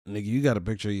Nigga, you got a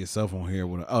picture of yourself on here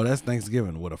with that's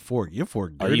Thanksgiving with a fork. Your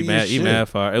fork dirty. You mad? As You shit. mad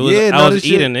far? It was. I was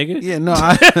eating, nigga. Yeah, no.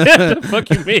 The fuck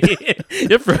you mean?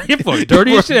 Your fork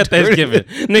dirty as shit at Thanksgiving,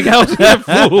 nigga. I was eating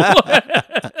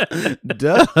food.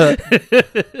 Duh.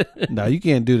 No, you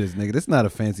can't do this, nigga. This not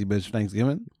a fancy bitch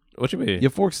Thanksgiving. What you mean?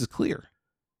 Your forks is clear.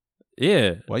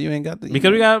 Yeah. Why you ain't got the? Because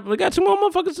we got two more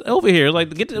motherfuckers over here.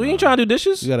 Like, we ain't trying to do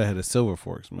dishes. You gotta have the silver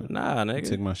forks, man. Nah, nigga.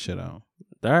 Take my shit out.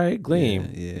 All right, gleam.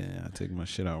 Yeah, I take my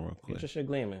shit out real quick. Get your shit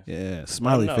gleaming. Yeah,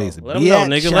 smiley face. Let them know,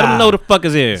 nigga. Let them know the fuck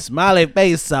is here. Smiley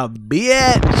face, a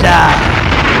bitch.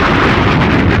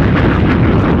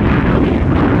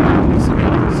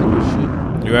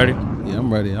 You ready? Yeah,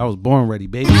 I'm ready. I was born ready,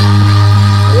 baby.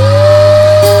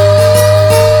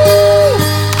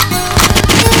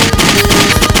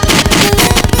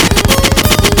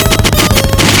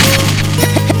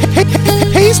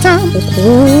 It's time.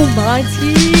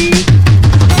 Almighty.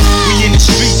 We in the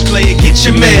streets, player, get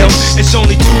your mail. It's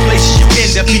only two places you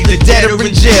end up, either dead or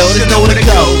in jail. There's nowhere to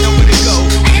go.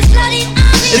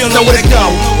 There's nowhere to go.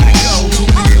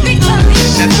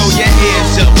 Now throw your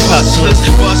hands up, hustlers,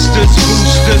 busters,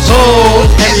 boosters. Oh,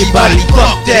 everybody,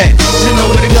 fuck that. There's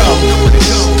nowhere to go.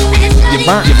 You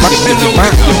burnt,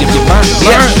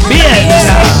 bitch.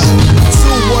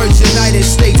 Words, United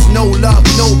States, no love,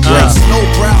 no grace, no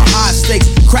brown, high stakes,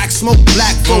 crack smoke,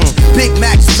 black folks, Big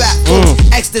Macs, fat folks,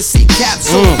 ecstasy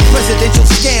capsules, presidential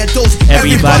scandals,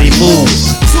 everybody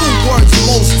moves. 2 words,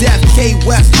 most death, K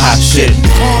West, hot shit.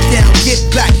 Calm down, get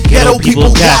back, ghetto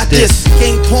people got this.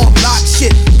 Game pump, lock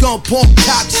shit, gun pump,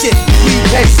 cock shit. We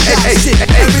won't stop shit,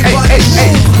 everybody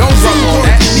move. Don't run on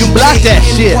that. You block that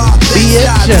shit, bitch.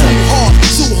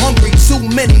 Too hungry, too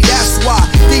many, that's why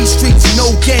these streets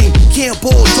no game, can't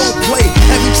ball, don't play.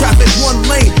 Heavy traffic, one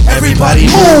lane, everybody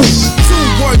move.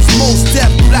 2 words, most death,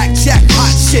 blackjack,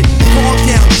 hot shit. Calm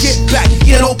down, get back,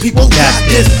 ghetto people got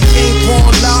this. Game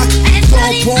pawn lock,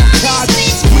 gun pawn cock,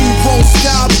 we won't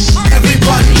stop.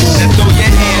 Everybody move. Now throw your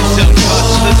hands up,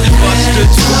 hustlers,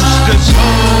 busters, boosters.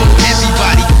 Oh,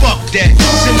 everybody, fuck that.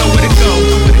 There's nowhere to go.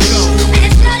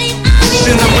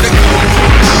 There's nowhere to go.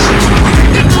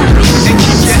 And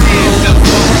keep your hands up,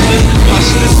 hustlers,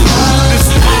 busters, boosters.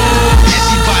 Oh,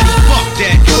 everybody, fuck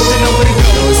that. There's nowhere to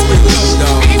go.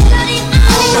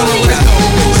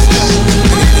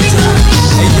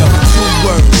 Hey yo, 2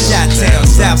 words, Chi-Town,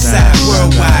 Southside,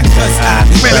 worldwide, cause I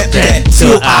rep that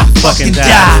till I fucking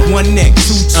die. 1 neck,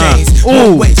 2 chains,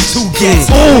 1 waist, 2 gas,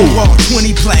 wall,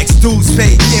 20 plaques, dudes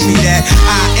pay, give me that.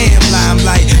 I am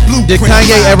limelight, blueprint. Did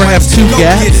Kanye ever have 2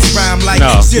 gas?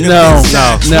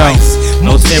 No.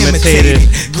 Most imitated,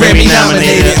 Grammy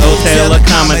nominated, hotel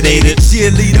accommodated,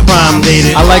 prom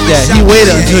dated. I like that. He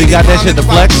waited until he got that shit to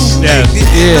flex. Yeah.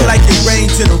 Let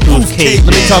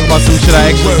me talk about some shit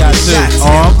I actually got too.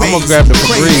 I'm gonna grab the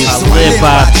Febreze. I live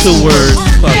by 2 words.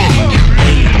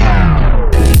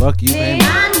 Fuck you, man.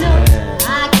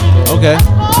 Okay.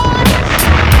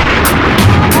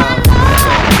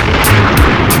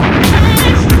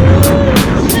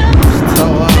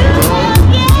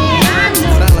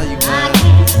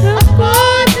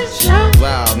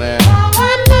 Wow, man.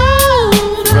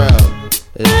 Bro,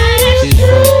 she's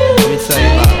let me tell you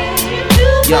about it.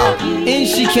 Yo, and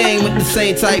she came with the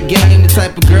same type game, the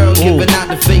type of girl giving out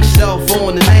the fake cell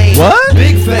phone the name. What?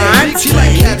 Big fan. She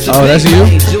like catching that's you?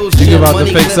 You give out the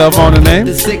fake cell phone the name?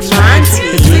 He's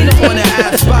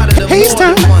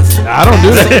time. I don't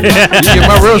do that. You get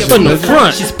my real shit in the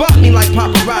front. She spot me like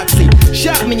paparazzi.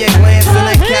 Shot me a glance and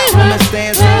that cat woman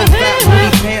stands in the fat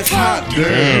booty pants hot.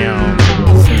 Damn.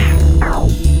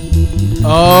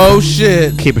 Oh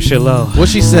shit. Keep it shit low. What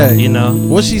she say? You know.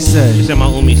 What she say? She said my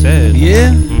Umi said.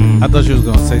 Yeah? I thought she was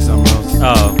gonna say something else.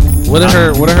 Oh. What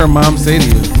did her mom say to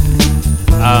you?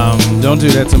 Don't do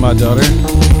that to my daughter.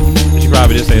 She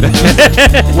probably did say that.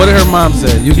 What did her mom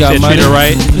say? You got money? Treat her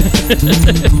right.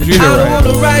 Treat her right. I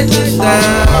don't wanna write this down.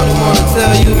 I don't wanna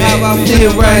tell you how I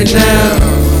feel right now.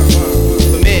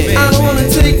 I don't wanna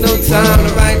take no time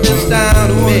to write this down.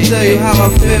 I wanna tell you how I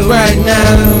feel right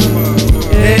now.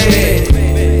 Hey,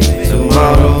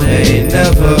 tomorrow may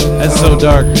never. That's so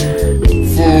dark.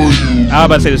 I was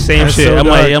about to say the same That's shit. so I'm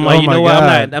dark. like, Oh you my know what?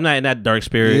 God. I'm not in that dark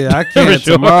spirit. Yeah, I can't.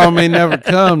 Sure. Tomorrow may never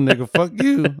come, nigga. Fuck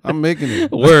you. I'm making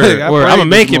it. Word. I I'm prayed gonna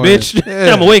make this it, morning. bitch.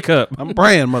 Yeah. I'm gonna wake up. I'm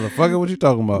praying, motherfucker. What you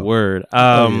talking about? Word.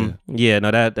 Oh, Yeah.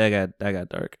 No, that got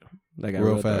dark. That got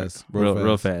Real real fast. Dark.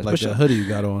 Real fast. Like But the hoodie you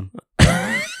got on.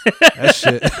 That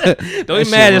shit. Don't be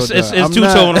mad. It's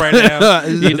two-tone right now.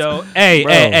 It's you just, know.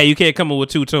 Hey, you can't come up with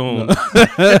two-tone. No.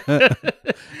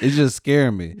 It's just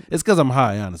scaring me. It's because I'm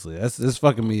high, honestly. It's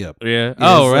fucking me up. Yeah.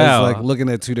 Yeah, Wow. It's like looking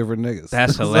at 2 different niggas.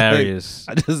 That's It's hilarious.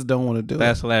 like, I just don't want to do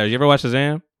That's hilarious. You ever watch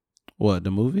Shazam? What,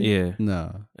 the movie? Yeah. Nah.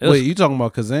 It was- Wait, you talking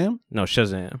about Kazam? No,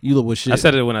 Shazam. You look with shit. I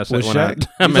said it when I said with when Shaq?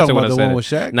 I You meant talking it when about I the said one it. with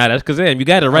Shaq? Nah, that's Kazam. You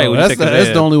got it right when you that's said Kazam. that's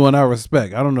the only one I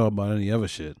respect. I don't know about any other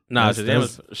shit. Nah,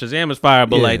 That's- Shazam is fire,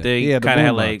 but yeah, like they he had the kind of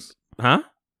had boombox. like, huh?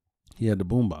 He had the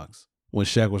boombox when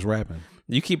Shaq was rapping.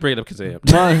 You keep bringing up Kazam.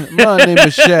 My name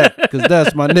is Shaq because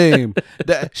that's my name.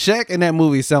 That Shaq in that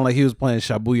movie sounded like he was playing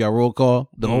Shabuya Roll Call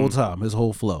the whole time. His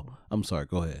whole flow. I'm sorry.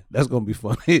 Go ahead. That's gonna be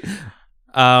funny.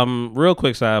 Real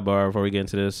quick sidebar before we get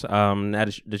into this. Now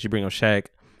that you bring up Shaq,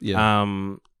 Yeah.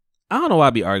 I don't know why I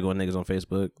be arguing with niggas on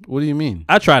Facebook. What do you mean?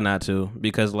 I try not to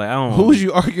because like I don't. Who was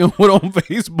you arguing with on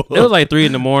Facebook? It was like 3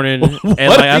 a.m. and What like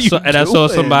are you I saw doing?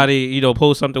 somebody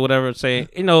post something whatever saying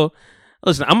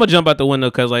listen, I'm gonna jump out the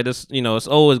window because like this it's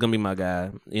always gonna be my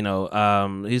guy.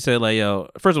 He said like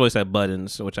first of all he said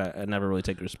Buttons, which I never really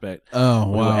take respect. Oh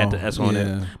wow. At the S on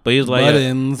Yeah. it, but he's like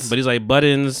Buttons. but he's like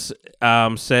Buttons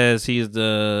says he's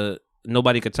the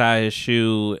nobody could tie his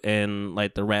shoe in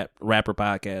like the rapper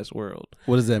podcast world.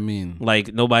 What does that mean?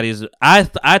 Like nobody's. I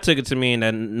took it to mean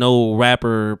that no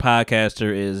rapper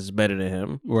podcaster is better than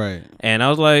him. Right. And I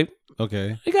was like,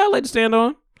 Okay. you got a leg to stand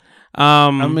on.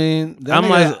 I mean, that I'm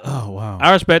nigga's- like, oh wow.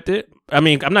 I respect it. I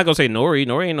mean, I'm not gonna say Nori.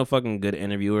 Nori ain't no fucking good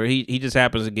interviewer. He just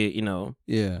happens to get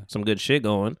Yeah. some good shit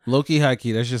going. Low key, high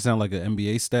key. That just sound like an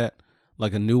NBA stat,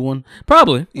 like a new one.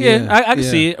 Probably, yeah. I can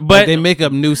see it, but Like they make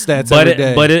up new stats every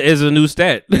day. but it is a new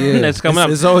stat Yeah. that's coming up.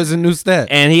 It's always a new stat.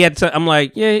 And he had to, I'm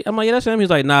like, yeah, that's him. He's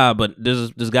like, nah, but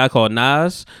there's this guy called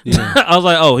Nas. Yeah. I was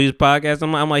like, oh, he's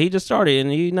podcasting. I'm like, he just started and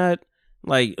he not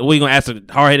like, we gonna ask the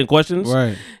hard hitting questions?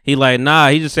 Right. He like, nah,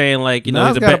 he's just saying like, Nas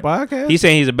he's a got a podcast? He's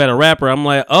saying he's a better rapper. I'm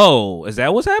like, oh, is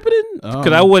that what's happening? Because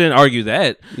Oh. I wouldn't argue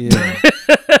that. Yeah.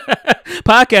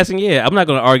 Podcasting, yeah, I'm not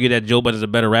gonna argue that Joe Budden is a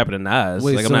better rapper than Nas.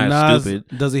 Wait, like, so I'm not Nas,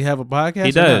 stupid. does he have a podcast?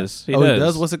 He or not? does. He He does.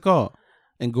 does. What's it called?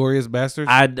 Inglorious Bastards.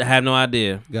 I have no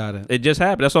idea. Got it. It just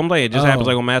happened. That's what I'm saying. It just Oh. happens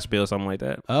like on Massbill or something like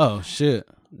that. Oh shit.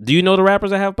 Do you know the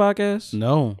rappers that have podcasts?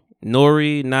 No.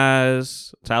 Nori,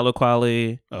 Nas, Tyler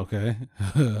Quali, Okay.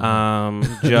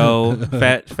 Joe,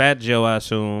 Fat Joe, I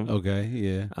assume. Okay.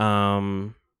 Yeah.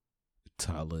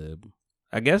 Talib.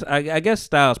 I guess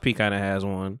Styles P kind of has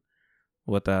one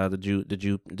with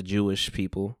the Jewish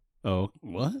people. Oh,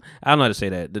 what? I don't know how to say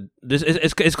that.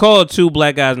 It's called Two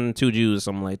Black Guys and Two Jews, or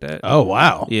something like that. Oh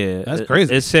wow. Yeah, That's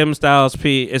crazy. It's him, Styles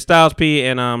P. It's Styles P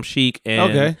and Sheik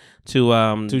and Okay.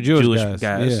 two Jewish guys.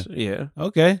 guys. Yeah.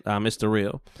 Okay. Mr.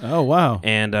 Real. Oh wow.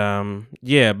 And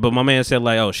yeah, but my man said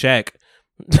like, oh, Shaq.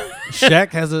 Shaq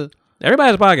has a. Everybody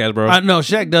has a podcast, bro. I know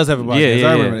Shaq does have a podcast. Yeah.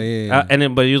 I remember that. Yeah. And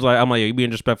then, but he was like, I'm like, you're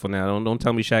being disrespectful now. Don't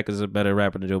tell me Shaq is a better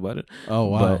rapper than Joe Budden. Oh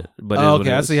wow. But it oh, is what okay,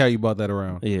 it I is. see how you brought that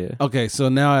around. Yeah. Okay, so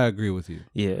now I agree with you.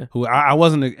 Yeah. Who I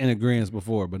wasn't in agreement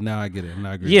before, but now I get it. And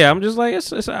I agree. Yeah, with I'm just like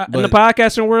it's in the But-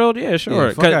 podcasting world. Yeah, sure.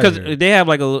 Yeah, fuck outta Because here. they have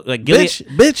like Gilly.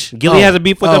 bitch. Gilly has a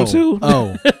beef with them too.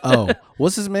 Oh.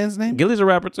 What's his man's name? Gilly's a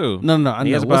rapper too. No. I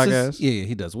He know. has a What's podcast. his, yeah,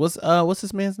 he does. What's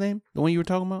his man's name? The one you were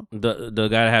talking about? The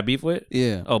guy that had beef with.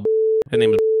 Yeah. Oh, his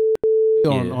name is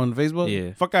On Facebook.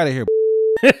 Yeah. Fuck out of here.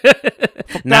 Fuck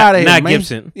out of here, not man.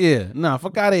 Gibson. Yeah. Nah.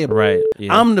 Fuck out of here. Right.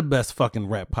 Yeah. I'm the best fucking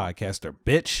rap podcaster,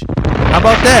 bitch. How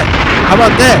about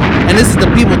that? And this is the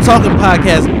People Talking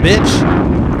podcast,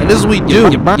 bitch. And this is what we do.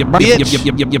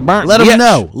 Bitch. Let them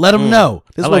know. Let them know.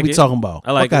 This I is like what we it. talking about.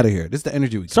 I like Fuck out it. of here. This is the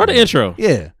energy we Start the keep. intro.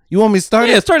 Yeah. You want me to start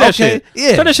it? Yeah, start that Okay. shit.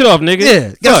 Yeah. Start that shit off, nigga.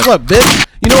 Yeah. Guess Fuck. what, bitch?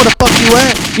 You know where the fuck you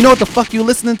at? You know what the fuck you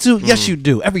listening to? Yes, you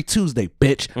do. Every Tuesday,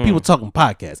 bitch. People Talking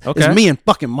podcast. Okay. It's me and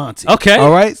fucking Monty. Okay. All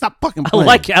right? Stop fucking I playing.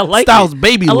 like it. I like Styles it.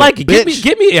 baby I like look, it. bitch.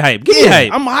 Give me a hype. Give me a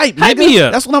hype. I'm hype, Hype nigga. me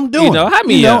up. That's what I'm doing. You know, hype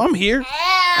me up. I'm here.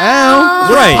 Ow.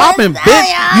 Right. Popping,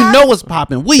 bitch. You know what's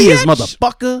popping. We is,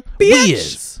 motherfucker. We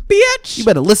is. Bitch. You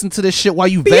better listen to this shit while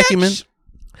you vacuuming.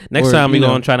 Next Or, time we you know-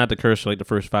 gonna try not to curse for like the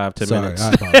first 5-10 Sorry, minutes.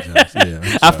 I apologize.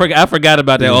 Yeah, I'm sorry. I forgot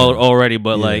about that Yeah. already,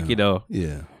 but Yeah. like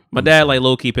Yeah. my dad like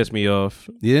low key pissed me off.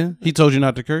 Yeah? He told you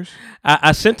not to curse?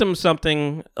 I sent him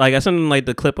something like I sent him like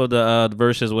the clip of the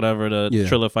verses, whatever the Yeah.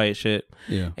 Triller fight shit,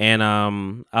 Yeah. and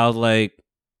I was like,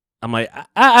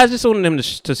 I just wanted him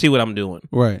to see what I'm doing,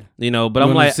 Right. but You I'm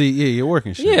wanna like. see, yeah, you're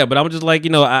working shit. Yeah, but I'm just like, I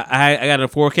got a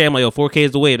 4K. I'm like, yo, 4K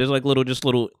is the way. There's like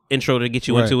little intro to get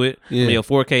you Right. into it. Yeah. I'm like, yo,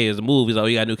 4K is the move. He's like, oh,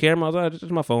 you got a new camera? I was like,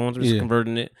 just my phone. I'm just Yeah.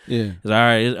 converting it. Yeah. He's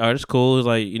like, all right, it's cool. He's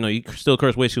like, you still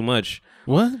curse way too much.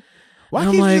 What? Why And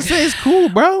I'm can't you like- just say it's cool,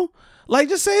 bro? Like,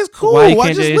 just say it's cool. Why you Why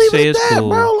can't just just leave say it at it's that, cool?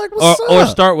 bro? Like, what's up? Or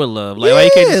start with love. Like, why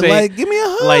you can't just say, like, give me a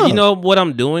hug. like, you know what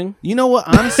I'm doing? You know what?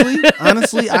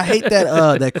 Honestly, I hate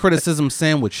that criticism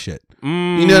sandwich shit.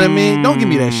 You know what I mean? Don't give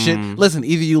me that shit. Listen,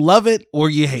 either you love it or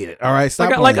you hate it. All right,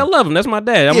 stop. Like I love him. That's my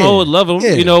dad. I'm always love him.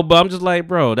 Yeah. You know, but I'm just like,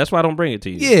 bro, that's why I don't bring it to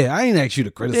you. Yeah, I ain't asked you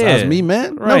to criticize me,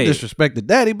 man. No Right. disrespect to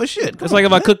daddy, but shit. It's like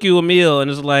if I cook you a meal and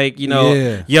it's like, you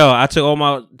know, yo, I took all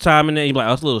my time in there. You're like,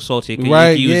 oh, it's a little salty. Can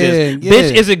Right, you use yeah, this? yeah.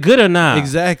 Bitch, is it good or not?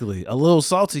 Exactly. A little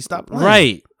salty. Stop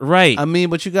playing. Right. I mean,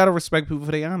 but you gotta respect people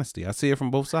for their honesty. I see it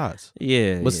from both sides.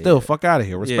 Yeah. But still, fuck out of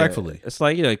here, respectfully. Yeah. It's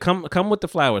like, you know, come with the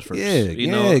flowers first. Yeah, you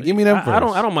know? give me them first. I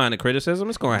don't mind the criticism.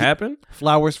 It's gonna happen.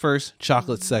 Flowers first,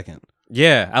 chocolate second.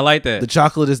 Yeah, I like that. The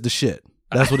chocolate is the shit.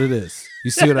 That's what it is. You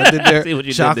see what I did there? I see what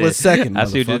you Chocolate did there. second. I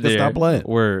see what you did there. Stop playing.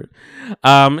 Word.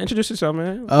 Introduce yourself,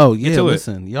 man. Oh Get yeah, to it.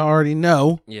 listen. Y'all already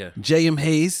know. Yeah. J.M.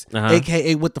 Hayes,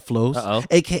 aka with the flows,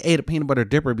 aka the peanut butter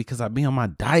dipper because I be on my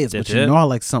diets, but you know I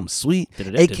like something sweet,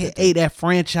 aka that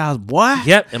franchise boy.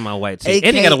 Yep, and my white tee.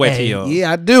 And you got a white tee on.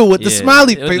 Yeah, I do with the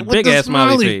smiley face, with the big ass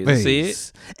smiley face. See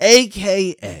it?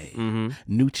 AKA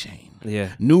new chain,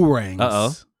 new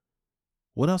rings.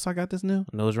 What else I got this new?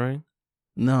 Nose ring?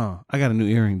 No, I got a new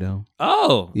earring though.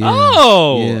 Oh, yeah.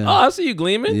 Oh, I see you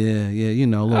gleaming. Yeah, you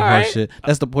know, a little hard shit.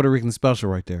 That's the Puerto Rican special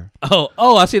right there.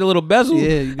 Oh, I see the little bezel.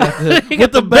 Yeah, you got the you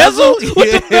got the bezel. With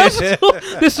the bezel.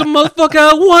 This is a motherfucker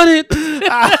I wanted.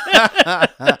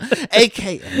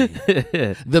 AKA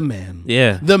the man.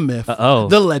 Yeah. The myth.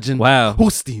 The legend. Wow.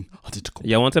 Hustin.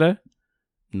 Y'all want today?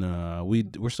 Nah,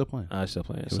 we're still playing. Still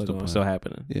playing. Still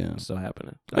happening. Yeah. Still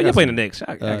happening. Oh, you're playing the Knicks.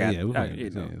 I got yeah, we're playing you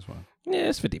know. it's fine. Yeah,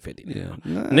 it's 50-50.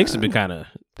 Yeah. Knicks have been kind of,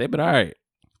 they've been all right.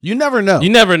 You never know.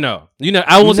 You never know.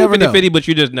 I won't say 50-50, but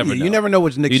you just never know. You never know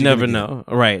which Knicks you never know.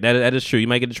 Right. That is true. You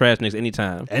might get the trash Knicks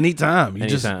anytime. Anytime.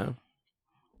 Anytime.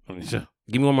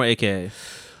 Give me one more AKA.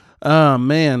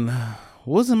 Man.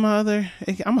 What was in my other?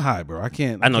 I'm high, bro. I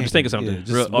can't. Just think of something. Yeah,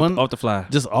 just off the fly.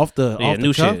 Just off the. Yeah, off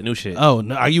the cuff? New shit. Oh,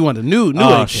 no, you want the new?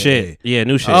 Oh AKA. shit. Yeah,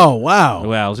 new shit. Oh wow.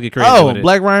 Let's get crazy. Oh, with it.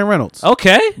 Black Ryan Reynolds.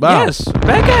 Okay. Wow. Yes.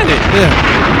 Back at it. Yeah.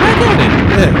 Back at it.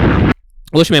 Yeah.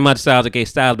 Wish me Monty Styles, aka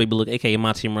Styles Baby Look, aka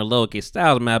Monty Merlot, aka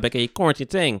Styles Map, aka Quarantine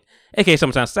Ting, aka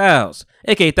Sometimes Styles,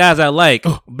 aka Thighs I Like.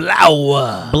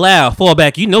 Blow. Fall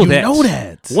back. You know that.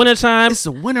 Wintertime. It's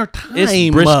a winter time.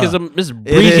 It's brisk as a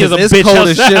breezy as a it's bitch cold outside.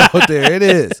 as shit out there. It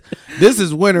is. This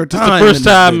is winter time. It's the first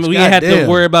time we ain't had to Goddamn.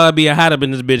 worry about it being hot up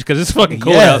in this bitch because it's fucking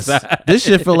cold outside. This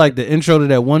shit feel like the intro to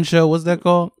that one show. What's that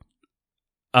called?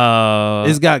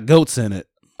 It's got goats in it.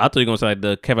 I thought you were going to say like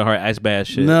the Kevin Hart ice bath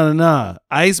shit. No.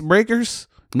 Icebreakers?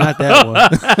 Not that one.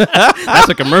 That's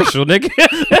a commercial, nigga.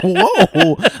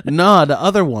 Whoa. Nah, the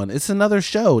other one. It's another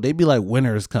show. They be like,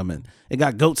 winter is coming. It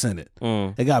got goats in it.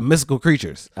 It got mystical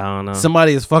creatures. I don't know.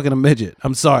 Somebody is fucking a midget.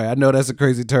 I'm sorry. I know that's a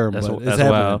crazy term, but it's happening.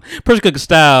 Wild. Person Cooking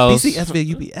Styles.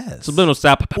 PCSVUPS. Subliminal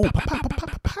style.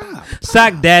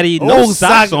 Sock daddy. No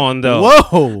socks on, though.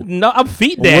 Whoa. No, I'm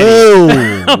feet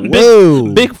daddy.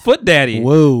 Whoa. Big foot daddy.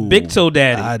 Whoa. Big toe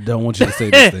daddy. I don't want you to say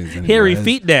these things anymore. Hairy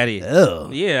feet daddy.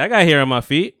 Ugh. Yeah, I got hair on my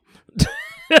feet.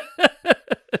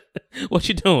 What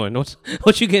you doing?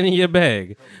 What you getting in your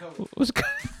bag? What's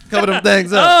Cover them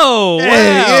things up. Oh, wow.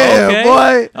 Yeah, okay.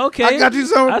 boy. Okay. I got you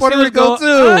some I in Puerto see Rico, what's too.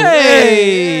 going-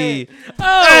 Hey.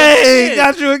 Oh, Hey, shit.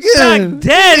 got you again. Sock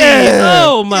daddy. Yeah.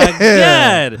 Oh, my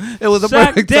Yeah. God. It was a Sock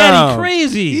perfect daddy time.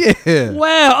 crazy. Yeah.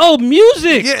 Wow. Oh,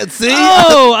 music. Yeah, see?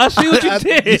 Oh, I see what you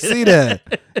did. You see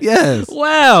that? Yes.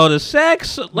 Wow. The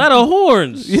sax, a lot of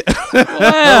horns. Yeah.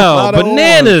 Wow. lot of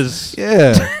Bananas.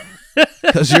 Yeah.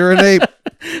 Because you're an ape.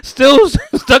 Still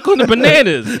stuck on the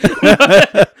bananas.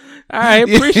 All right,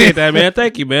 appreciate that, man.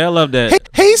 Thank you, man. I love that.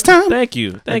 Hayes time. Thank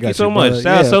you. Thank you got so you, much. brother.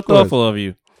 That was Yeah, so of course. thoughtful of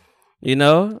you. You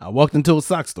know? I walked into a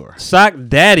sock store. Sock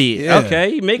daddy. Yeah.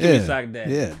 Okay, you making me Yeah. sock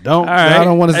daddy. Yeah. Don't. All right. I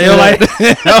don't want to say You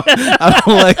that. I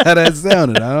don't like how that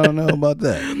sounded. I don't know about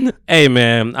that. Hey,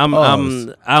 man,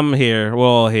 Pause. I'm here. We're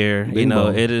all here. You know,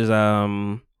 Bing bong. it is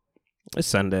it's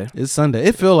Sunday. It's Sunday.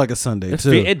 It feel like a Sunday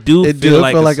too. It do feel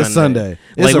like a Sunday.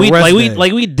 It's like a we rest day.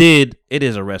 like we did. It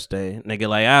is a rest day, nigga.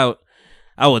 Like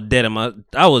I was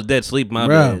dead asleep in my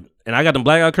bed, and I got them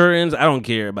blackout curtains. I don't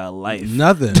care about life.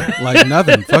 Nothing. Like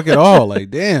nothing. Fuck it all. Like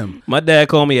damn. My dad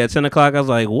called me at 10 o'clock. I was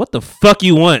like, "What the fuck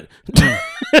you want?"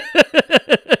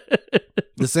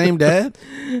 The same dad?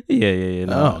 Yeah.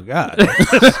 No. Oh God.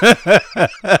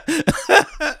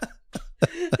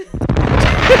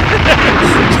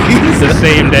 The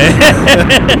same day.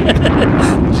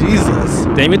 Jesus.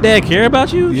 Damn, your dad care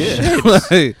about you? Yeah. Shit.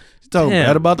 Like, you talking Damn.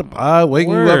 bad about the pie,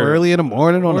 waking you up Word. early in the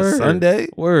morning on a Word. Sunday.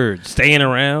 Word. Staying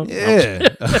around. Yeah.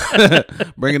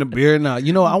 Bringing a beer now.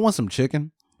 You know, I want some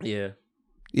chicken. Yeah.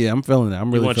 Yeah, I'm feeling that.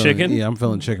 I'm really want feeling chicken? Yeah, I'm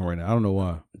feeling chicken right now. I don't know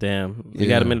why. Damn, you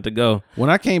got a minute to go. When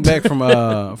I came back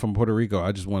from Puerto Rico,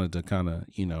 I just wanted to kind of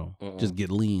just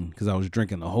get lean because I was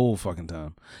drinking the whole fucking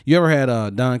time. You ever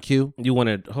had Don Q? You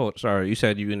wanted? Sorry, you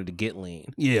said you wanted to get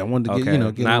lean. Yeah, I wanted to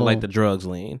get not like the drugs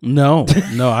lean. No,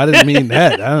 I didn't mean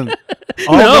that.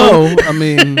 Although, I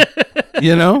mean,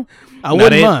 I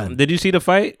wouldn't mind. Did you see the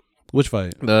fight? Which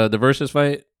fight? The versus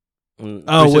fight.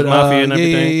 Oh, with Mafia and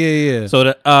everything. Yeah.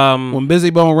 So when Busy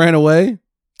Bone ran away,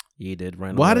 he did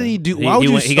run. Why away. did he do? Why would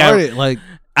you start it like?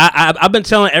 I've been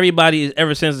telling everybody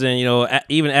ever since then.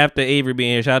 Even after Avery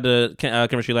being here, shout out to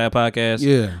Chemistry Lab podcast.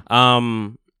 Yeah.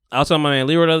 I was telling my man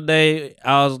Leroy the other day.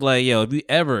 I was like, yo, if you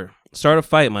ever start a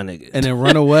fight, my nigga, and then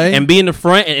run away and be in the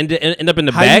front and end up in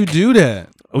the back, how you do that?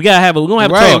 We gotta have a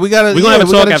talk. We're gonna have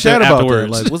a talk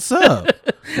afterwards. Like, what's up?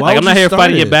 Like, I'm not here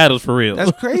fighting your battles for real.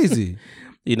 That's crazy.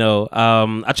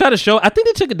 I tried to show. I think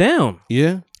they took it down.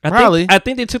 Yeah, probably. I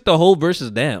think they took the whole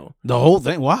versus down. The whole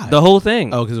thing? Why? The whole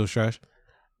thing. Oh, because it was trash.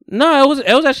 No,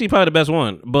 it was actually probably the best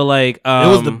one. But like, it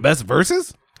was the best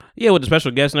versus. Yeah, with the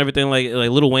special guests and everything. Like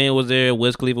Lil Wayne was there,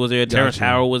 Wiz Khalifa was there, Terrence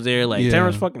Howard was there. Like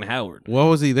Terrence fucking Howard. What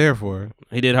was he there for?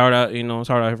 He did hard out. It's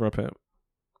hard out here for a pimp.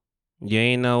 You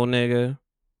ain't no nigga.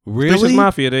 Really? 3 6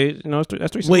 Mafia. That's 3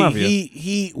 6 Mafia. Wait,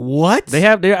 he what? They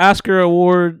have their Oscar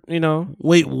award.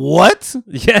 Wait, what?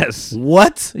 Yes.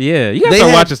 What? Yeah, you gotta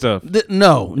start watching stuff.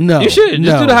 No. You should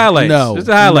just do the highlights. No, just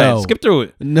the highlights. Skip through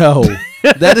it. No,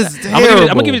 that is terrible. I'm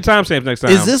gonna give you the timestamps next time.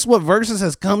 Is this what Versus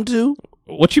has come to?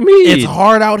 What you mean? It's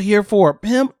hard out here for a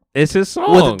pimp. It's his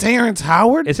song with Terrence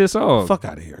Howard. It's his song. Fuck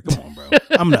out of here. Come on, bro.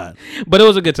 I'm not. But it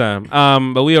was a good time.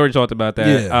 But we already talked about that.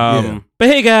 Yeah. But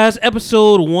hey guys,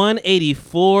 episode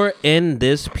 184 in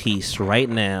this piece right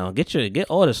now. Get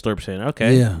all the slurps in,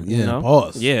 okay? Yeah.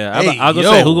 Pause. Yeah. Hey, I'll go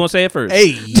say who's gonna say it first.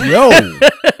 Hey yo.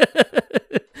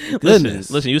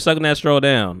 Goodness. Listen, you sucking that straw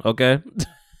down, okay?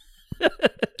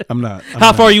 I'm not.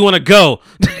 How far you want to go?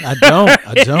 I don't.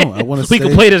 I want to. We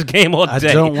can play this game all day. I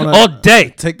don't want all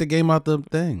day. Take the game out the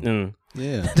thing.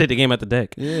 Yeah. Take the game out the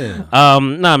deck. Yeah.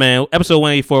 Nah, man. Episode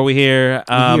 184. We here.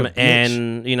 We here,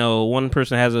 and one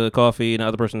person has a coffee and the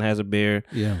other person has a beer.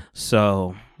 Yeah.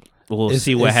 So we'll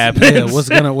see what happens.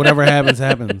 Yeah. Whatever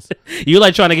happens. You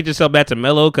like trying to get yourself back to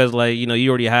mellow because you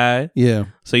already high. Yeah.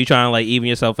 So you trying to even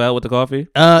yourself out with the coffee?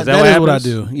 That is what I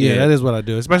do. Yeah, that is what I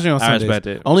do, especially on Sundays. I respect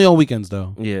it. Only on weekends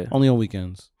though. Yeah. Only on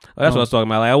weekends. Oh, that's what I was talking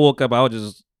about. Like I woke up, I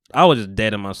was just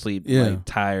dead in my sleep. Yeah. Like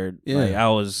tired. Yeah. Like I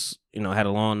was, had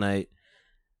a long night.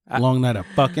 Long night of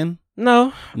fucking.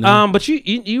 No. But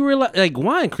you realize like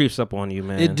wine creeps up on you,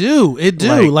 man. It do.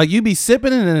 Like you be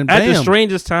sipping it and at bam. the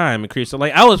strangest time it creeps up.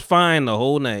 Like I was fine the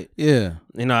whole night. Yeah.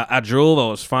 I drove. I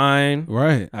was fine.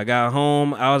 Right. I got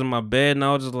home. I was in my bed and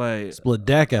I was just like split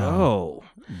deck out. Oh.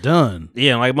 Done.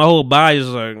 Yeah, like my whole body is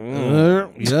like,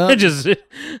 yeah. just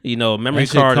memory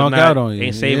card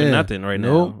ain't saving nothing right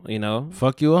now.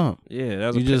 Fuck you up. Yeah,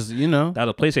 that was that's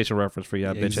a PlayStation reference for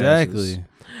y'all, bitch. Exactly.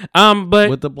 But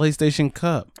with the PlayStation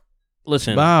Cup.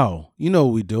 Listen, wow, you know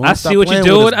what we doing. I see what you're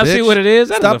doing. I see what it is.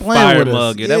 That Stop is a playing fire with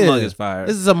mug. us. Yeah, that mug is fire.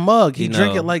 This is a mug. He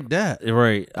drink it like that.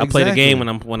 Right. I play the game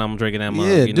when I'm drinking that mug.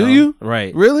 Yeah. Do you?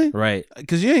 Right. Really? Right.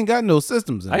 Because you ain't got no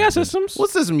systems. I got systems.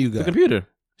 What system you got? The computer.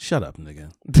 Shut up,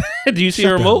 nigga. Do you see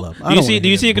a remote? Do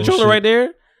you see a controller right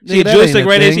there? See a Nigga, joystick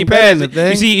right there? See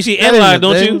pads. You see N-Line,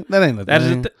 don't you? That ain't the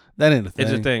thing. That ain't the thing.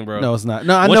 It's a thing, bro. No, it's not.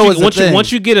 No, I know it's a thing.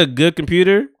 Once you get a good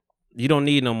computer, you don't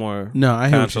need no more. No, I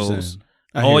hear consoles. what you're saying.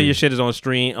 All your shit is on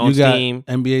Steam. You got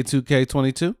NBA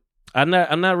 2K22? I'm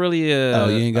not really oh,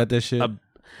 you ain't got that shit?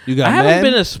 You got I haven't Madden?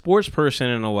 been a sports person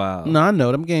in a while. No, I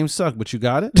know them games suck, but you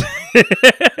got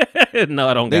it. No,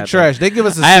 I don't. They got trash. that. They give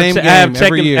us the same game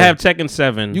every year. I have Tekken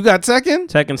 7. You got Tekken?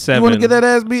 Tekken 7. You want to get that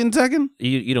ass beaten Tekken?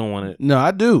 You don't want it. No,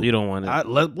 I do. You don't want it.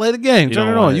 Let's play the game. Turn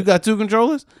it on. You got 2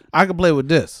 controllers? I can play with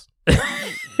this.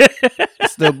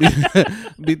 Still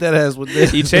beat that ass with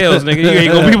this. You tails, nigga. You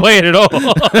ain't gonna be playing at all.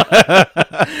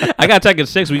 I got Tekken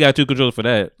 6. We got 2 controllers for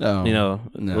that. Oh, No,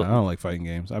 I don't like fighting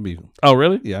games. Oh,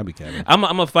 really? Yeah, I be capping.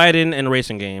 I'm a fighting and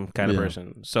racing game kind of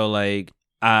person. So like,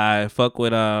 I fuck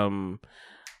with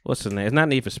what's the name? It's not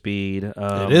Need for Speed.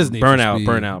 It is Need Burnout.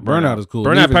 for Speed. Burnout is cool.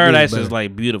 Burnout Paradise is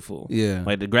like beautiful. Yeah,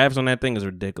 like the graphics on that thing is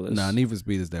ridiculous. Nah, Need for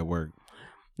Speed is that work.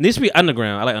 Needs to be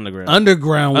Underground. I like Underground.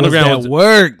 Underground was that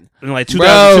work. in like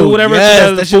 2002, whatever.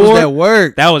 Yes, that shit was that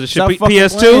work. That was a shit. Stop fucking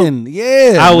PS2. playing.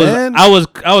 Yeah, man. I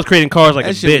was creating cars like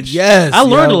That a shit bitch. was- yes, I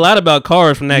learned yo. a lot about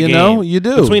cars from that game. You know, you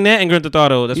do. Between that and Grand Theft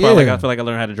Auto, that's why like Yeah. I feel like I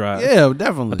learned how to drive. Yeah,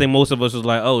 definitely. I think most of us was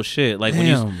like, oh shit, like when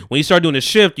Damn. you start doing the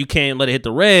shift, you can't let it hit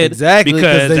the red Exactly,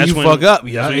 because then that's you when fuck up.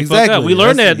 that's Yeah, when you fuck exactly. up. We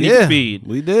learned that That's- at Need for yeah, Speed.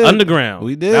 we did. Underground.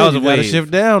 We did. That was a You gotta wave.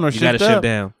 shift down or You gotta shift shift up.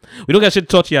 down. We don't got shit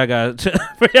to talk to y'all guys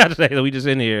for y'all today, so we just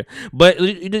in here. But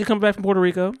you did come back from Puerto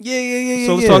Rico. Yeah.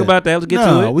 So let's talk about that. Let's get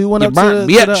to it. We went You up burnt,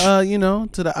 to the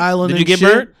bitch. to the island. Did and you get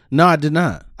shit. burnt? No, I did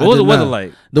not. What was the weather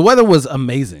like? The weather was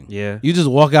amazing. Yeah. You just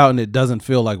walk out and it doesn't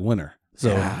feel like winter. So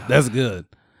that's good.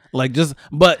 Like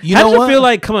but you How know does what? it feel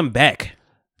like coming back?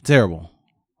 Terrible.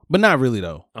 But not really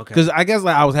though. Okay. Because I guess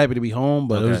like I was happy to be home,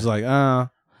 but it Okay. was like,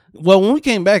 well, when we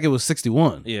came back, it was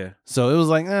 61. Yeah. So it was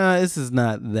like, this is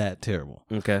not that terrible.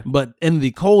 Okay. But in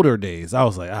the colder days, I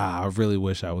was like, I really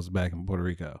wish I was back in Puerto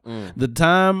Rico.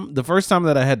 The first time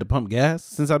that I had to pump gas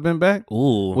since I've been back,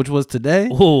 Ooh. which was today,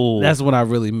 Ooh. that's when I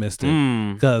really missed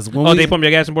it. Because when they pumped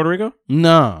your gas in Puerto Rico?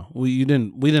 No, we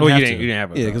didn't Oh, you have didn't- to. you didn't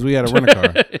have a Yeah, car. because we had to rent a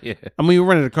car. Yeah. I mean, we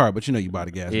rented a car, but you buy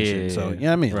the gas and Yeah, shit. So, yeah, you know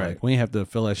what I mean? right. Like, we didn't have to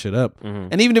fill that shit up.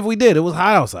 And even if we did, it was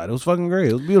hot outside. It was fucking great.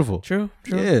 It was beautiful. True.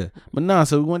 Yeah. But nah,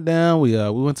 so we went down. We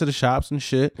went to the shops and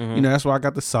shit. That's where I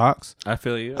got the socks. I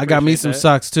feel you. I got me appreciate some that.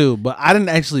 socks too, but I didn't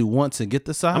actually want to get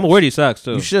the socks. I'm gonna wear these socks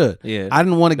too. You should. Yeah. I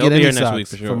didn't want to They'll get be any here next week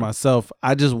socks for sure. myself.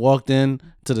 I just walked in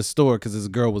to the store because this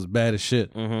girl was bad as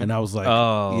shit, and I was like,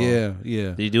 Oh. yeah.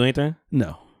 Did you do anything?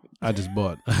 No, I just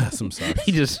bought some socks.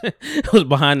 He just was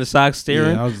behind the socks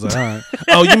staring. Yeah, I was like, all right.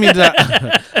 Oh, you mean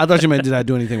I thought you meant did I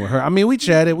do anything with her? I mean, we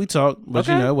chatted, we talked, but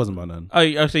Okay. it wasn't about nothing.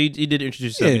 Oh, so you did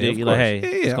introduce yourself. Yeah, You're like, hey, yeah.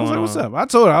 what's I was going like, on? what's up? I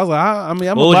told her, I was like, I'm What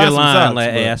gonna was buy your some line? socks.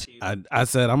 Like, hey, but I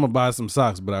said I'm gonna buy some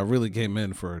socks, but I really came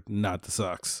in for not the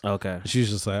socks. Okay. She was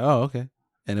just like, oh, okay.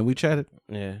 And then we chatted.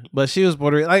 Yeah. But she was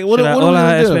Puerto Rican. Like, what Should I- are we hola,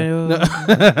 gonna do?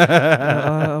 español.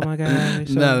 Oh my god.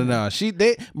 No.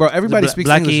 Bro, everybody speaks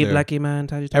English there. Blackie man.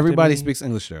 how you talk to Everybody me? speaks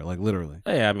English there, like literally.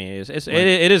 Yeah, I mean,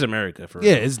 it is America for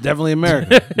Yeah, real. it's definitely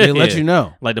America. They let Yeah. you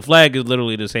know. Like the flag is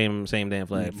literally the same damn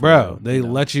flag. for Bro, real, they you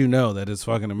know. let you know that it's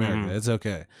fucking America. It's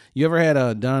okay. You ever had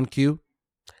a Don Q?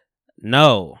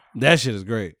 No, That shit is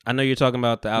great. I know you're talking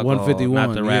about the alcohol, 151,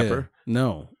 not the yeah. rapper.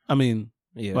 No. I mean,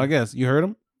 Yeah. well, I guess. You heard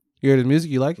him? You heard his music?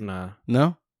 You like it? Nah.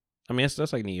 No? I mean,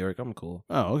 that's like New York. I'm cool.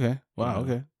 Oh, okay. Wow, Mhm.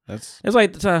 okay. That's It's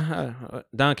like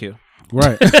Don Q.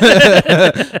 right.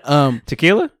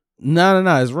 Tequila?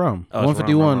 No, it's rum. Oh, it's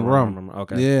 151 rum.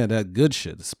 Okay. Yeah, that good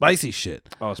shit. The spicy shit.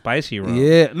 Oh, spicy rum.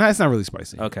 Yeah. No, it's not really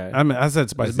spicy. Okay. I mean, I said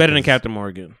spicy. It's better than 'cause- Captain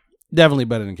Morgan. Definitely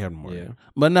better than Captain Morgan. Yeah.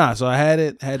 But nah, so I had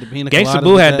the pina colada. Gangsta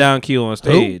Boo with had that. Don Q on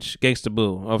stage. Gangsta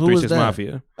Boo of Who 3 was 6 that?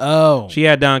 Mafia. Oh. She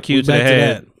had Don Q We to the back to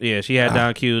head. that. Yeah, she had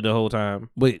Don Q the whole time.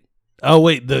 Wait. Oh,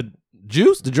 wait. The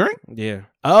juice? The drink? Yeah.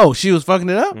 Oh, she was fucking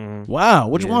it up? Mhm. Wow.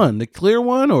 Which Yeah. one? The clear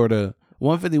one or the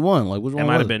 151? Like, which one It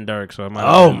might was have been dark, so it might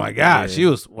Oh, have been, my God. yeah. She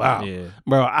was, wow. Yeah.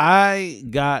 Bro, I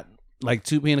got like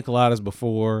 2 pina coladas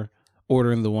before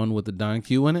ordering the one with the Don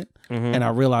Q in it. Mhm. And I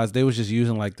realized they was just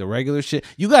using like the regular shit.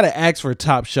 You got to ask for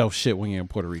top shelf shit when you're in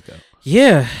Puerto Rico.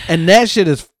 Yeah. And that shit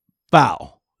is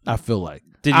foul, I feel like.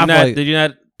 Did I you feel not? like-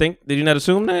 Did you not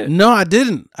assume that? No, I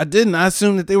didn't. I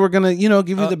assumed that they were going to,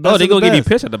 give you the best. Oh, they of the gonna give you best.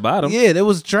 piss at the bottom. Yeah, that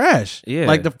was trash. Yeah.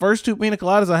 Like the first 2 pina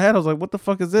coladas I had, I was like, what the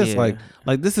fuck is this? Yeah.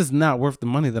 Like this is not worth the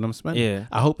money that I'm spending. Yeah.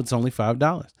 I hope it's only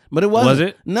 $5. But it wasn't. Was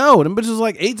it? No, them bitches was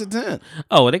like 8 to 10.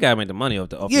 Oh, they gotta make the money off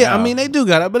the. Yeah, I mean they do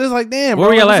got it, but it's like, damn, Where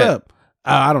bro, were y'all what's at? up?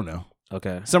 I don't know.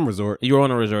 Okay. Some resort. You were on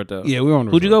a resort though. Yeah, we were on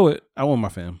a Who'd you resort. go with? I went with my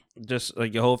fam. Just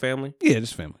like your whole family? Yeah,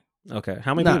 just family. Okay.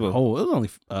 How many Not people? a whole. It was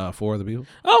only 4 other people.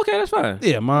 Oh, okay, that's fine.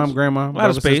 Yeah, mom, grandma, A lot of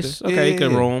brother, space. sister. Okay, Yeah, you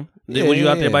could yeah. roam. Yeah, Was you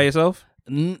out there yeah. by yourself?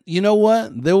 You know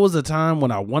what? There was a time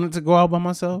when I wanted to go out by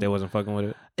myself. They wasn't fucking with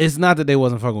it. It's not that they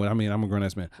wasn't fucking with it. I mean, I'm a grown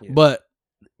ass man. Yeah. But,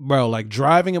 bro, like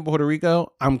driving in Puerto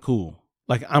Rico, I'm cool.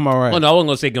 Like, I'm all right. Oh no, I wasn't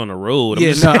gonna say get on the road. I'm Yeah,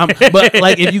 just no, saying- but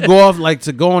like if you go off like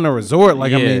to go on a resort,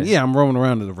 like I Yeah. mean, yeah, I'm roaming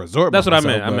around to the resort. That's by what I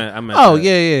myself, meant. but- I meant. Oh that.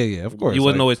 yeah, of course. You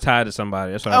wasn't like, always tied to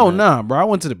somebody. That's what I oh meant. nah, bro. I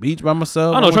went to the beach by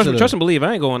myself. Oh I no, went trust to me, the- trust and believe.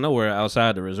 I ain't going nowhere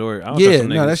outside the resort. I don't Yeah, trust them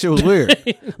no, niggas. that shit was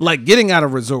weird. Like getting out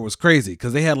of resort was crazy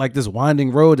because they had like this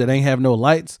winding road that ain't have no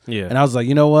lights. Yeah. And I was like,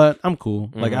 you know what? I'm cool.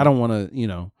 Like Mhm. I don't want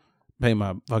to, pay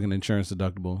my fucking insurance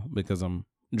deductible because I'm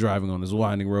driving on this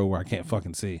winding road where I can't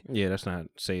fucking see. Yeah, that's not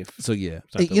safe. So yeah, not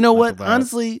the- you know not what? the vibe.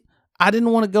 Honestly, I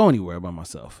didn't want to go anywhere by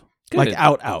myself. Good. Like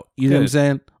out. You know what I'm Good.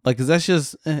 saying? Like, cause that's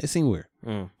just it seemed weird.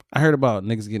 Mm. I heard about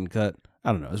niggas getting cut.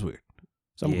 I don't know. It's weird.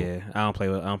 So I'm cool. Yeah, I don't play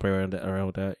around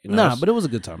with that. You know, Nah, that's- but it was a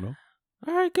good time though.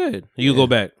 all right, good. You Yeah. go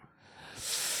back.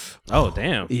 Oh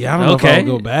damn. Yeah, I don't know if I would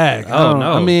go back. I Oh, don't-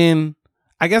 no. I mean,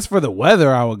 I guess for the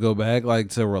weather, I would go back like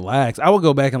to relax. I would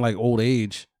go back in like old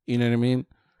age. You know what I mean?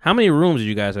 How many rooms did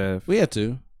you guys have? We had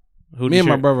 2. Who Me and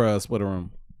my share? brother split a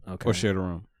room. Okay. Or shared a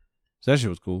room. So that shit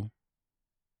was cool.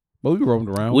 But we roamed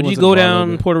around. Would We you went to go the bar a down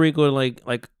little bit. Puerto Rico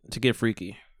like to get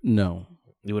freaky? No.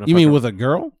 You wouldn't You fuck mean her? with a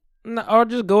girl? No, or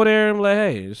just go there and be like,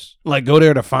 hey, it's, Like go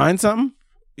there to find something?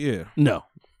 yeah, No.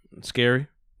 scary.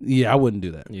 Yeah, I wouldn't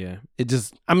do that. Yeah, It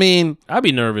just, I mean, I'd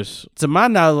be nervous. to my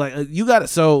knowledge, like you got it.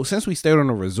 So since we stayed on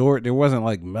a resort, there wasn't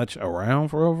like much around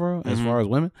for overall as far as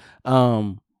women.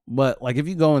 But like if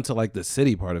you go into like the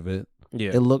city part of it,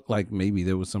 Yeah. it looked like maybe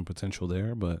there was some potential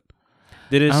there. But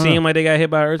Did it I don't seem know. like they got hit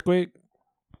by an earthquake?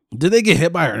 did they get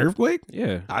hit by an earthquake?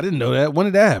 Yeah, I didn't know that. When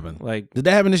did that happen? like Did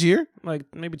that happen this year?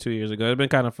 maybe 2 years ago. It's been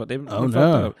kind of they've been Oh fucked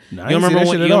no! up. No, I You didn't see remember that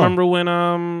when? shit at You all. remember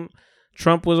when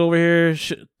Trump was over here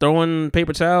throwing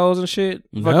paper towels and shit?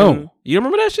 No. Fucking, you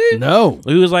remember that shit? No,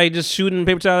 He was like just shooting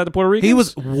paper towels at the Puerto Ricans. he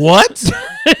was what?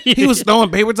 He was throwing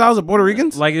paper towels at Puerto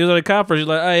Ricans. like he was at a conference. He's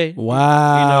like, hey,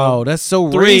 Wow, that's so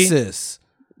 3 racist.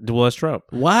 it was Trump.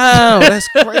 Wow, that's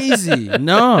crazy.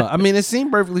 No, I mean it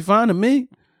seemed perfectly fine to me.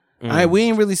 We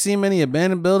ain't really seen many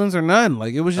abandoned buildings or nothing.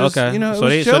 Like it was just, Okay, you know, it so was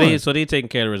they chilling. so they taking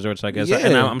care of the resorts, I guess. Yeah.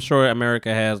 And I'm sure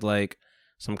America has like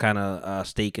some kind of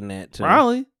stake in that too.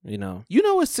 Probably. You know, You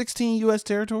know, it's 16 U.S.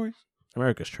 territories.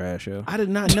 America's trash, yo. I did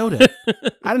not know that.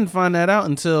 I didn't find that out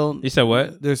until You said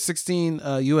what? there's 16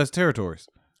 U.S. territories.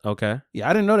 Okay, Yeah,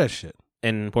 I didn't know that shit.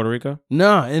 in Puerto Rico.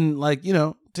 No, in like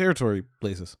territory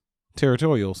places,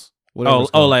 territorials. Whatever it's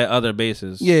Oh, called. like other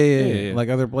bases. Yeah, like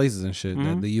other places and shit that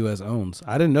Mhm. the U.S. owns.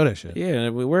 I didn't know that shit. yeah,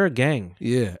 we're a gang.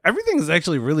 Yeah, everything is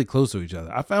actually really close to each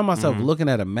other. I found myself Mhm. looking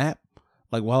at a map,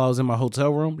 like while I was in my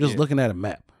hotel room, just Yeah. looking at a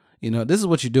map. You know, this is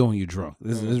what you do when you're drunk.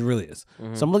 This really is.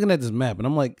 Mhm. So I'm looking at this map, and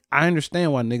I'm like, I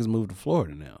understand why niggas moved to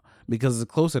Florida now because it's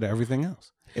closer to everything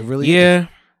else. It really is. Yeah.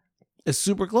 It's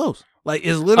super close. Like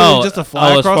it's literally just a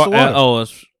fly as across far- the water.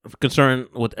 it's concerned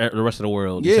with the rest of the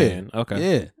world. Yeah. You're saying.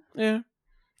 Okay. Yeah. Yeah.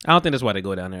 I don't think that's why they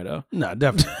go down there though. No,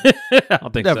 definitely. I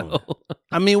don't think Definitely. so.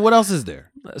 I mean, what else is there?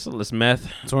 It's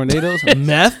meth. Tornadoes,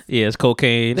 meth. Yeah, it's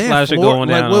cocaine. They There's a lot have of shit Flor- going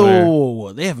like, down whoa, over there.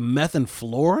 whoa. They have meth in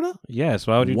Florida. Yes.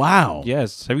 Why would you? Wow.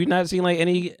 Yes. Have you not seen like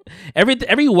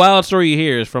every wild story you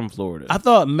hear is from Florida? I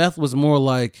thought meth was more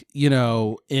like in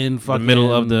the fucking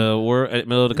middle of the world,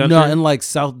 middle of the country. No, in like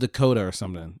South Dakota or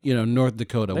something. North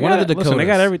Dakota. They One got, of the Dakotas. listen, they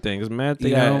got everything. It's meth. They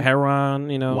You got know? heroin.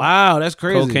 Wow, that's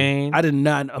crazy. Cocaine. I did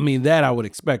not. I mean, that I would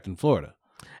expect in Florida.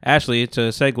 Actually, to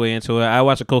segue into it, I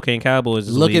watched the Cocaine Cowboys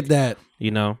this Look week, at that.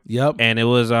 Yep. and it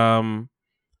was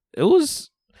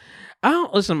I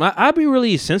don't listen. I'd be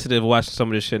really sensitive watching some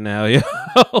of this shit now, yo.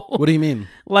 What do you mean?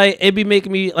 Like it'd be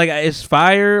making me like it's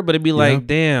fire, but it'd be like, Yeah.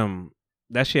 damn,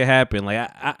 that shit happened. Like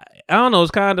I don't know.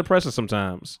 It's kind of depressing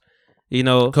sometimes,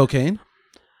 Cocaine.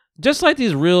 Just like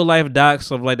these real life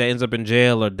docs of like that ends up in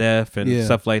jail or death and Yeah.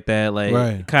 stuff like that. Like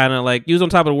Right. kind of like you was on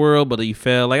top of the world, but you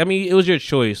fell. Like I mean, it was your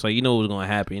choice. Like you know what was going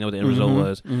to happen. You know what the end result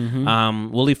was.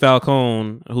 Mhm. Willie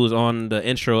Falcone, who's on the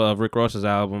intro of Rick Ross's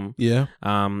album. Yeah.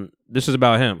 This is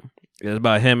about him. It's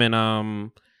about him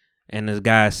and this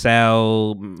guy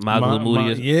Sal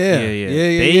Maglumudi.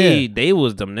 Yeah. They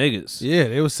was them niggas. Yeah.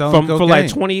 They was selling cocaine for like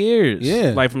 20 years.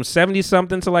 Yeah. Like from 70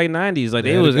 something to like 90s. Like They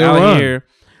they had a was good out run. here.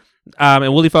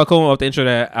 And Willie Falcone off the intro of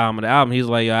that the album, he's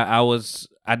like,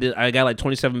 I got like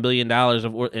 $27 billion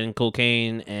in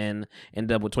cocaine and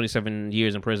ended up with 27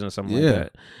 years in prison or something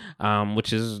like that. Which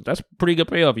that's pretty good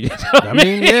payoff. You know what I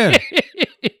mean, yeah.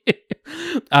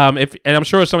 and I'm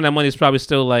sure some of that money is probably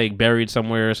still like buried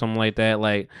somewhere or something like that.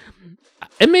 Like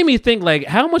it made me think like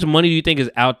how much money do you think is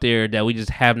out there that we just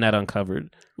have not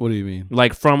uncovered? What do you mean?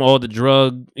 Like from all the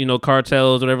drug,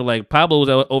 cartels, whatever. Like Pablo was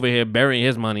over here burying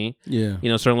his money. Yeah.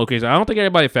 Certain locations. I don't think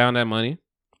everybody found that money.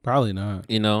 Probably not.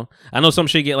 I know some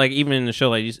shit get like even in the show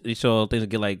like you saw things that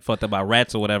get like fucked up by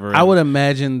rats or whatever. I would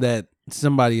imagine that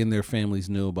somebody in their families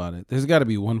knew about it. There's got to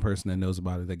be one person that knows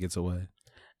about it that gets away.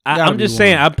 I'm just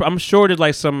saying. I'm sure there's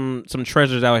like some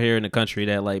treasures out here in the country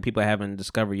that like people haven't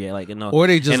discovered yet. Like or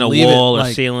they just in a leave wall it, or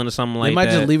like, ceiling or something like that. They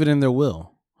might just leave it in their will.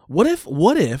 What if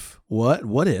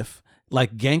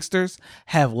like gangsters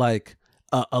have like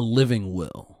a living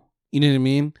will? You know what I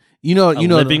mean?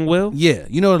 Living will? Yeah.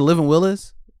 You know what a living will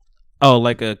is? Oh,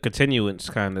 like a continuance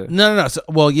kind of. No. So,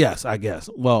 well, yes, I guess.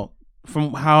 Well,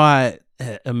 from how I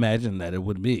imagine that it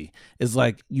would be, is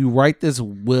like you write this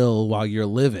will while you're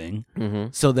living,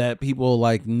 so that people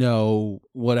like know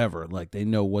whatever, like they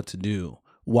know what to do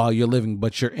while you're living,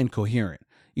 but you're incoherent.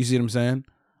 You see what I'm saying?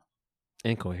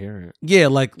 Incoherent. Yeah,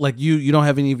 like you don't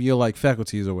have any of your like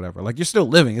faculties or whatever. Like you're still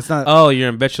living. It's not. Oh, you're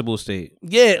in vegetable state.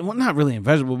 Yeah, well, not really in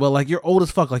vegetable, but like you're old as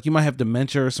fuck. Like you might have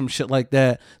dementia or some shit like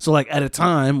that. So like at a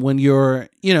time when you're,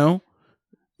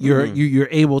 you're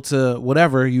able to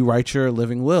whatever you write your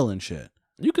living will and shit.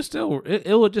 You could still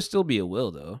it would just still be a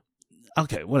will though.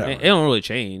 Okay, whatever. It don't really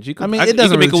change. You could, I mean, it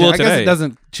doesn't make a really will change. today. I guess it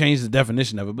doesn't change the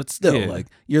definition of it, but still, Yeah. like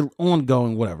you're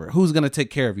ongoing, whatever. Who's gonna take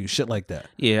care of you? Shit like that.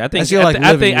 Yeah, I think That's your, like,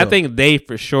 I living will. think they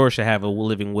for sure should have a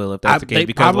living will if that's the They case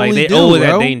because like probably they do, always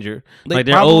bro. at danger. They Like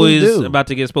they're probably always do. about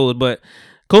to get exposed. But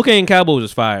Cocaine Cowboys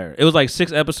was fire. It was like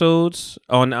 6 episodes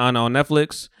on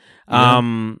Netflix.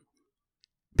 Yeah.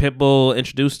 Pitbull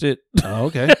introduced it. Oh,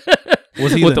 okay.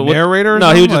 Was he With the with- narrator? Or No,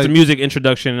 he was something? just the music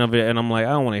introduction of it, and I'm like, I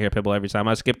don't want to hear Pitbull every time.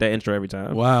 I skip that intro every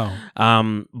time. Wow.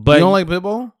 But You don't like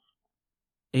Pitbull?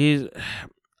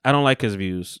 I don't like his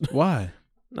views. Why?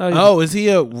 No, Is he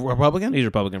a Republican? he's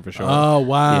Republican for sure. Oh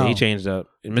wow. Yeah, he changed up.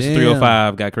 Mr. Damn.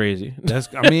 305 got crazy.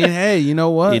 I mean, hey, you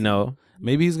know what? You know,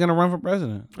 Maybe he's gonna run for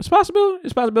president. it's possible.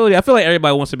 It's a possibility. I feel like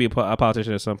everybody wants to be a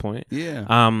politician at some point. Yeah.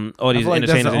 All I these feel like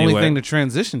that's entertainers the only anyway. thing to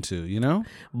transition to, you know?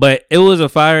 But it was a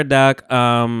fire doc.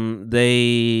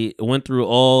 They went through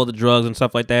all the drugs and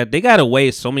stuff like that. They got away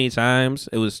so many times.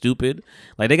 It was stupid.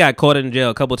 Like they got caught in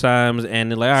jail a couple times, and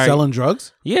they're like, all right, Selling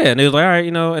drugs? yeah. And they was like, all right,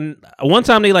 you know. And one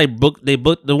time they booked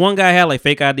the one guy had like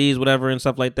fake IDs, whatever, and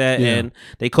stuff like that. Yeah. And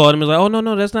they called him. He was like, oh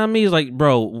no, that's not me. He's like,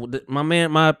 bro,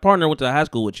 my partner went to high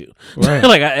school with you. Right.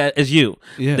 Like it's you.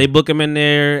 Yeah. They book him in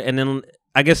there, and then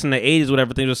I guess in the 80s,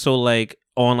 whatever, things were so like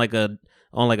on like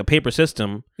a paper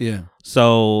system. Yeah.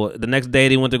 So the next day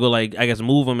they went to go like I guess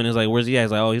move him, and it's like, where's he at?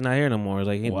 He's like, oh, he's not here no more. It's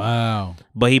like, Wow.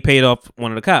 but he paid off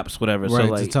one of the cops, whatever. Right, So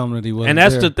to like, tell him that he wasn't and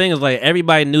that's there. the thing is like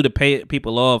everybody knew to pay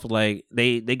people off. Like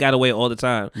they got away all the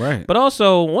time. Right. But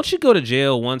also once you go to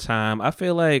jail one time, I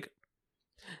feel like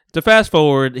to fast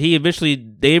forward, they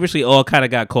eventually all kind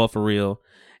of got caught for real.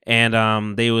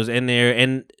 And they was in there,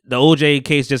 and the OJ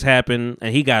case just happened,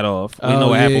 and he got off. We know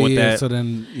what happened with that. So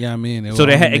then, I mean, So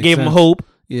it gave him hope,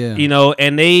 Yeah. you know,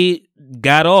 and they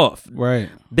got off. Right.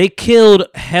 They killed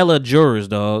hella jurors,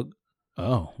 dog.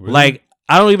 Oh, really? Like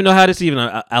I don't even know how this even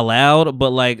allowed,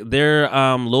 but like their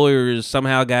lawyers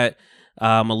somehow got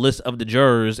a list of the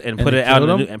jurors and put they it out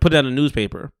killed in them? put it out in the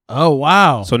newspaper, Oh,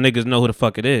 wow. so niggas know who the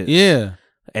fuck it is. Yeah.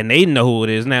 And they know who it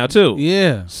is now too.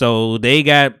 Yeah. So they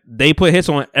put hits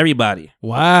on everybody.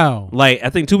 Wow. Like I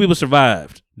think 2 people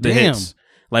survived the Damn. hits.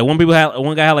 Like one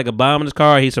guy had like a bomb in his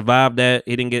car. He survived that.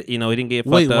 He didn't get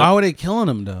Wait, fucked up. why were they killing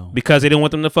him though? Because they didn't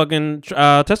want them to fucking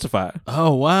testify.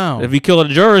 Oh, wow. If you kill the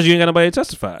jurors, you ain't got nobody to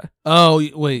testify. Oh,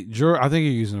 wait, juror. I think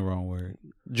you're using the wrong word.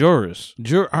 Jurors.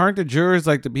 Aren't the jurors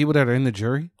like the people that are in the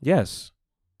jury? Yes.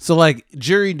 So like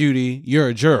jury duty, you're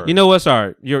a juror. You know what?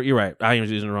 Sorry, you're right. I was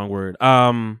using the wrong word.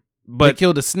 they But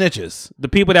killed the snitches. the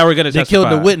people that were going to They testify,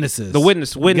 killed the witnesses.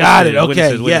 Witnesses. Got it. Okay.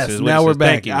 Witnesses, Yes. witnesses, Now we're witnesses. back.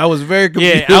 Thank you. I was very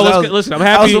confused. Yeah, listen. I'm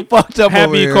happy. I was so fucked up over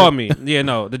Happy you here. called me. Yeah,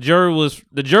 no. The jury was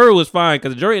fine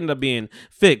because the jury ended up being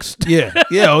fixed. Yeah.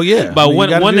 Yeah. Oh yeah. But I mean, you one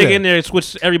gotta do nigga that. in there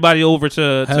switched everybody over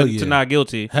to Hell yeah. not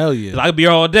guilty. Hell yeah. I could be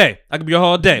here all day.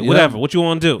 Whatever. What you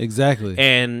want to do? Exactly.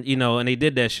 And and they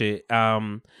did that shit.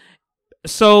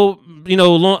 So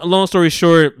long story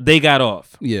short, they got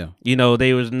off. Yeah.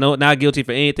 They was not guilty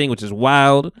for anything, which is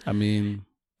wild. I mean,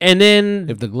 And then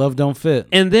if the glove don't fit.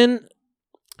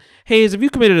 Hayes, if you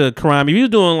committed a crime, if you're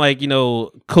doing like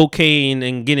cocaine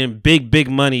and getting big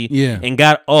money, Yeah. and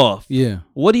got off, Yeah.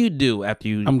 what do you do after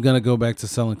you? I'm gonna go back to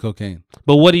selling cocaine.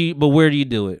 But where do you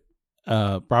do it?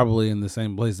 Probably in the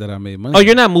same place that I made money. Oh,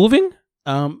 you're not moving?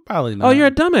 Probably not. Oh, you're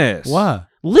a dumbass. Why?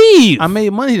 Leave. I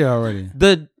made money there already.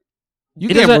 You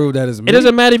It can't doesn't- prove that is me. It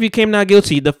doesn't matter if you came not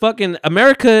guilty. The fucking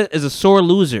America is a sore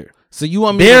loser. So you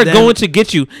want me? They're to going to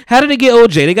get you. How did they get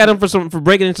OJ? They got him for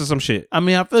breaking into some shit. I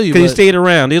mean, I feel you. Because he But stayed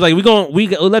around. They're like,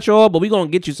 we'll let you all, but we gonna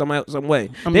get you some way. I mean,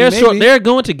 maybe. They're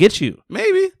going to get you.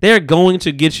 maybe. They're going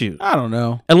to get you. I don't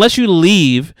know. Unless you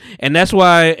leave, and that's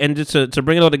why. And just to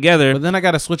bring it all together. But then I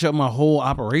got to switch up my whole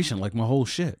operation, like my whole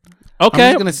shit. Okay,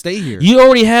 I'm just gonna stay here. You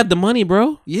already had the money,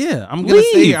 bro. Yeah, I'm gonna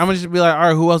stay Leave. here. I'm gonna just be like, all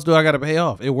right, who else do I got to pay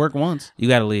off? It worked once. You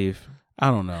gotta leave. I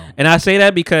don't know. And I say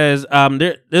that because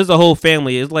there's a whole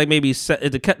family. It's like maybe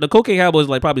the Cocaine Cowboys,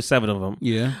 like probably 7 of them.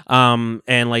 Yeah.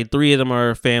 And like 3 of them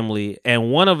are family,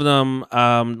 and one of them,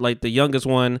 like the youngest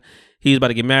one, he's about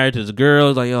to get married to this girl.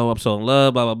 He's like, yo, I'm so in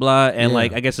love, blah blah blah. And Yeah.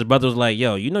 like I guess his brother was like,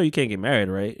 yo, you can't get married,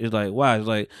 right? He's like, why? He's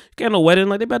like, you can't have no wedding.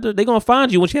 Like they gonna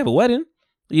find you once you have a wedding.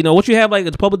 What you have like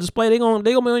at the public display, they gonna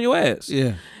be on your ass.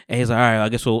 Yeah. And he's like, all right, I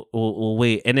guess we'll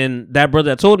wait. And then that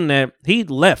brother that told him that, he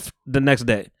left the next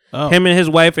day. Oh. Him and his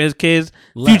wife and his kids,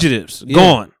 Left. fugitives, Yeah.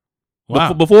 gone.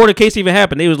 Wow. Before the case even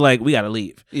happened, they was like, we gotta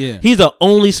leave. Yeah. He's the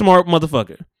only smart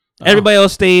motherfucker. Everybody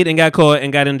else stayed and got caught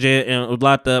and got in jail and was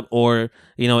locked up or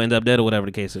ended up dead or whatever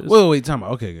the case is. Wait. Time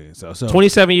out. Okay. So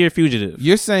 27-year fugitive.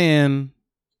 you're saying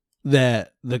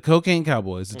that the Cocaine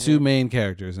Cowboys, the two main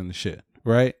characters in the shit,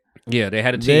 right? Yeah, they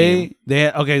had a team. They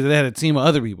had a team of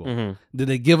other people. Did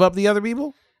they give up the other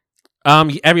people?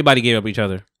 Everybody gave up each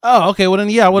other. Oh, okay. Well, then,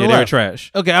 I would have they were left.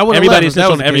 trash. Okay, I would have Everybody left.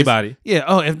 snitched on everybody. Yeah.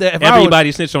 Oh, if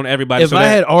everybody snitched on everybody. If I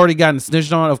had already gotten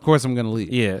snitched on, of course I'm gonna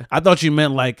leave. Yeah. I thought you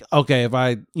meant like, okay, if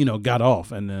I got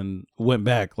off and then went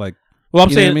back, like. Well, I'm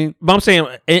you saying, know what I mean? But I'm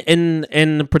saying,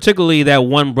 and particularly that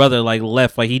one brother like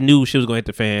left, like he knew she was going to hit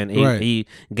the fan. He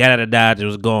got out of Dodge and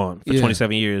was gone for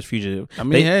 27 years, fugitive. I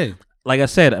mean, hey. Like I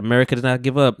said, America does not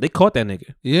give up. They caught that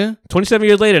nigga. Yeah. 27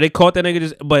 years later, they caught that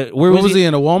nigga. But where was he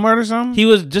in a Walmart or something? He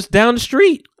was just down the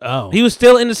street. Oh. He was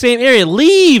still in the same area.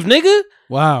 Leave, nigga.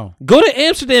 Wow. Go to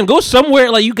Amsterdam. Go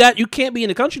somewhere. Like you can't be in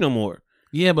the country no more.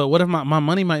 Yeah, but what if my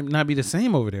money might not be the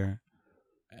same over there?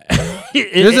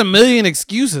 There's a million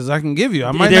excuses I can give you.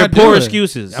 I might they're not poor do it.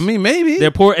 excuses. I mean, maybe they're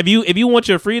poor. If you want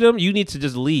your freedom, you need to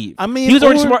just leave. I mean, he's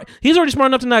already smart. He's already smart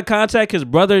enough to not contact his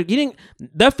brother. He didn't.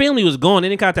 That family was gone. They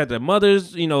didn't contact their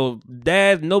mothers.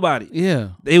 Dad, nobody.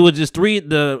 Yeah, it was just three.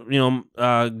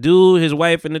 Dude, his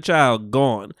wife, and the child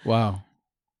gone. Wow.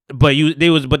 But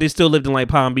they still lived in like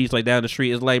Palm Beach, like down the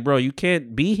street. It's like, bro, you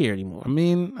can't be here anymore. I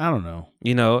mean, I don't know.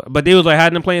 But they was like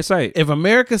hiding in plain sight. If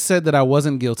America said that I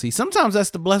wasn't guilty, sometimes that's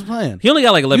the blessed plan. He only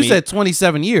got like 11. You said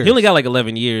 27 years. He only got like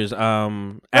 11 years.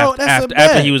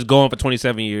 After he was gone for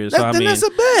 27 years. That's a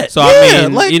bet. So yeah, I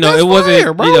mean, like, it wasn't.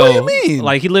 Fire, bro. What do you mean?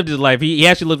 Like he lived his life. He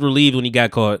actually looked relieved when he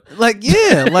got caught. Like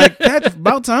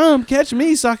about time, catch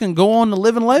me so I can go on to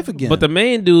living life again. But the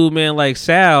main dude, man, like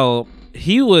Sal.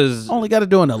 He was only got to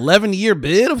do an 11-year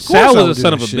bid. Of course, Sal was a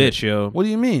son of a bitch, yo. What do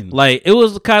you mean? Like it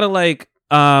was kind of like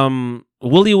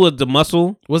Willie was the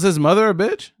muscle. Was his mother a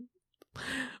bitch?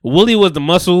 Willie was the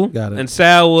muscle, got it. And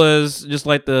Sal was just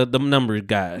like the numbers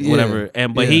guy, whatever.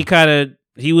 But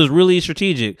he was really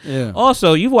strategic. Yeah.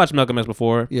 Also, you've watched Malcolm X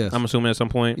before. Yes. I'm assuming at some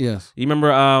point. Yes. You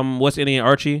remember What's Indian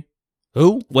Archie?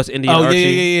 Who? What's Indian Archie?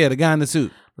 Yeah. The guy in the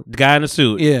suit. The guy in the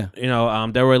suit. Yeah.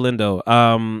 Delroy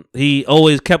Lindo. He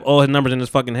always kept all his numbers in his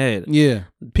fucking head. Yeah.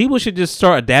 People should just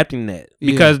start adapting that.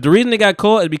 Because the reason they got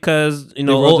caught is because, they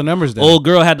wrote the numbers down. Old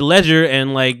girl had the ledger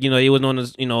and it wasn't on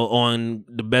his, on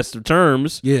the best of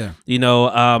terms. Yeah.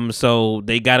 So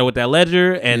they got her with that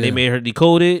ledger and they made her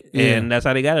decode it and that's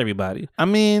how they got everybody. I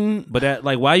mean, but that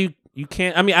why you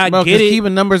can't, I mean, I bro, get it.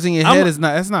 Keeping numbers in your head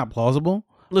that's not plausible.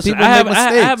 Listen, I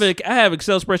have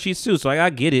Excel spreadsheets too, so I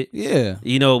get it. Yeah.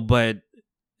 But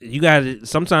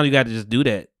sometimes you got to just do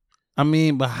that. I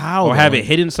mean, but how? Or have it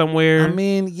hidden somewhere. I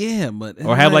mean, yeah, but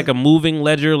or have like a moving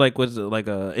ledger, like with like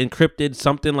a encrypted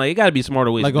something. Like it got to be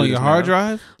smarter ways. Like to do on your this hard now.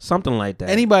 drive, something like that.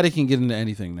 Anybody can get into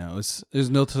anything now. There's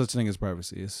no such thing as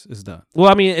privacy. It's done.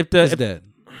 Well, I mean, it's dead.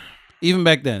 Even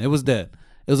back then, it was dead.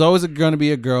 It was always going to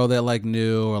be a girl that like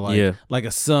knew, or like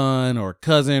a son or a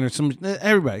cousin or some.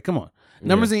 Everybody, come on.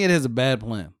 Numbers Inc. has a bad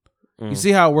plan. You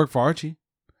see how it worked for Archie?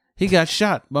 He got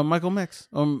shot by Malcolm X.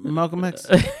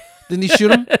 Didn't he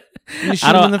shoot him? Didn't he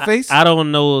shoot him in the face? I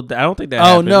don't know. I don't think that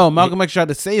happened. No, Malcolm X tried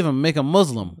to save him, make him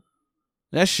Muslim.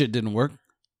 That shit didn't work.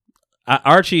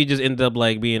 Archie just ended up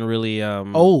like being really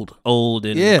old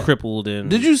and crippled. And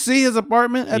did you see his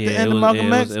apartment at the end of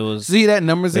Malcolm X? It was, see that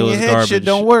numbers in your head? Garbage. Shit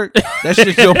don't work. That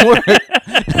shit don't work.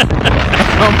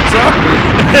 I'm sorry.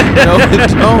 No, it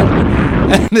don't.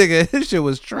 Nigga, his shit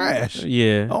was trash.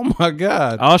 Yeah. Oh my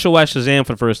god. I also watched Shazam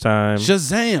for the first time.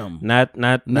 Shazam. Not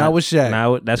with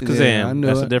Shaq. That's Kazam. Yeah, I know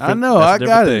that's it. a different. I know. I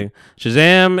got it.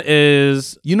 Shazam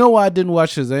is. You know why I didn't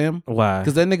watch Shazam? Why?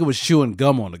 Because that nigga was chewing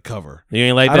gum on the cover. You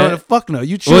ain't like that? I don't. Fuck no.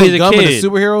 You chewing gum in a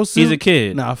superhero suit? He's a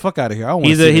kid. Nah, fuck out of here. I don't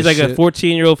want to see He's like shit. a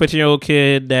 14-year-old, 15-year-old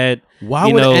kid that.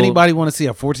 Why would anybody want to see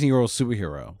a 14-year-old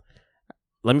superhero?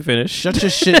 Let me finish. Shut your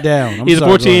shit down. He's a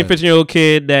 14, 15-year-old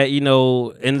kid that,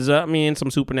 ends up in some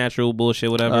supernatural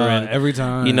bullshit, whatever. And every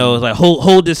time. It's like,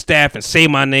 hold this staff and say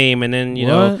my name. And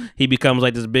then, he becomes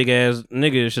like this big ass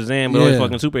nigga, Shazam, with all his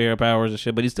fucking superhero powers and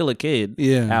shit. But he's still a kid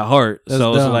at heart. That's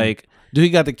so dumb. It's like. Do he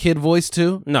got the kid voice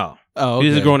too? No. Oh, okay.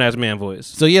 He's a grown ass man voice.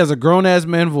 So he has a grown ass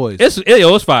man voice.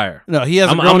 It's fire. No, he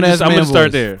has a grown ass man voice. I'm gonna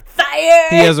start there. Fire.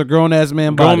 He has a grown ass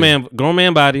man body. Grown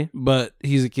man body. But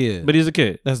he's a kid.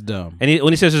 That's dumb. And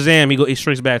when he says Shazam, he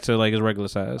shrinks back to like his regular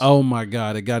size. Oh my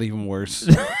god, it got even worse.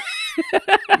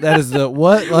 That is the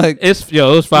what? Like it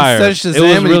was fire. He says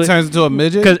Shazam and he turns into a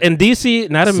midget. Because in DC,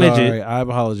 not a midget. I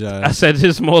apologize. I said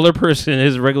his smaller person,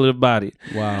 his regular body.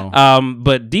 Wow.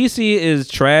 But DC is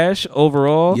trash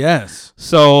overall. Yes.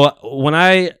 So when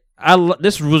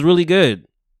this was really good.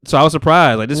 So I was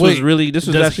surprised. Like this was actually pretty good.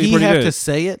 Does he have to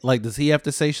say it? Like, does he have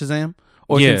to say Shazam?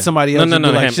 Or can somebody else be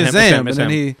like Shazam? It's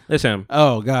him. It's him.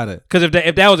 Oh, got it. Because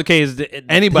if that was the case,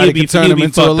 anybody could turn him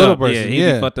into a little person. Yeah,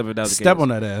 he'd be fucked up if that was the case. Step on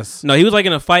that ass. No, he was like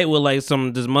in a fight with like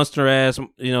this monster ass,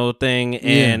 thing,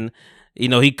 and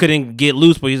he couldn't get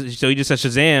loose, but so he just said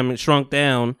Shazam and shrunk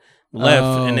down.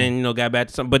 Left and then got back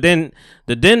to something, but then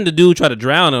the dude tried to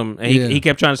drown him, and he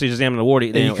kept trying to say Shazam in the water.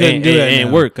 And you couldn't do that. It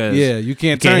ain't work because you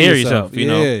can't hear yourself.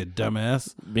 Yeah,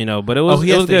 dumbass. But it was. He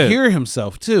has to good. hear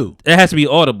himself too. It has to be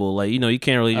audible. Like you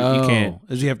can't really. You can't.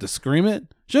 Does he have to scream it?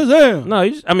 Shazam. No,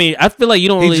 I feel like you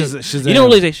don't really. You don't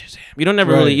really say Shazam. You don't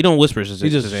never really. You don't whisper Shazam. He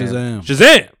just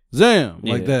Shazam. Shazam.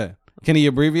 Like that. Can he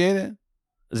abbreviate it?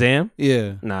 Zam?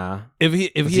 Yeah. Nah. If he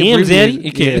Zaddy?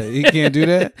 He can't. he can't do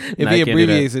that. If Nah, he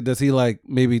abbreviates it, does he like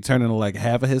maybe turn into like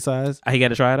half of his size? He got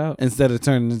to try it out instead of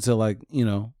turning into like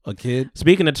a kid.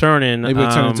 Speaking of turning, maybe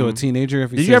turn into a teenager.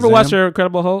 If he did you ever watch the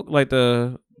Incredible Hulk, like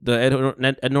the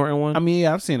Ed Norton one? I mean,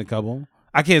 yeah, I've seen a couple.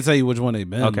 I can't tell you which one they've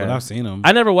been, but I've seen them.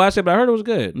 I never watched it, but I heard it was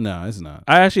good. No, it's not.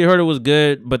 I actually heard it was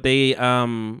good, but they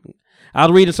I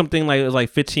was reading something like it was like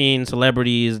 15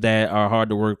 celebrities that are hard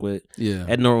to work with. Yeah,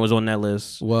 Ed Norton was on that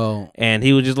list. Well, and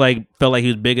he was just like felt like he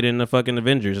was bigger than the fucking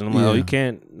Avengers, and I'm like, you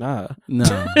can't, nah.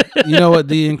 No, you know what?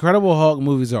 The Incredible Hulk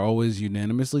movies are always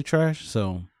unanimously trash,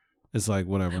 so it's like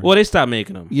whatever. Well, they stopped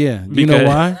making them. Yeah, you know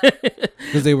why?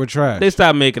 Because they were trash. They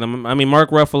stopped making them. I mean,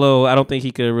 Mark Ruffalo, I don't think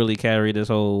he could really carry this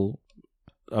whole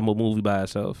movie by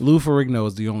itself. Lou Ferrigno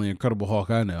is the only Incredible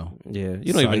Hulk I know. Yeah,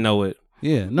 you don't even know it.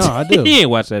 Yeah, no, I do. He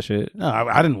ain't watch that shit. No,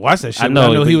 I didn't watch that shit. I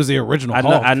know he was the original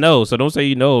Hulk. I know, so don't say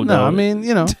you know. No, I mean,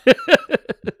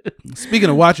 Speaking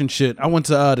of watching shit, I went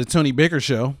to the Tony Baker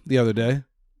show the other day.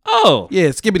 Oh. Yeah,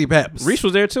 Skibbity Paps. Reese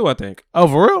was there too, I think. Oh,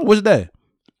 for real? Which day?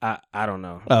 I don't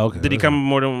know. Oh, okay. Did he come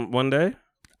more than one day?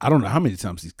 I don't know how many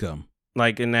times he's come.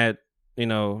 Like in that, in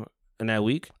that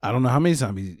week? I don't know how many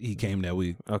times he came that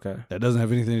week. Okay. That doesn't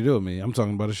have anything to do with me. I'm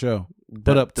talking about a show.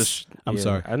 Put up this. I'm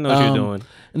sorry. I know what you're doing.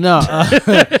 No.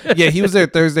 Yeah, he was there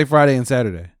Thursday, Friday, and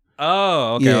Saturday.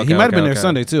 Oh, okay. Yeah, he might have been there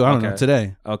Sunday too. I don't know.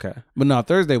 Today. Okay. But no,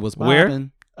 Thursday was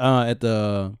popping. Where? At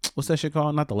the, what's that shit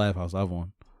called? Not the Laugh House. I've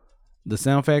won. The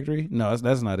Sound Factory? No,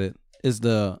 that's not it. It's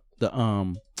the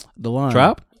line.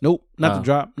 Drop? Nope, not the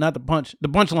drop, not the punch. The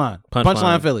punchline.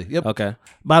 Punchline Philly. Yep. Okay.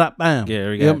 Bam. Yeah,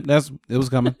 there we go. Yep, it was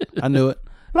coming. I knew it.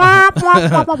 No, fuck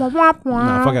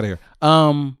out of here.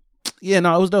 Yeah,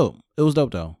 no, it was dope. It was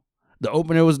dope though. The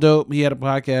opener was dope. He had a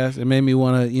podcast. It made me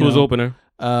want to, Who's opener?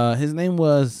 His name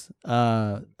was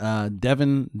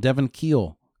Devin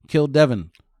Keel. Kill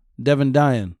Devin. Devin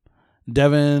Dyan.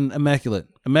 Devin Immaculate.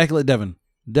 Immaculate Devin.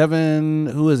 Devin,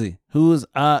 who is he? Who's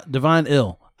Divine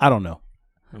Ill? I don't know.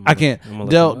 I can't.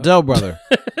 Del brother.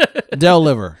 Del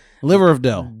liver. Liver of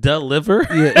Del. Del liver?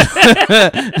 Yeah.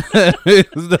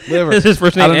 The liver. Is his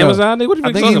first name Amazon? What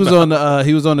I think he was about?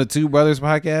 He was on the Two Brothers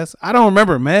podcast. I don't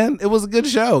remember, man. It was a good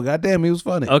show. Goddamn, he was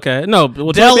funny. Okay. No.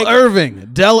 Well, Del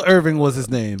Irving. Del Irving was his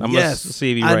name. Yes.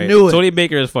 See if you're right. I knew it. Tony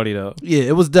Baker is funny though. Yeah,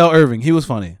 it was Del Irving. He was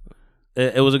funny.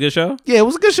 It was a good show? Yeah, it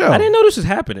was a good show. I didn't know this was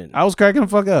happening. I was cracking the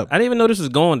fuck up. I didn't even know this was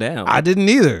going down. I didn't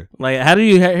either. Like, how did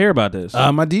you hear about this?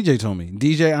 My DJ told me.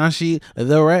 DJ Anshi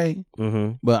Lil Ray.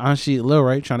 Mm-hmm. But Anshi Lil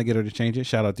Ray, trying to get her to change it.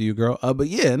 Shout out to you, girl. But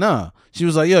yeah, nah. She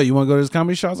was like, yo, you want to go to this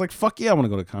comedy show? I was like, fuck yeah, I want to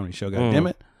go to a comedy show. God damn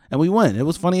it. And we went. It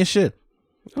was funny as shit.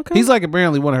 Okay. He's like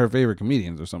apparently one of her favorite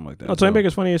comedians or something like that. Oh, Tony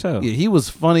Baker's funny as hell. Yeah, he was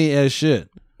funny as shit.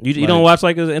 You don't watch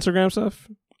like his Instagram stuff?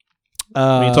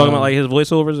 When you talking about like his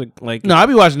voiceovers, like no, I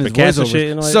be watching his voiceovers.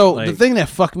 Shit and so the thing that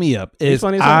fucked me up is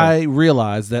I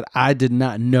realized that I did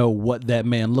not know what that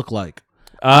man looked like.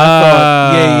 I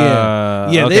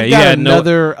thought, yeah. Okay, they've got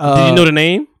another. Did you know the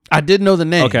name? I did know the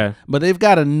name. Okay, but they've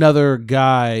got another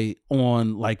guy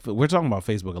on, like, we're talking about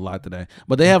Facebook a lot today,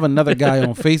 but they have another guy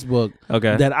on Facebook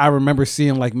that I remember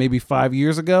seeing like maybe 5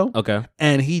 years ago. Okay,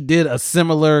 and he did a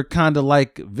similar kind of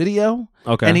like video.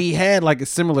 Okay. And he had like a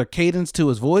similar cadence to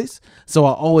his voice. So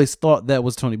I always thought that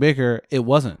was Tony Baker. It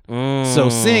wasn't. So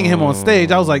seeing him on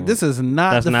stage, I was like, this is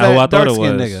not the fat,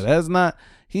 dark-skinned nigga. That's not.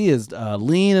 He is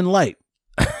lean and light.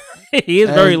 He is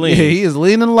very lean. Yeah, he is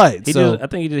lean and light. I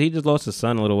think he just lost his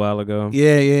son a little while ago.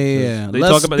 Yeah. Did he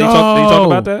talk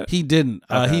about that? He didn't.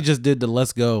 He just did the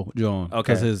Let's Go, John. Okay.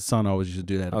 Because his son always used to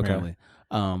do that, apparently.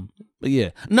 But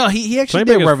yeah, no, he actually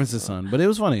did reference his son, but it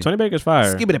was funny. Tony Baker's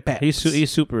fire. Skip it a pat.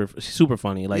 He's super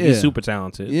funny. Like he's super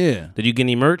talented. Yeah. Did you get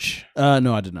any merch?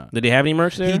 No, I did not. Did he have any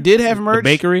merch there? He did have merch.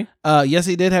 The bakery. Yes,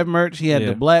 he did have merch. He had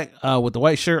the black with the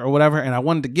white shirt or whatever, and I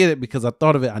wanted to get it because I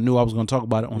thought of it. I knew I was going to talk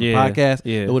about it on the podcast.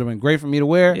 Yeah. It would have been great for me to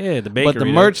wear. Yeah, the bakery. But the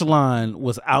merch line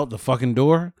was out the fucking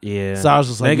door. Yeah. So I was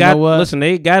just like, you know what? Listen,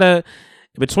 they gotta.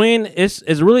 Between it's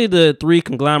really the three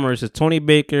conglomerates. It's Tony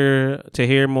Baker,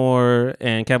 Tahir Moore,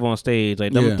 and Kevin on Stage.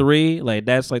 Like them three, like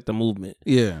that's like the movement.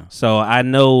 Yeah. So I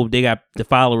know they got the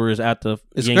followers at the.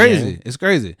 It's crazy. It's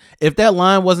crazy. If that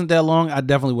line wasn't that long, I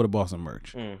definitely would have bought some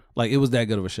merch. Like it was that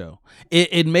good of a show.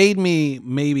 It made me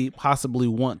maybe possibly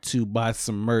want to buy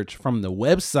some merch from the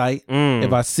website.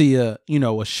 If I see a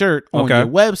shirt on your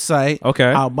website,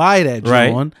 I'll buy that,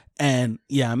 John. And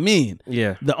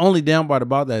the only down part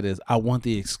about that is I want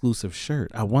the exclusive shirt.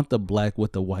 I want the black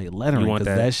with the white lettering because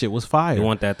that shit was fire. You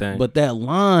want that thing. But that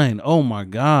line, oh my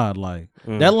God, like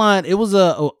that line,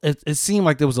 it seemed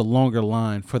like there was a longer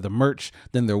line for the merch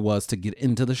than there was to get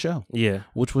into the show. Yeah.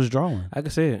 Which was drawing. I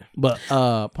can see it. But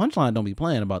Punchline don't be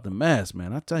playing about the mask,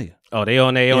 man. I tell you. Oh, they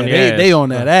on ass. They on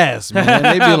that ass, man.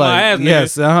 They be like, ass,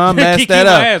 yes, mask that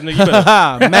up.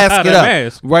 Mask it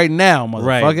up right now, motherfucker.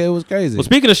 Right. It was crazy. Well,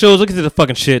 speaking of shows, look into the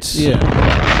fucking shits. Yeah.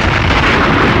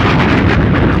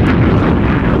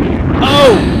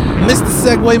 Oh, Mr.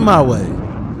 Segway my way.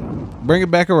 Bring it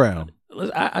back around.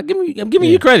 I'm giving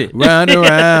you credit. Round and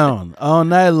round all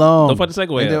night long. Don't fuck the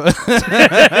segue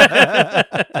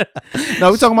up.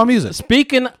 No, we're talking about music.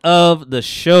 Speaking of the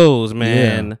shows,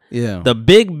 man. Yeah. The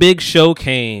big show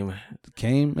came.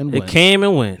 Came and went. It came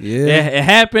and went. Yeah. It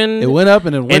happened. It went up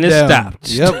and it went down. And it stopped.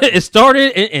 Yep. It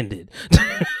started and ended.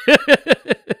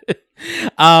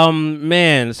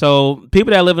 Man. So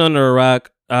people that live under a rock,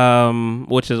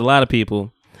 which is a lot of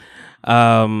people.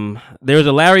 There was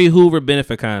a Larry Hoover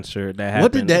benefit concert that happened.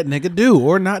 What did that nigga do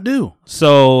or not do?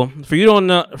 So for you don't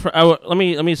know, let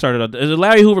me start it up. There's a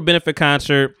Larry Hoover benefit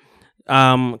concert.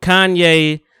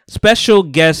 Kanye, special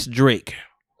guest Drake.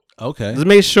 Okay.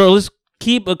 Let's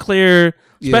keep a clear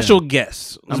special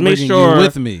guest. Let's make sure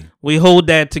with me. We hold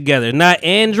that together. Not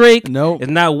and Drake. No. It's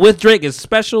not with Drake. It's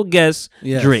special guest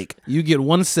Drake. You get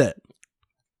one set.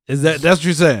 That's what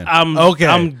you're saying?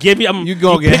 Okay. You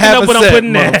gonna get half a set,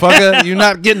 motherfucker. You're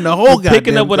not getting the whole goddamn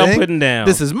picking up what thing. I'm putting down.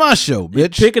 This is my show,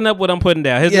 bitch. Picking up what I'm putting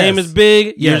down. His name is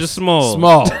big. You're just small.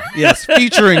 Small. Yes.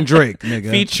 Featuring Drake, nigga.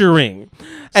 Featuring.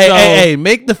 Hey,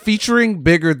 make the featuring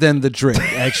bigger than the Drake.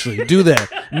 Actually, do that.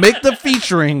 Make the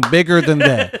featuring bigger than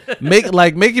that. Make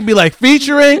it be like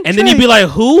featuring, and then you'd be like,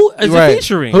 who is it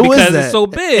featuring? Who because is that? It's so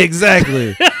big.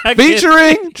 Exactly.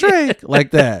 Featuring Drake,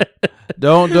 like that.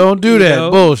 Don't do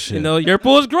that bullshit. Your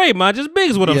pool is great, man. Just big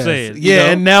is what I'm saying.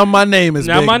 Yeah, and now my name is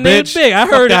big. Now my name's big. I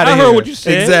heard what you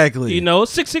said. Exactly.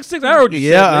 666. I heard what you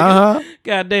said. Yeah,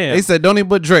 Goddamn. They said don't even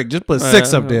put Drake. Just put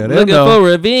 6 up there. Looking for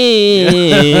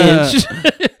revenge.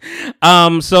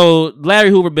 So Larry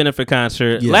Hoover benefit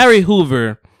concert. Yes. Larry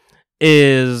Hoover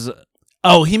is.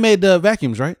 Oh, he made the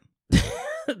vacuums, right?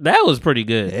 That was pretty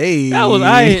good. Hey, that was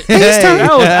I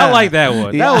like that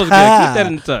one. That was good. Keep that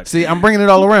in the tuck. See, I'm bringing it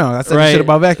all around. I said shit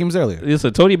about vacuums earlier.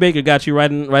 Listen, Tony Baker got you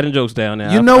writing jokes down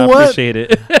now. You know what? I appreciate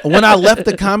it. When I left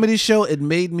the comedy show, it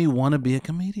made me want to be a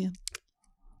comedian.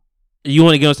 You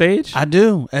want to get on stage? I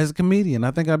do. As a comedian,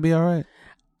 I think I'd be all right.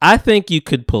 I think you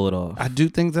could pull it off. I do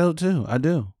think so too. I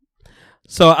do.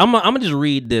 So I'm gonna just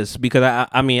read this because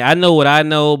I mean I know what I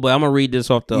know, but I'm gonna read this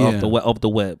off the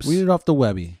webs. Read it off the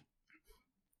webby.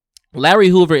 Larry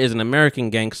Hoover is an American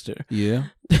gangster. Yeah.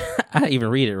 I didn't even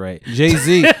read it right.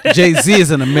 Jay-Z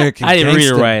is an American gangster. I didn't read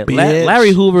it right.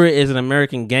 Larry Hoover is an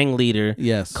American gang leader.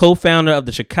 Yes. Co-founder of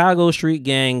the Chicago street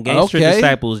gang Gangster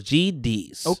Disciples,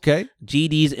 GDs. Okay.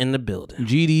 GDs in the building.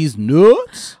 GDs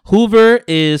nuts. Hoover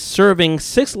is serving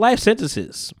 6 life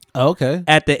sentences. Okay.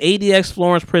 At the ADX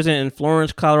Florence prison in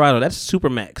Florence, Colorado. That's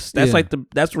Supermax. That's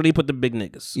that's where they put the big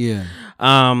niggas. Yeah.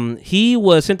 He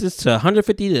was sentenced to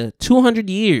 150 to 200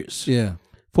 years. Yeah.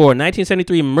 For a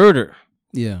 1973 murder.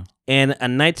 Yeah. And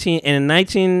in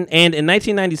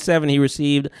 1997 he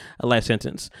received a life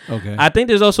sentence. Okay. I think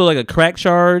there's also like a crack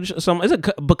charge. It's a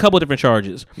couple of different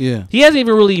charges. Yeah. He hasn't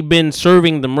even really been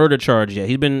serving the murder charge yet.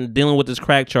 He's been dealing with this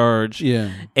crack charge.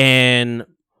 Yeah. And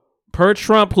per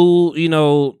Trump, who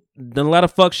done a lot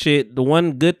of fuck shit, the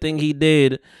one good thing he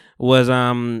did was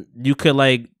you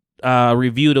could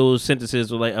review those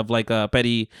sentences of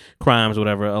petty crimes or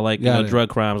whatever, or drug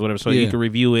crimes or whatever, so you can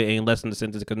review it and lessen the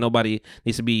sentence because nobody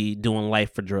needs to be doing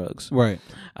life for drugs. Right.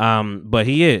 But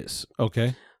he is.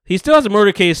 Okay. He still has a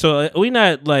murder case, so we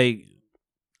not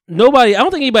nobody. I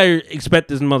don't think anybody expect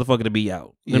this motherfucker to be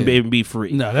out and be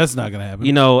free. No, that's not gonna happen.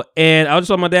 And I was just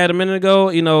talking to my dad a minute ago.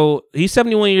 He's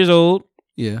 71 years old.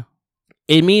 Yeah.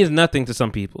 It means nothing to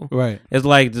some people. Right. It's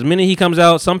like the minute he comes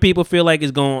out, some people feel like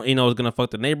it's going, it's going to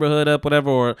fuck the neighborhood up, whatever.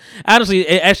 Or honestly,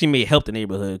 it actually may help the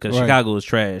neighborhood because Chicago is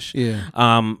trash. Yeah.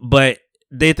 But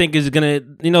they think it's gonna,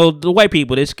 the white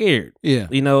people, they're scared. Yeah.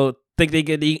 Think they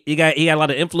get he got a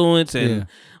lot of influence and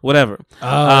whatever.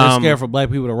 They're scared for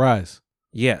black people to rise.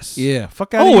 Yes. Yeah.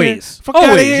 Fuck out of here. Always. Fuck out of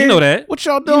Always. here. You know that. What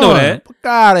y'all doing? You know that. Fuck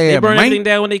out of here. They burn man. everything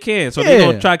down when they can. So they're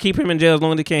going to try to keep him in jail as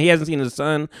long as they can. He hasn't seen his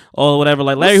son or whatever.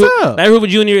 Like Larry Hoover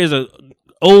Jr. is a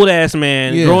old ass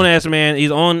man, grown ass man.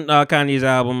 He's on Kanye's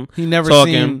album. He never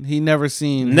talking.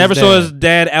 seen. Never saw his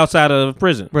dad outside of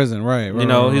prison. Right. You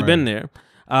know, he's been there.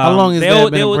 How long has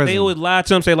that been in prison? They always lie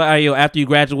to him, say like, "Yo, after you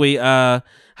graduate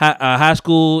high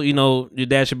school, you know, your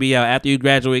dad should be out. After you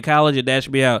graduate college, your dad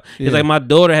should be out." It's like, my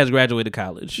daughter has graduated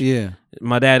college. Yeah.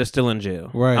 My dad is still in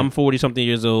jail. Right. I'm 40-something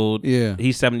years old. Yeah.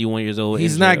 He's 71 years old.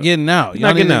 He's not getting out. He's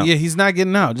not getting out. Yeah, he's not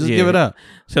getting out. Just give it up.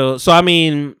 So I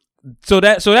mean, so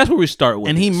that's where we start with.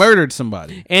 And he murdered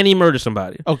somebody.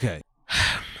 Okay.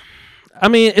 I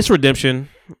mean, it's redemption.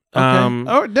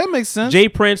 Okay. That makes sense. Jay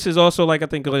Prince is also like, I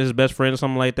think, his best friend or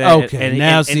something like that. Okay.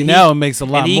 Now it makes a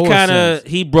lot more sense.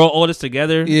 He brought all this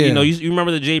together. Yeah. You know, you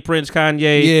remember the Jay Prince,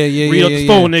 Kanye. Yeah. Read up the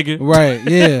phone, nigga. Right.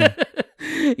 Yeah.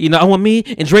 You know, I want me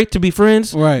and Drake to be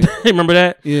friends. Right. Remember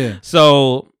that? Yeah.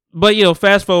 So, but you know,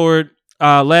 fast forward.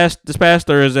 This past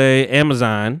Thursday,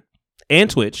 Amazon and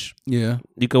Twitch. Yeah.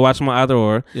 You can watch them on either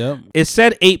or. Yep. It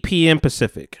said 8 p.m.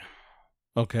 Pacific.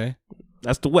 Okay.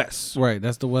 That's the West. Right.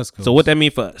 That's the West Coast. So what that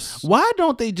mean for us? Why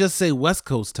don't they just say West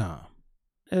Coast time?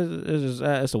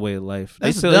 It's a way of life.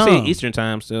 That's They say Eastern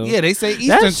time still. Yeah, they say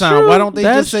Eastern That's time. true. Why don't they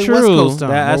That's just say true. West Coast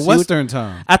time I or see Western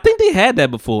time? I think they had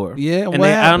that before. Yeah, and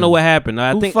I don't know what happened.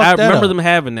 I Who think fucked I that remember up? them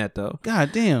having that though.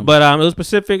 God damn. But it was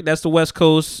Pacific. That's the West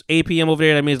Coast. 8 p.m. over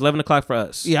there. That means 11 o'clock for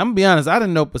us. Yeah, I'm gonna be honest. I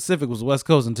didn't know Pacific was West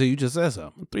Coast until you just said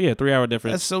something. 3 hour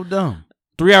difference. That's so dumb.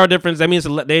 3 hour difference. That means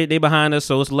they behind us,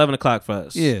 so it's 11 o'clock for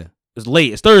us. Yeah. It's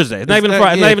late. It's Thursday. It's not even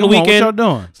Friday. It's not even the come on, weekend. what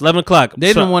y'all doing? It's 11 o'clock.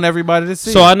 They didn't want everybody to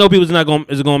see. So I know people's not going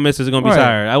to miss it. It's going to be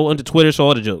tired. I went to Twitter, saw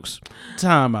all the jokes.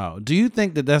 Time out. Do you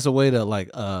think that that's a way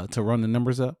to to run the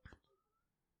numbers up?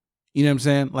 You know what I'm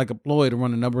saying? Like a ploy to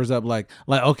run the numbers up. Like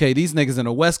okay, these niggas in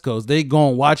the West Coast, they go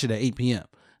and watch it at 8 p.m.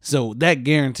 So that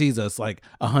guarantees us like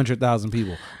 100,000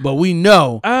 people. But we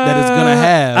know that it's gonna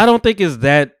have. I don't think it's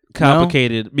that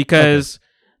complicated because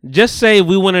just say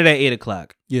we went it at 8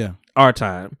 o'clock. Yeah. Our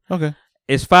time. Okay.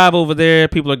 It's 5 over there.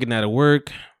 People are getting out of work.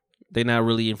 They're not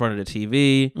really in front of the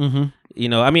TV. Mm-hmm. You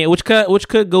know, I mean, which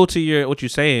could go to what you're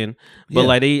saying, but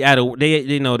like they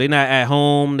not at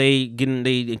home. They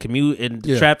commute and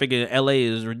traffic in LA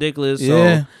is ridiculous.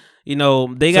 So you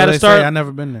know they got to start. I've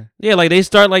never been there. Yeah, like they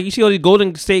start like you see all these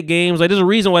Golden State games. Like there's a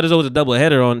reason why there's always a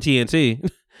doubleheader on TNT.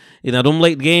 You know, them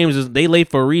late games they late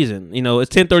for a reason. You know,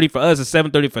 it's 10:30 for us. It's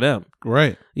 7:30 for them.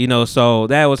 Right. You know, so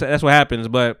that's what happens.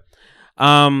 But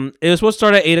it was supposed to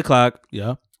start at 8 o'clock.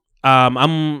 Yeah. I'm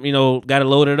got it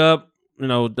loaded up. You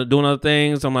know, doing other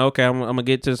things. I'm like, okay, I'm gonna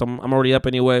get to this. I'm already up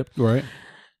anyway. Right.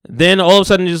 Then all of a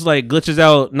sudden, it just like glitches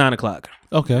out 9 o'clock.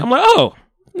 Okay. I'm like, oh,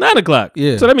 9 o'clock.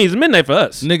 Yeah. So that means it's midnight for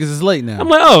us. Niggas is late now. I'm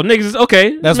like, oh, niggas is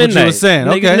okay. That's midnight. what you were saying.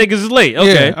 Okay. Niggas is late.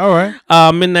 Okay. Yeah, all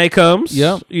right. Midnight comes.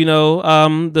 Yep. You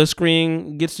know, the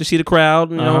screen gets to see the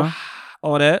crowd. You know,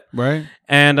 all that. Right.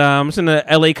 And it's in the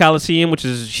LA Coliseum, which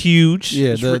is huge.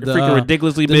 Yeah. It's The freaking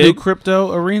ridiculously the big. new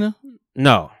crypto arena.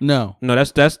 No,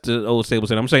 that's the old Staples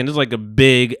Center. I'm saying this is like a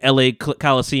big LA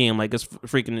Coliseum, like it's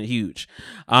freaking huge.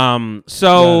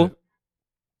 So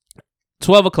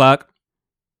 12 o'clock,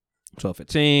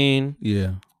 12:15,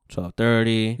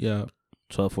 12:30,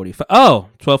 12:45. Oh,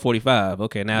 12:45.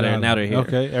 Okay, now they're here.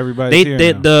 Okay, everybody's here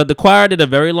now. The choir did a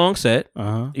very long set.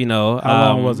 You know, how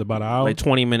long was it? About an hour? Like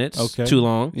 20 minutes. Okay, too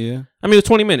long. Yeah. I mean, it was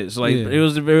 20 minutes. Like it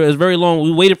was very long.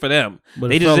 We waited for them. But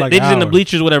they just in the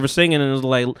bleachers, whatever, singing, and it was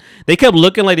like they kept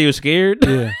looking like they were scared.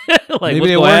 Yeah, like maybe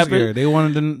they were scared. They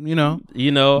wanted to,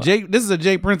 you know. This is a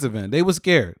Jay Prince event. They were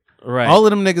scared. Right. All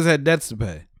of them niggas had debts to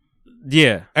pay.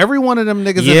 Yeah. Every one of them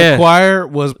niggas in the choir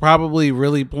was probably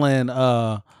really playing.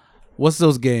 What's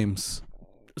those games?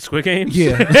 Squid Games?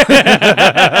 Yeah.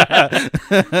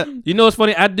 You know what's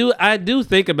funny? I do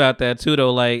think about that too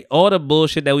though. Like all the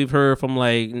bullshit that we've heard from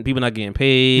like people not getting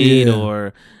paid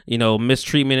or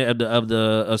mistreatment of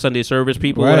the Sunday service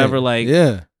people, whatever. Like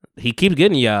he keeps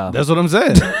getting y'all. That's what I'm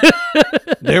saying.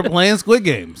 They're playing Squid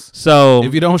Games. So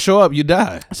if you don't show up, you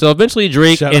die. So eventually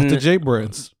Drake Shout out to Jay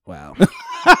Prince. Wow.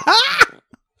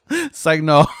 It's like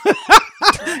no.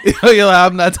 You're like,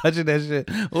 I'm not touching that shit.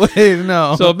 Wait,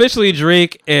 no. So eventually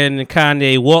Drake and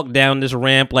Kanye walk down this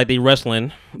ramp like they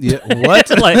wrestling. Yeah. What?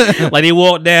 like they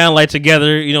walk down like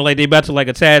together, like they about to like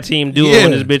a tag team duo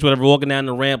on this bitch, whatever, walking down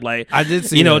the ramp like I did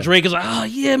see that. Drake is like, oh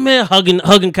yeah, man, hugging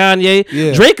Kanye.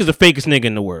 Yeah. Drake is the fakest nigga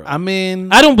in the world. I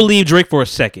mean, I don't believe Drake for a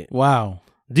second. Wow.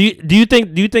 Do you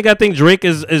think I think Drake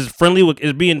is friendly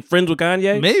with being friends with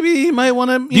Kanye? Maybe he might want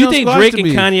to. Do you think Drake and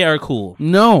Kanye are cool?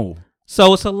 No.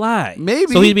 So it's a lie.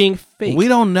 Maybe. So he's being fake. We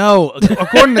don't know.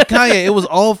 According to Kanye, it was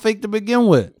all fake to begin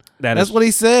with. That's what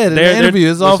he said in the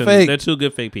interview. It's all fake. They're two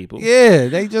good fake people. Yeah,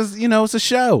 they just, it's a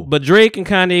show. But Drake and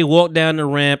Kanye walk down the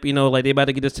ramp, like they about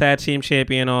to get this tag team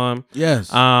champion on. Yes.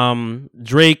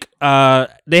 Drake,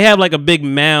 they have like a big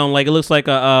mound, like it looks like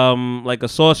a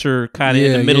saucer kind of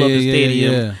in the middle of the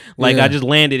stadium. Like I just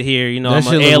landed here, I'm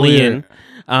an alien.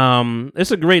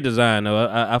 It's a great design though.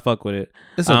 I fuck with it.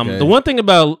 It's okay. The one thing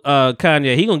about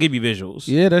Kanye, he gonna give you visuals.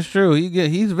 Yeah, that's true.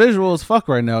 He's visual as fuck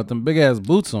right now with them big ass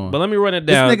boots on. But let me run it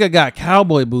down. This nigga got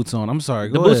cowboy boots on. I'm sorry.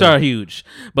 The boots are huge.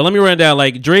 But let me run it down.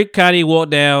 Like Drake, Kanye walk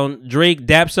down. Drake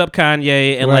daps up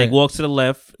Kanye and like walks to the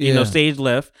left. Stage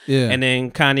left. Yeah. And then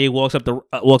Kanye walks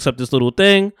up this little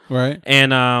thing. Right.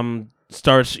 And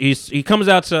he comes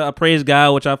out to praise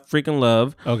God, which I freaking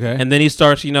love. Okay. And then he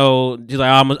starts, he's like,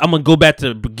 I'm gonna go back to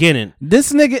the beginning.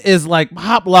 This nigga is like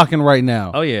hop locking right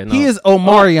now. Oh yeah, no. He is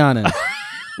Omarion.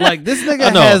 Like this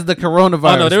nigga has the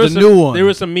coronavirus, the new one. There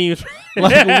was some memes.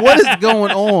 Like what is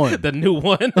going on? The new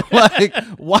one. Like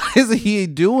why is he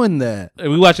doing that?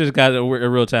 We watch this guy in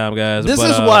real time, guys.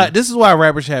 This is why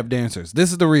rappers have dancers.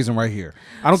 This is the reason right here.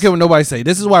 I don't care what nobody say.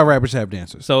 This is why rappers have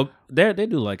dancers. So they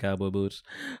do like cowboy boots.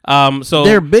 So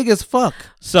they're big as fuck.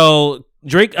 So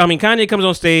Kanye comes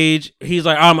on stage. He's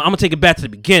like, I'm gonna take it back to the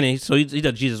beginning. So he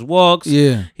does Jesus Walks.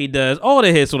 Yeah. He does all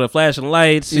the hits with the flashing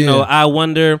lights. I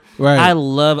Wonder. Right. I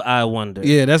love I Wonder.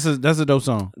 Yeah, that's a dope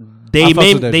song. They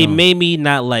made me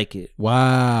not like it.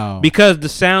 Wow. Because the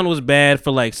sound was bad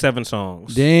for like 7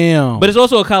 songs. Damn. But it's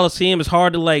also a Coliseum. It's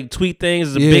hard to like tweak things.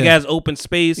 It's a big ass open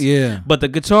space. Yeah. But the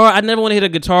guitar, I never want to hit a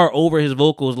guitar over his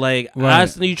vocals. Like I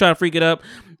see you try to freak it up.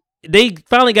 They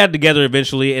finally got together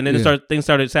eventually, and then things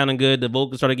started sounding good. The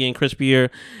vocals started getting crispier.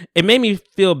 It made me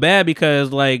feel bad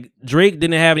because like Drake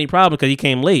didn't have any problem because he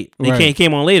came late. He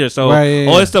came on later, so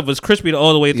all this stuff was crispy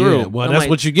all the way through. Yeah. Well, that's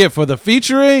what you get for the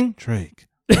featuring Drake.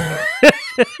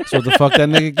 That's what the fuck that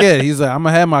nigga get. He's like, I'm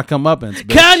gonna have my comeuppance.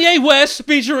 Kanye West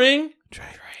featuring Drake.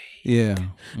 Yeah.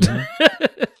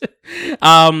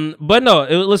 But no,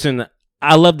 listen.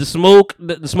 I love the smoke,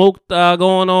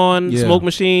 going on, smoke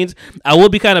machines. I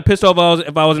would be kind of pissed off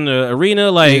if I was in the arena,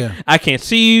 like I can't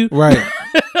see you. Right.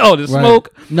 The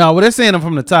smoke. No, well, they're saying them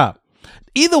from the top.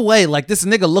 Either way, like this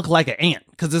nigga look like an ant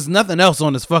because there's nothing else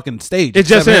on this fucking stage. It's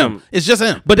just him. It's just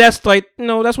him. But that's like,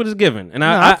 that's what it's given, and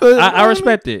I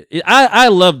respect it. I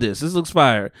love this. This looks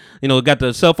fire. Got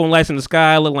the cell phone lights in the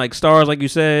sky, looking like stars, like you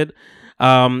said.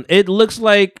 It looks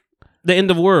like the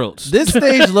end of worlds. This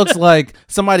stage looks like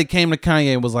somebody came to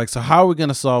Kanye and was like, so how are we going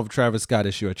to solve Travis Scott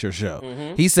issue at your show?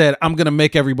 Mm-hmm. He said, I'm going to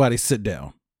make everybody sit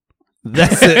down.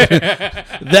 That's it.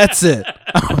 That's it.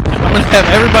 I'm going to have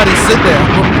everybody sit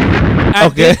down. I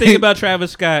did think about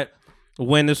Travis Scott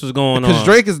when this was going on. Because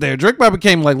Drake is there. Drake probably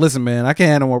came like, listen, man, I can't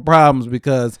have no more problems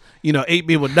because, 8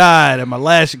 people died at my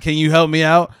last. Can you help me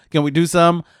out? Can we do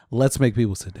something? Let's make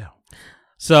people sit down.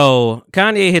 So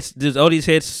Kanye does all these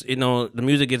hits, the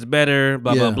music gets better,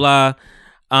 blah, blah, blah.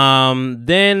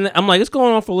 Then I'm like, it's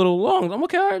going on for a little long. I'm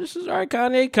okay, all right, this is all right,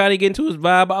 Kanye get into his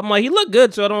vibe. I'm like, he looked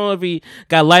good, so I don't know if he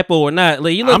got lipo or not.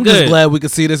 Like, I'm just glad we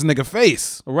could see this nigga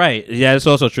face. Right. Yeah, it's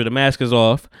also true. The mask is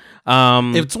off.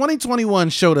 If 2021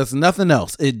 showed us nothing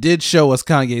else, it did show us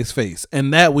Kanye's face,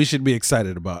 and that we should be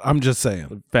excited about. I'm just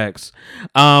saying. Facts.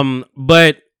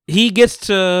 But he gets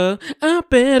to, I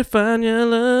better find your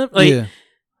love. Like,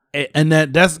 and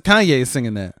that's Kanye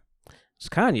singing that. It's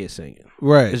Kanye singing.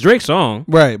 Right. It's Drake's song.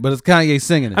 Right, but it's Kanye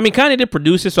singing it. I mean, Kanye did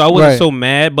produce it, so I wasn't so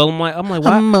mad, but I'm like,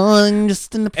 why? I'm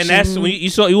just in the and that's when you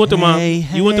went through my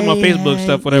Facebook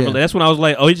stuff, whatever. Yeah. That's when I was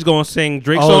like, oh, he's just gonna sing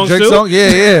Drake songs Drake too? Song?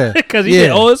 Yeah. Because he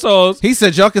did all his songs. He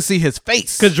said y'all can see his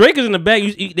face. Because Drake is in the back.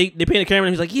 They paint the camera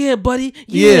and he's like, yeah, buddy.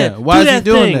 Yeah. Why is he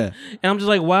doing that? And I'm just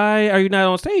like, why are you not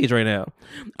on stage right now?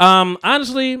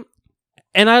 Honestly,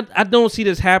 and I don't see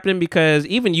this happening because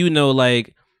even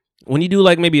like, when you do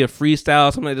like maybe a freestyle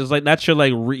or something that's like that's your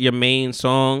like your main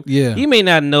song, you may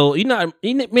not know, you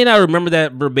may not remember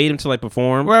that verbatim to like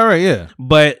perform, right, yeah.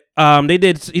 But he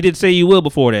did Say You Will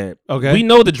before that. Okay, we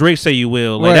know the Drake Say You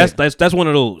Will, like that's one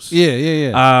of those.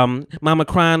 Yeah. Mama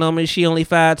crying on me, she only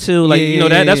 5'2",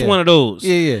 like that's one of those.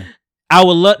 Yeah. I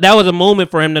would love that was a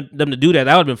moment for them to do that.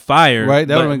 That would have been fire. Right,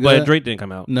 that would have been good. But Drake didn't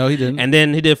come out. No, he didn't. And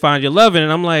then he did Find Your Lovin',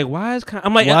 and I'm like, why is Drake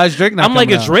not? I'm like,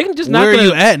 is Drake just not? Where are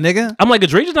you at, nigga? I'm like,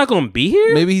 is Drake just not gonna be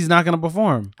here? Maybe he's not gonna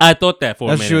perform. I thought that for a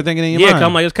minute. That's what you were thinking in your mind. Yeah, cause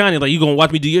I'm like, it's Kanye. Like, you gonna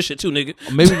watch me do your shit too, nigga?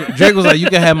 Maybe Drake was like, you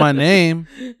can have my name.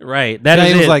 Right. That Kanye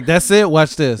is was it. like, that's it.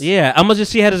 Watch this. Yeah, I'm gonna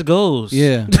just see how this goes.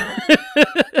 Yeah.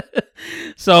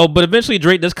 So, but eventually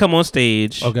Drake does come on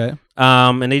stage. Okay.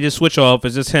 And they just switch off.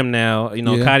 It's just him now.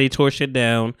 Kanye tore shit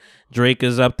down. Drake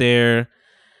is up there.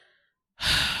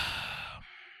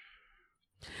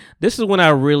 This is when I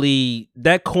really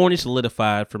that corny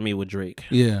solidified for me with Drake.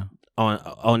 Yeah.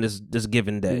 On this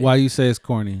given day. Why you say it's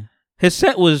corny? His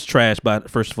set was trash, but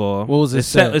first of all. What was his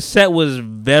set? His set was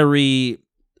very,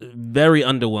 very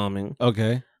underwhelming.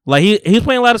 Okay. Like he was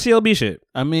playing a lot of CLB shit.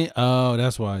 I mean, oh,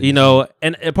 that's why. You know,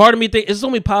 and part of me think it's so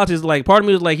many politics. Like part of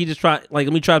me was like, he just try like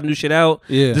let me try some new shit out.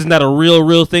 Yeah. This is not a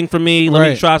real thing for me. Let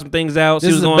me try some things out.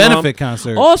 This is a benefit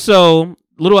concert. Also,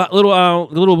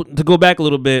 little to go back a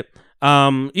little bit.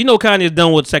 You know, Kanye is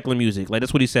done with secular music. Like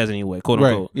that's what he says anyway, quote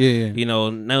unquote. Yeah. You know,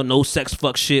 no sex,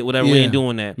 fuck shit, whatever. We ain't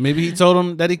doing that. Maybe he told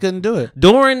him that he couldn't do it.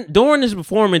 During his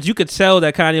performance, you could tell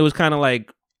that Kanye was kind of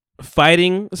like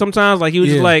fighting sometimes. Like he was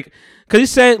just like, cause he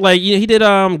said like he did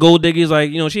Gold Digger. He's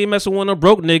like, you know, she ain't messing with no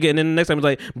broke nigga, and then the next time he's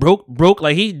like broke.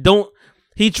 Like he don't.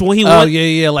 Like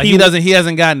he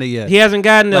hasn't gotten it yet. He hasn't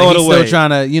gotten it like all the way. He's still trying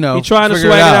to, you know, he's trying to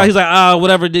swag it out. He's like,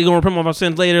 whatever. They're gonna repent my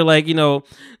sins later. Like, you know,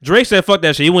 Drake said, "Fuck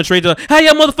that shit." He went straight to, "How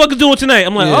y'all motherfuckers doing tonight?"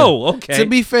 I'm like, oh, okay. To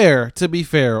be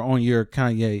fair, on your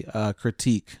Kanye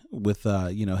critique with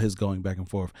you know, his going back and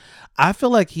forth, I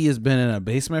feel like he has been in a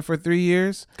basement for 3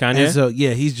 years. Kanye. And so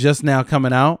he's just now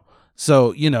coming out.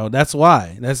 So you know that's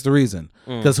why. That's the reason.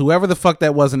 Because whoever the fuck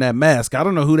that was in that mask, I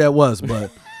don't know who that was,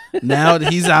 but. Now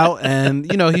that he's out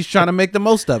and, you know, he's trying to make the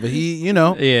most of it. He, you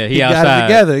know, he outside. got it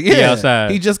together. Yeah, he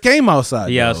outside. He just came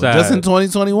outside. Outside. Just in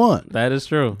 2021. That is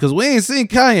true. Because we ain't seen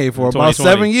Kanye for about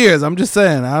 7 years. I'm just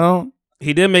saying,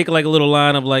 He did make like a little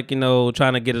line of like, you know,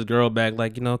 trying to get his girl back.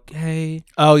 Like, you know, hey.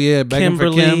 Oh, yeah. Begging for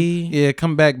Kim. Kimberly.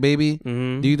 Come back, baby.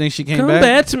 Mm-hmm. Do you think she came back? Come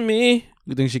back to me.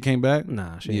 You think she came back?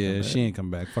 Nah, she ain't come back. She ain't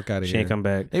come back. Fuck out of here. She ain't come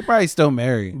back. They probably still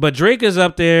married. But Drake is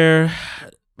up there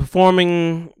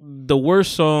performing the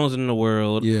worst songs in the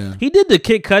world. Yeah. He did the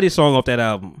Kid Cudi song off that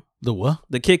album. The what?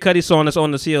 The Kid Cudi song that's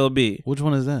on the CLB. Which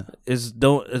one is that? It's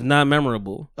not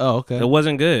memorable. Oh, okay. It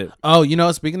wasn't good. Oh, you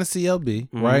know, speaking of CLB,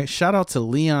 right? Shout out to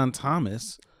Leon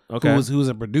Thomas. Okay. Who was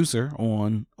a producer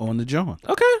on the John.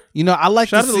 Okay. You know, I like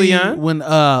Shout to out to see Leon. when Who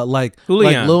like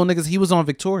Leon? little niggas, he was on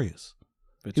Victorious.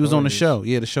 He was on the show.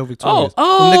 Yeah, the show Victorious.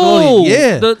 Oh,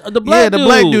 yeah. The black dude. the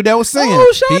black dude that was singing.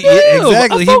 Oh, shout out to him.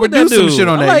 Exactly. I He fuck with that produced some dude. shit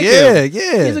on I that. like him.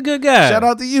 Yeah. He's a good guy. Shout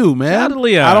out to you, man. Shout out to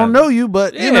Leon. I don't know you,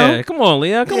 but you know. Come on,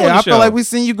 Leon. Come on Yeah, the I show. feel like we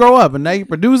seen you grow up and now you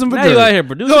producing for now Drake. you out here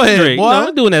producing Go for ahead, Drake. boy. You know,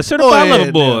 I'm doing that certified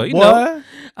lover boy. Then, You know.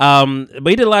 But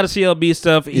he did a lot of CLB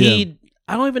stuff.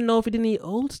 I don't even know if he did any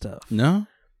old stuff. No.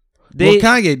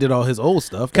 Kanye did all his old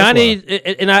stuff.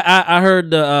 Kanye, and I heard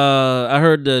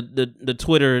the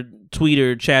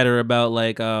Twitter chatter about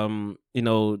like you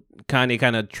know, Kanye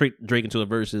kind of tricked Drake into a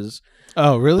verses.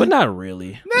 Oh, really? But not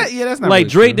really. That's not like really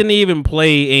Drake true. didn't even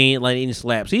play any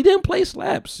slaps. He didn't play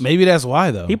slaps. Maybe that's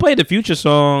why though. He played the Future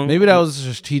song. Maybe that was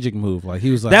a strategic move. Like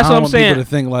he was like, that's I what don't I'm want saying. people to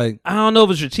think like I don't know if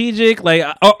it's strategic, like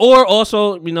or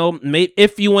also, you know,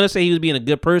 if you want to say he was being a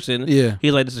good person,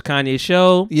 he's like, this is Kanye's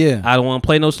show. Yeah, I don't want to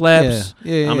play no slaps.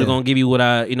 I'm just gonna give you what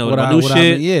I, you know, what my new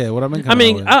shit. What I've been. I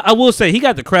mean, I will say he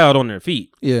got the crowd on their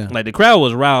feet. Yeah, like the crowd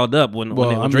was riled up when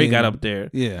Drake got up there.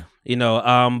 Yeah. You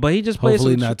know, but he just played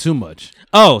hopefully not too much.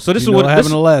 Oh, so this is what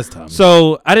happened the last time.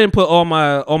 So I didn't put all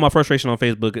my frustration on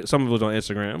Facebook. Some of it was on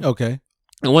Instagram. Okay.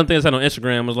 And one thing I said on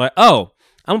Instagram was like, "Oh,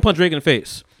 I'm gonna punch Drake in the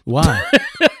face." Why?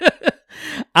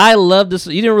 I love this.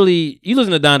 You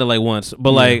listened to Donda like once,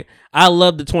 but like I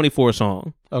love the 24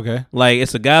 song. Okay. Like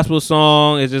it's a gospel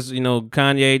song. It's just, you know,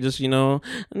 Kanye just, you know,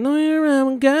 I know you're around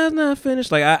when God's not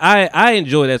finished. Like I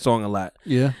enjoy that song a lot.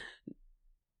 Yeah.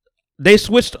 They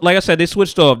switched, like I said, they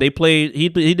switched off. They played, he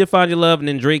did Find Your Love, and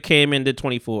then Drake came in and did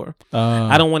 24.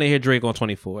 I don't want to hear Drake on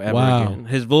 24 ever again.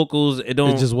 His vocals, it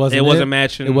wasn't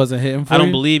matching. It wasn't hitting for I don't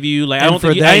you? believe you. Like, And I don't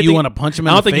think you want to punch him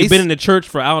in the face? I don't think you've been in the church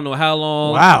for I don't know how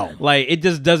long. Wow. Like, it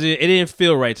just doesn't, it didn't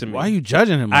feel right to me. Why are you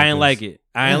judging him? I ain't like it.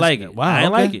 I ain't like it. Wow. I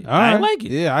ain't like it. I ain't like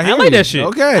it. Yeah, I ain't like that shit.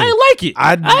 Okay. I ain't like it.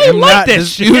 I ain't like not that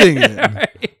disputing shit.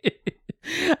 it.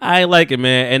 I ain't like it,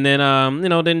 man. And then, you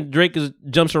know, then Drake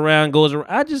jumps around, goes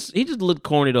around. He just looked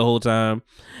corny the whole time.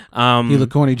 He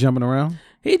looked corny jumping around?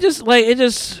 He just like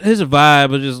his vibe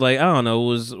was just like, I don't know, it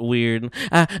was weird.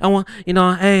 I want, you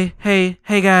know, hey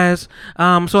guys,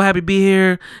 I'm so happy to be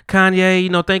here. Kanye, you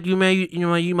know, thank you, man.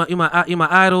 You my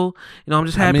idol. You know, I'm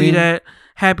just happy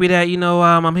that you know,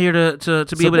 I'm here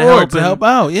to be able to help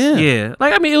out. Yeah, yeah.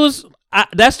 Like I mean, it was.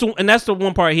 That's the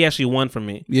one part he actually won for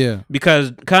me. Yeah,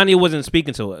 because Kanye wasn't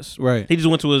speaking to us. Right. He just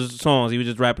went to his songs. He was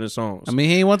just rapping his songs. I mean,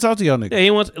 he ain't want to talk to y'all niggas. Yeah, he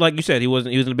wants, like you said, he was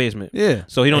in the basement. Yeah.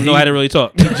 So he don't know how to really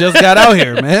talk. He just got out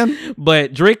here, man.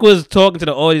 But Drake was talking to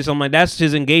the audience. I'm like, that's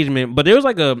his engagement. But there was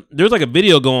like a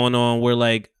video going on where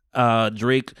like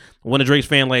Drake, one of Drake's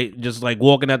fan, like just like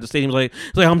walking out the stadium, like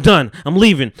I'm done, I'm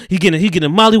leaving. He getting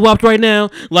mollywopped right now.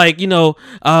 Like no,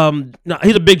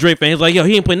 he's a big Drake fan. He's like, yo,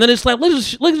 he ain't playing none of this slap. Look at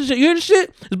this shit. You hear this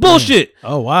shit? It's bullshit.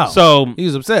 Oh wow. So he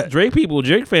was upset. Drake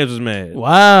fans was mad.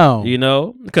 Wow.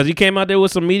 Because he came out there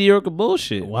with some mediocre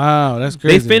bullshit. Wow, that's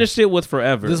crazy. They finished it with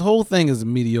Forever. This whole thing is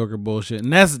mediocre bullshit,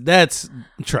 and that's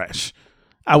trash.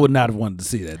 I would not have wanted to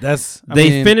see that.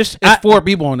 Finished. It's 4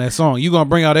 people on that song. You gonna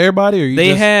bring out everybody, or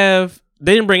they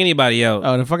didn't bring anybody out.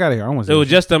 Oh, then fuck out of here. I want to. It was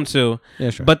just them 2. Yeah,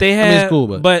 sure. But they have. It's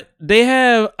cool, but they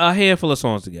have a handful of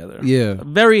songs together. Yeah, a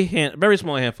very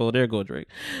small handful. There go Drake.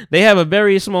 They have a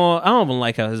very small. I don't even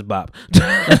like how his bop.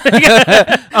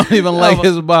 I don't even like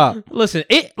his bop. Listen.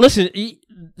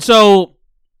 So,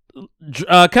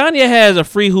 Kanye has a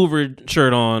Free Hoover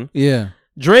shirt on. Yeah.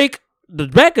 Drake. The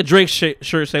back of Drake's shirt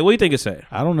say, what do you think it say?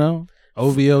 I don't know.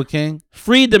 OVO King?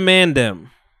 Free Demand Them.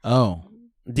 Oh.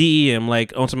 DEM,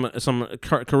 like on some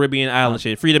Caribbean island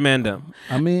shit. Free Demand Them.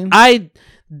 I mean. Drake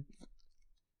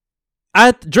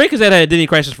has had a identity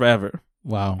crisis forever.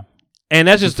 Wow. And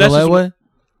that's just way?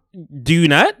 Do you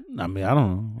not? I mean, I don't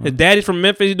know. His daddy's from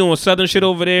Memphis. He's doing southern shit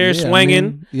over there,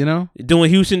 swinging. I mean, doing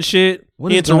Houston shit.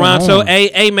 What in Toronto.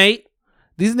 Hey, mate.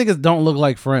 These niggas don't look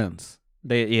like friends.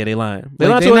 They lying. They're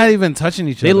not even touching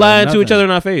each other. They lying to each other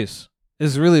in our face.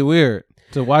 It's really weird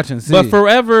to watch and see. But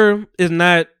Forever is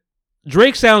not.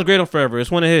 Drake sounds great on Forever.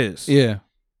 It's one of his. Yeah.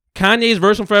 Kanye's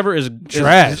verse on Forever is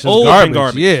trash. It's old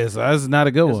garbage. Yeah, so that's not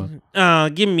a good one.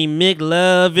 Give me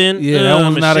McLovin. Yeah, that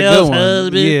one's not a good one.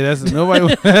 Husband. Yeah, that's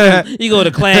nobody. You go to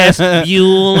class,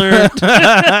 Bueller.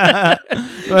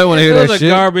 I want to hear that shit. It was a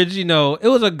garbage. It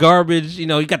was a garbage.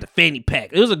 You got the fanny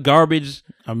pack. It was a garbage.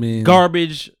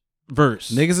 Garbage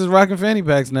verse. Niggas is rocking fanny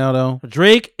packs now though.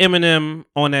 Drake, Eminem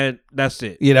on that. That's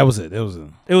it. Yeah, that was it. It was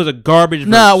a garbage.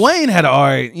 Nah, verse. Wayne had an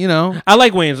alright. I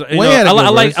like Wayne's. Wayne had a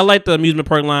good verse. I like the amusement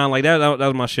park line. Like that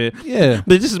was my shit. Yeah.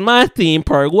 But this is my theme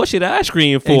park. What should I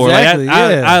scream for? Exactly.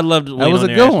 I loved Wayne. That was a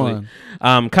good one.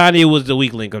 Kanye was the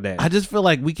weak link of that. I just feel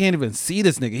like we can't even see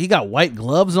this nigga. He got white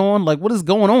gloves on. Like, what is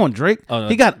going on, Drake? Oh, no.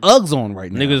 He got Uggs on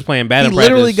right now. Niggas playing battle practice.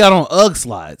 He literally got on Ugg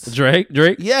slides. Drake?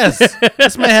 Yes.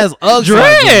 This man has Ugg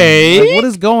Drake? slides. Like, what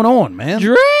is going on, man?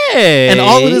 Drake? And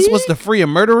all of this was to free a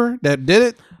murderer that did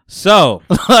it? So.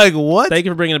 Like, what? Thank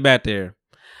you for bringing it back there.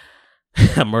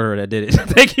 A murderer that did it.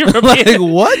 Thank you for being. Like,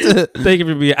 what? Thank you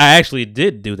for being. I actually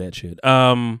did do that shit.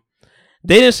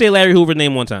 They didn't say Larry Hoover's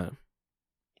name one time.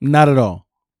 Not at all.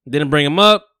 Didn't bring him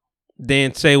up.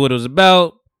 Didn't say what it was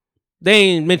about. They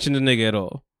ain't mentioned the nigga at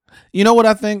all. You know what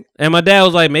I think? And my dad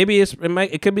was like, maybe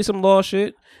it could be some law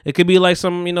shit. It could be like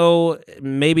some,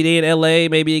 maybe they in LA.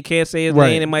 Maybe you can't say his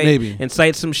name. It might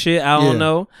incite some shit. I don't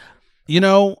know.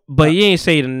 But you ain't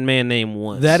say the man name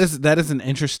once. That is an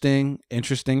interesting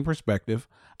perspective.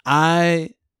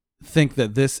 I think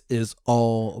that this is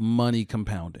all money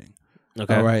compounding.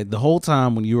 Okay. All right. The whole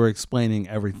time when you were explaining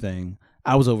everything,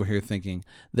 I was over here thinking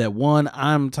that one,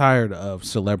 I'm tired of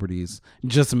celebrities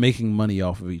just making money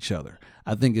off of each other.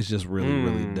 I think it's just really,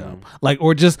 really dumb.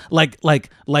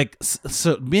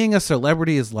 So being a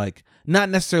celebrity is like not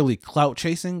necessarily clout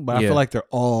chasing, but I feel like they're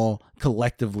all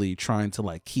collectively trying to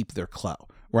like keep their clout.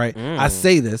 Right. I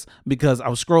say this because I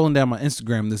was scrolling down my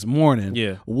Instagram this morning.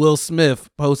 Yeah. Will Smith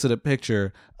posted a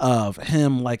picture of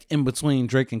him like in between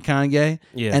Drake and Kanye.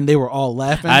 Yeah. And they were all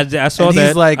laughing. I saw and that.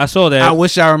 He's like, I saw that. I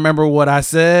wish I remember what I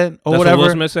said or That's whatever. What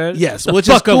Will Smith said? Yes. The which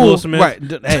fuck is cool. Will Smith. Right.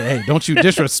 Hey, don't you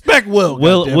disrespect Will.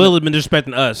 Will has been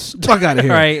disrespecting us. Fuck out of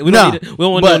here. All right. We don't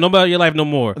want to know about your life no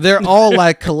more. They're all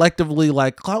like collectively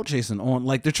like clout chasing on,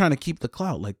 like they're trying to keep the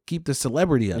clout, like keep the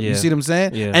celebrity up. Yeah. You see what I'm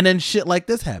saying? Yeah. And then shit like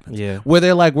this happens. Yeah. Where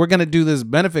they're like, we're gonna do this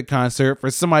benefit concert for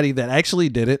somebody that actually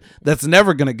did it, that's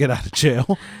never gonna get out of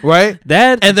jail, right?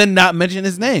 And then not mention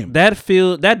his name.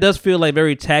 That does feel like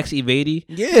very tax evadey.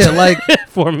 Yeah, like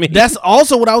for me. That's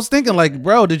also what I was thinking. Like,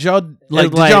 bro, did y'all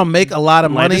make a lot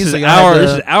of money? This so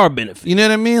is our benefit. You know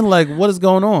what I mean? Like, what is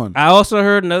going on? I also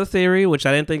heard another theory, which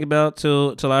I didn't think about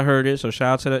till I heard it. So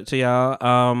shout out to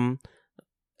y'all.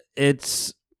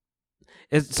 It's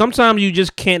sometimes you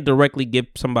just can't directly give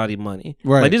somebody money.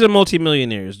 Right. Like these are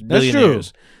multimillionaires,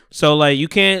 billionaires. That's true. So like you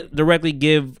can't directly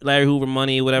give Larry Hoover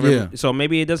money, whatever. Yeah. So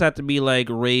maybe it does have to be like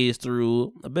raised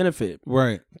through a benefit,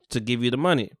 right? To give you the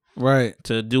money, right?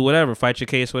 To do whatever, fight your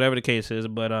case, whatever the case is.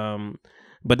 But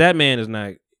that man is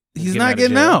not. He's not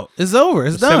getting out. It's over.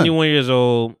 It's done. 71 years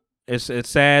old. It's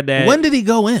sad that. When did he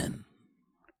go in?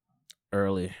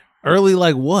 Early. Early,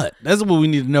 like what? That's what we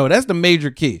need to know. That's the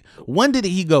major key. When did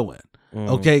he go in?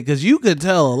 Okay, because you could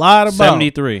tell a lot about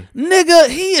 73. Nigga,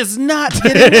 he is not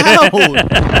getting out. What?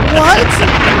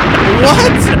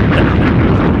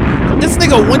 This nigga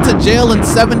nigga went to jail in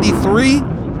 73.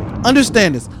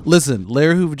 Understand this. Listen,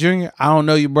 Larry Hoover Jr., I don't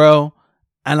know you, bro.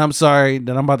 And I'm sorry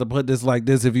that I'm about to put this like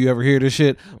this if you ever hear this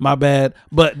shit. My bad.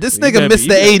 But this nigga missed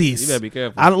the 80s. You better be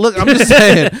careful. I'm just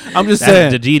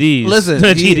saying. The GDs. Listen,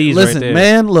 the GDs listen, right there.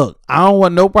 man, look, I don't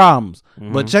want no problems.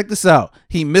 But check this out.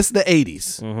 He missed the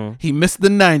 80s. He missed the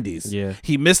 90s. Yeah.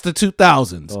 He missed the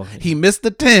 2000s. Oh. He missed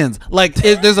the 10s. Like,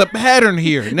 there's a pattern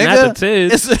here, nigga. Not the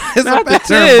 10s. It's Not a the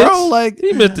pattern, 10s. bro. Like,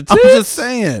 He missed the I'm 10s. just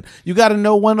saying. You got to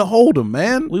know when to hold him,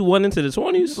 man. We won into the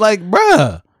 20s. Like,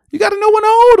 bruh, you got to know when to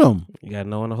hold him. You got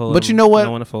no one to hold But him. you know what?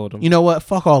 No one to fold him. You know what?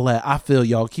 Fuck all that. I feel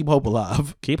y'all. Keep hope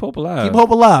alive. Keep hope alive. Keep hope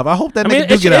alive. I hope that nigga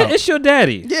do get out. It's your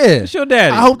daddy. Yeah. It's your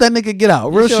daddy. I hope that nigga get out.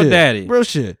 Real It's your shit. daddy. Real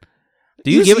shit. Do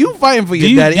you give you fighting for do your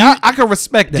you- daddy? do you- I can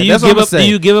respect that. Do you That's give what I'm up? saying.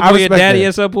 Do you give up I for your respect daddy that.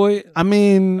 at some point? I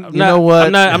mean, I'm you know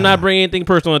what? I'm not bringing anything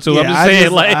personal into it. I'm Yeah, just I saying,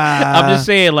 just- like, I'm just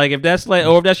saying, like, if that's like,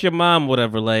 or if that's your mom,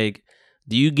 whatever, like,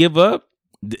 do you give up?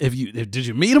 Did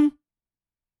you meet him?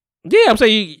 Yeah, I'm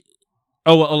saying you.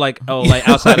 Like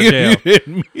outside of jail. You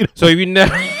didn't meet him. So if you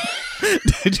never,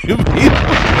 Did you meet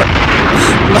him?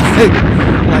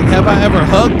 like, have I ever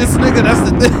hugged this nigga? That's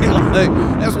the thing. Like,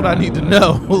 that's what I need to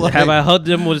know. Like, have I hugged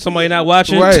him with somebody not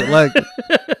watching? right?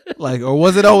 Like, or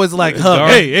was it always like hug?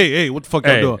 dark. Hey, what the fuck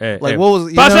Hey, y'all doing? hey, Like, hey. what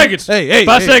was 5 seconds. Hey,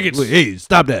 5 seconds. wait, hey,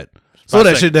 stop that. Slow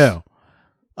that shit down.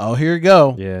 Oh, here we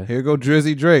go. Yeah. Here go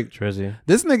Drizzy Drake. Trizzy.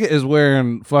 This nigga is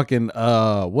wearing fucking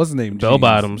what's his name? Bell jeans.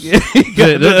 bottoms. Yeah, he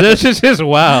got This is just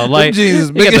wild. Like jeans is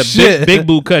he big got the as shit. big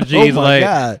boot cut jeans. my like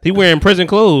God. he wearing prison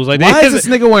clothes. Like Why is this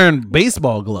nigga wearing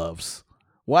baseball gloves?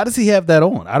 Why does he have that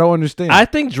on? I don't understand. I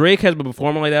think Drake has been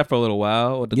performing like that for a little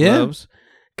while with the Yeah. gloves.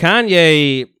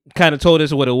 Kanye kind of told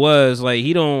us what it was. Like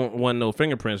he don't want no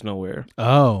fingerprints nowhere.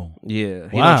 oh. Yeah,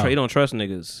 Wow. he don't trust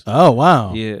niggas. Oh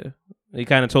wow. Yeah, he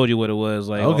kind of told you what it was.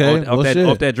 Like Okay, well, shit.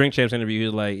 off that Drink Champs interview, he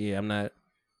was like, "Yeah, I'm not."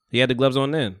 He had the gloves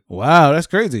on then, Wow, that's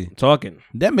crazy. talking.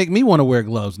 That make me want to wear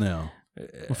gloves now.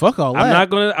 Well, fuck all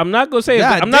that. I'm not gonna say.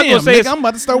 God I'm not damn, gonna say. nigga, It's, I'm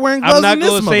about to start wearing gloves. I'm not in this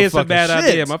gonna say it's a motherfucker. bad Shit.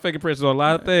 idea. My fingerprints on a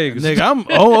lot of things.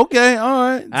 Nigga, okay, all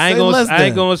right. I ain't Say less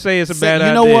gonna then. say it's a Say- bad idea.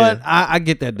 You know what? I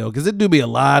get that though, because it do be a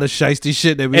lot of shiesty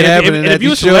shit that be And if- happening if at you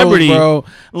these a celebrity- shows, bro.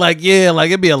 Like, yeah, like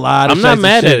it'd be a lot of I'm not shiesty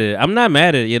mad shit. at it. I'm not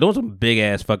mad at it. Yeah, those are big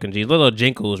ass fucking jeans. Little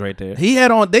jinkles right there. He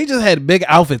had on. They just had big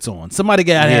outfits on. Somebody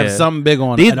got to have Yeah. something big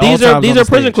on. These at all are times on the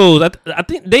prison stage. clothes. I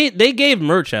think they gave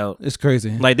merch out. It's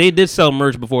crazy. Like they did sell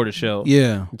merch before the show.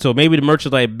 yeah, So maybe the merch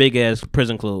is like big ass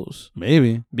prison clothes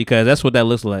maybe. because that's what that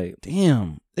looks like.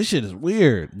 Damn, this shit is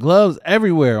weird. Gloves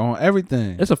everywhere on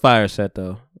everything. It's a fire set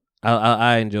though.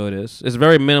 I enjoy this. It's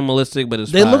very minimalistic, but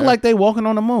it's They fire. look like they walking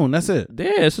on the moon. That's it.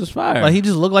 Yeah, this is fire. Like he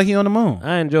just looked like he on the moon.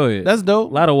 I enjoy it. That's a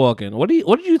dope. lot of walking. What did you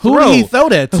Who throw? did he throw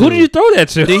that to? Who did you throw that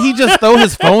to? Did he just throw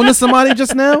his phone to somebody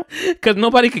just now? Because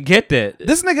nobody could get that.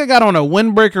 This nigga got on a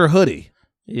windbreaker hoodie.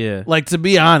 Yeah. Like, to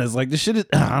be honest, like, this shit is,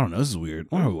 I don't know, this is weird.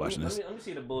 Why are we watching this? Let me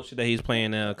see the bullshit that he's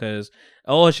playing now, because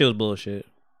all that shit was bullshit.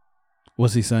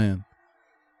 What's he saying?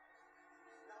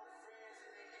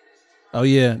 Oh,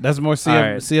 yeah, that's more All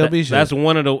right, CLB shit. That's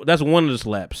one of the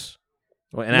slaps.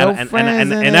 And No I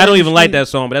friends in I don't the even like street. that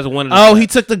song, but that's one of the Oh, slaps. he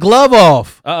took the glove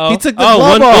off. Uh-oh. He took the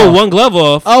glove off. Oh, one glove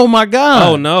off. Oh, my God.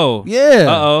 Oh, no. Yeah.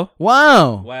 Uh-oh.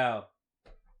 Wow. Wow.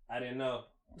 I didn't know.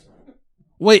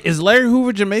 Wait, is Larry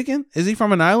Hoover Jamaican? Is he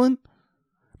from an island?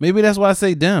 Maybe that's why I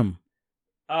say them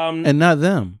and not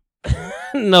them.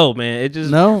 No, man. It just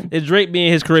No? It's Drake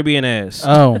being his Caribbean ass.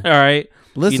 Oh. All right.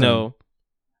 Listen. You know.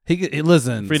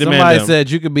 Listen, Free the man somebody them.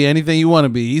 said you could be anything you want to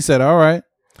be. He said, all right.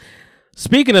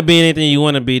 Speaking of being anything you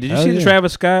want to be, did you Oh, see the yeah.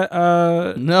 Travis Scott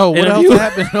No, what interview? else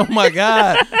happened? Oh my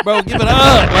God, bro, give it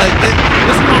up! Like this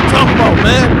is what I'm talking about,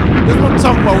 man. This is what I'm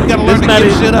talking about. We gotta learn This to not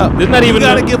give even- shit up. this not We even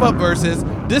gotta a- give up versus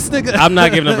this nigga. I'm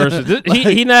not giving a versus. Like,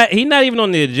 He not even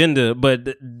on the agenda. But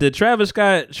the Travis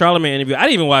Scott Charlamagne interview, I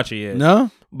didn't even watch it yet.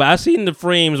 No, But I seen the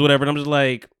frames, whatever, and I'm just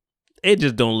like, it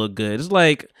just don't look good. It's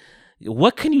like,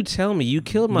 what can you tell me? You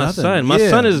killed my Nothing. son. My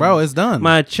Yeah, son is bro. It's done.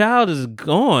 My child is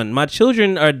gone. My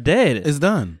children are dead. It's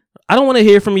done. I don't want to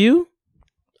hear from you.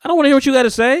 I don't want to hear what you got to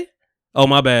say. Oh,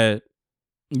 my bad.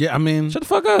 Yeah, I mean, Shut the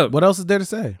fuck up. what else is there to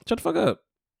say? Shut the fuck up.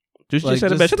 Juicy Like, J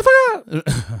said it just- best. Shut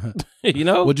the fuck up. You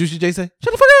know? What Juicy J say?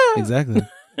 Shut the fuck up. Exactly.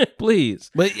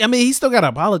 Please. But I mean, he still gotta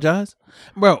apologize,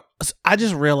 bro. I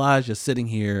just realized just sitting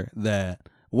here that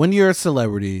when you're a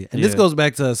celebrity, and this Yeah. goes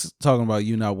back to us talking about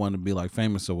you not wanting to be like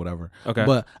famous or whatever. Okay.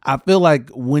 But I feel like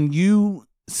when you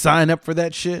sign up for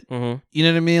that shit, Mm-hmm. you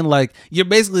know what I mean? Like you're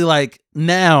basically like,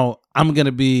 now I'm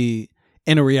gonna be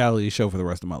in a reality show for the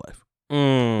rest of my life.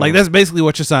 Like that's basically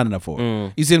what you're signing up for.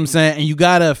 You see what I'm saying? And you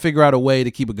gotta figure out a way to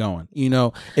keep it going. You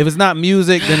know, if it's not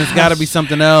music, then it's gotta be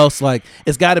something else. Like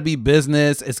it's gotta be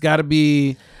business. It's gotta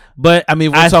be But I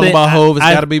mean, we're talking about Hove. It's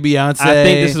got to be Beyonce. I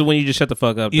think this is when you just shut the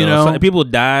fuck up. You though. know, so, people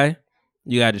die.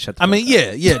 You gotta just shut the fuck up.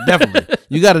 Yeah, definitely.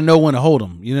 You got to know when to hold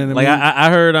them. You know what I mean? Like I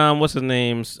heard what's his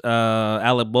name's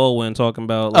Alec Baldwin talking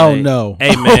about. Oh Like, no!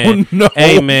 Hey man! Oh, no.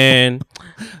 Hey man!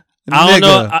 I don't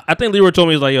Nigga. know. I think Leroy told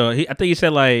me, he's like, yo. I think he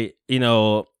said like,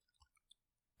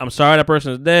 I'm sorry that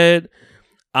person is dead.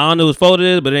 I don't know whose fault it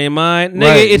is, but it ain't mine. Nigga,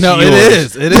 Right. it's no,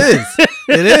 yours. it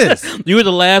is. You were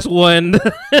the last one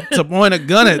To point a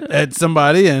gun at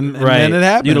somebody, and right. then it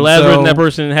happened. You the last So, person that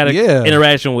person had an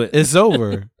interaction with. It's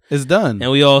over. It's done.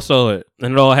 And we all saw it,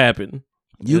 and it all happened.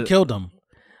 You killed him.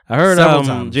 I heard several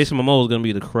times. Jason Momoa is gonna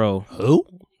be the Crow. Who?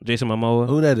 Jason Momoa.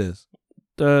 Who that is?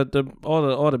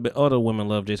 All the women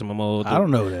love Jason Momoa. I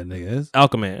don't know who that nigga is.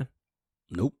 Aquaman.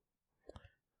 Nope.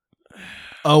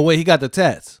 Oh wait, he got the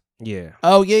tats. Yeah.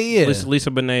 Oh yeah.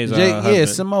 Lisa Bonet's yeah, husband.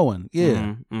 Samoan.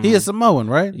 Yeah, Mhm. he is Samoan,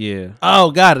 right? Yeah.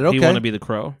 Oh, got it. Okay. He want to be the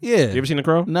Crow. Yeah. You ever seen the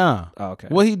Crow? Nah. Oh, okay.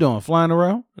 What he doing? Flying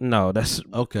around? No, that's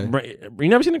Okay. You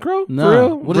never seen the Crow? Nah. For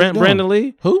real? What is he doing? Brandon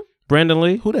Lee. Who? Brandon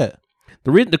Lee. Who that?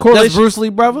 The correlation. That's Bruce Lee,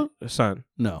 brother? Son.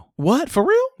 No. What? For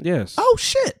real? Yes. Oh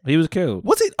shit. He was killed.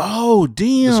 What's it? Oh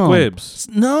damn. The Squibs.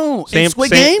 No. Same- Squid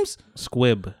same- Games?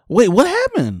 Squib. Wait, what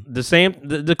happened?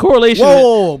 The correlation.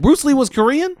 Whoa, Bruce Lee was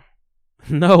Korean?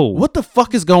 No. What the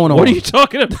fuck is going on? What are you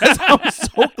talking about? I'm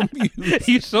so confused.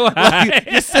 You so high.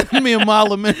 Like, you're sending me a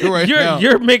mile a minute right now.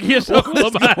 You're making yourself What is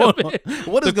look high. going on?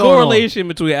 What is The going on? correlation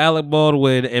between Alec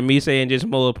Baldwin and me saying Jason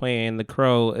Momoa playing the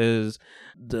Crow is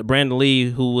the Brandon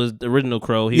Lee, who was the original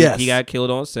Crow. He got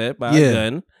killed on set by a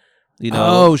gun.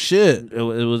 Oh shit. It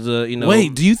was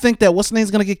Wait, do you think that what's name's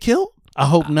gonna get killed? I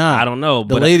hope not. I don't know.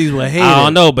 The but ladies would hate I don't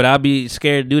it. know, but I'd be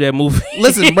scared to do that movie.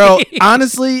 Listen, bro,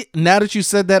 honestly, now that you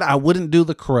said that, I wouldn't do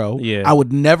the Crow. Yeah. I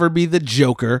would never be the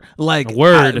Joker. Like,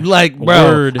 Word. bro,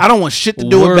 Word. I don't want shit to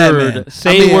do with Word. Batman.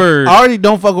 Say word. I already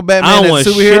don't fuck with Batman. I don't as want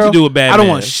superhero. shit to do with I Batman. don't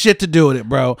want shit to do with it,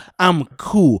 bro. I'm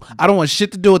cool. I don't want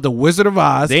shit to do with the Wizard of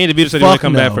Oz. Danny DeVito said he wouldn't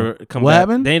come back no. for What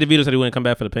happened? Danny DeVito said he wouldn't come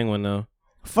back for the Penguin though.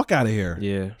 Fuck out of here.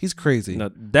 Yeah. He's crazy. No,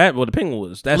 the Penguin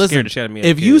was that scared the shit out of me.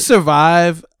 If you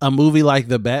survive a movie like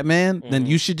The Batman, then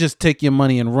you should just take your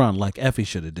money and run like Effie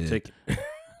should have did.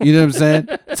 You know what I'm saying?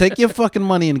 Take your fucking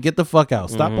money and get the fuck out.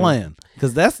 Stop playing.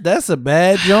 Because that's a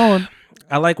bad John.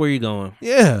 I like where you're going.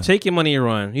 Yeah. Take your money and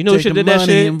run. You know who Take should your did that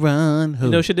money shit? and run. Who?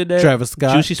 You know who should did that? Travis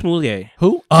Scott. Jussie Smollett.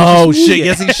 Who? Oh Smollett. shit!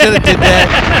 Yes, he should have did that.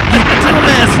 You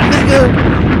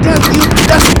dumbass nigga.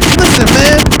 Listen,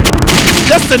 man.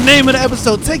 That's the name of the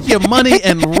episode. Take your money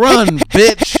and run,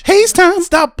 bitch. Haze time.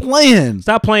 Stop playing.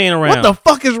 Stop playing around. What the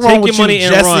fuck is wrong Take with your money you,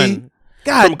 and Jesse? run.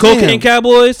 God From Cocaine damn.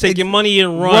 Cowboys, take your money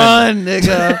and run. Run,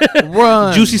 nigga.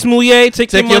 Run. Jussie Smollett,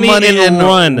 take your money and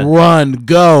run. Run.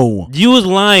 Go. You was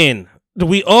lying.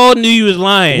 We all knew you was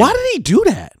lying. Why did he do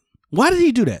that? Why did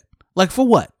he do that? Like, for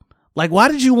what? Like, why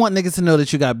did you want niggas to know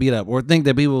that you got beat up, or think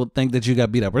that people would think that you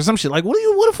got beat up, or some shit? Like, what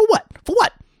for what? For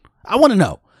what? I want to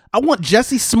know. I want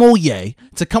Jussie Smollett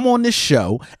to come on this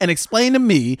show and explain to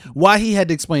me why he had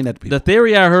to explain that to people. The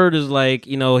theory I heard is like,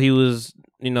 he was,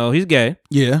 he's gay.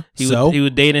 Yeah. He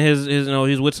was dating his, he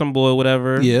was with some boy,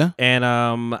 whatever. Yeah.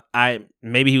 And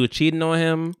maybe he was cheating on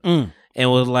him. And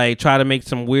was like try to make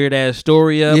some weird ass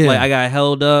story up. Yeah. Like I got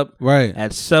held up Right.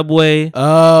 at Subway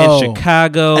Oh. in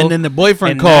Chicago. And then the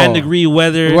boyfriend in called. 9-degree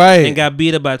weather. Right. And got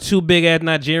beat up by 2 big ass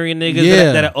Nigerian niggas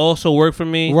Yeah. that also worked for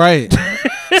me. Right.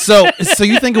 So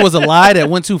you think it was a lie that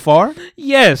went too far?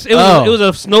 Yes. It Oh. was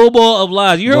a snowball of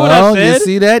lies. You heard what Well, I said? you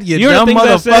see that? You heard the dumb things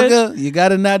I said? motherfucker. You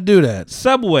gotta not do that.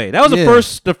 Subway. That was Yeah.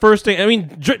 the first thing. I mean,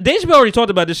 Dave Chappelle already talked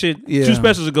about this shit 2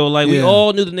 specials ago. Like we Yeah.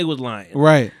 all knew the nigga was lying.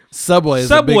 Right. Subway is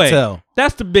a big tell.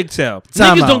 That's the big tell.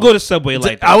 Time Niggas out. don't go to Subway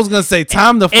like that. I was gonna say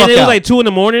time the fuck and it was out. like 2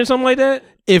 a.m. or something like that.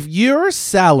 If your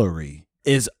salary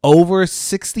is over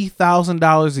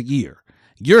 $60,000 a year,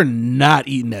 you're not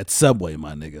eating at Subway,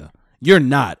 my nigga. You're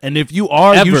not. And if you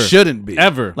are, you Ever. shouldn't be.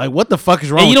 Ever. Like, what the fuck is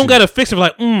wrong And you with don't gotta fix it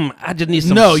like, I just need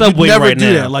some No, Subway you never right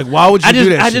do now. that. Like, why would you do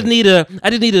that I shit?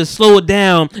 just need to slow it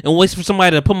down and wait for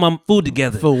somebody to put my food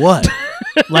together. For what?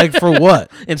 Like, for what?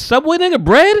 And Subway, nigga,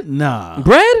 bread? Nah.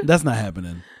 Bread? That's not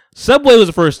happening. Subway was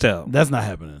the first tell. That's not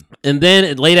happening. And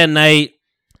then late at night,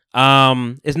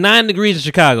 it's 9 degrees in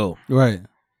Chicago. Right.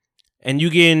 And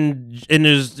you getting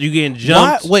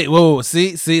jumped. Why? Wait,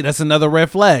 see, that's another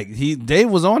red flag. Dave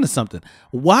was on to something.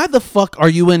 Why the fuck are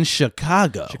you in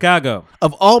Chicago? Chicago.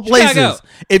 Of all places. Chicago.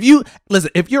 If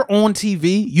you're on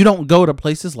TV, you don't go to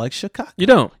places like Chicago. You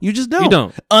don't. You just don't. You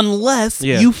don't. Unless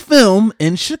Yeah. you film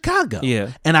in Chicago.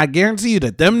 Yeah. And I guarantee you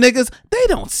that them niggas, they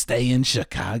don't stay in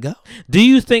Chicago. Do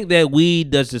you think that weed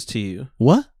does this to you?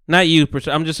 What? Not you.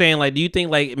 I'm just saying, like, do you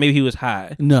think like maybe he was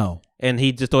high? No. and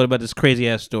he just thought about this crazy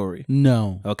ass story?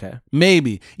 No. Okay.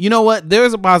 Maybe. You know what?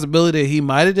 There's a possibility that he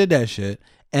might have did that shit,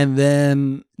 and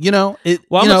then it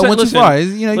went too far.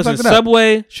 He listen, fucked it up.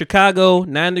 Subway, Chicago,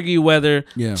 9-degree weather.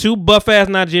 Yeah. 2 buff ass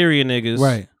Nigerian niggas,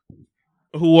 Right.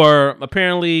 who are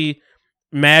apparently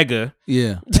MAGA.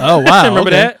 Yeah. Oh wow. Remember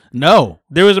that? No.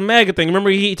 There was a MAGA thing. Remember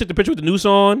he took the picture with the noose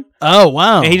on? Oh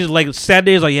wow. And he just like sat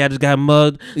there, he's like, yeah, I just got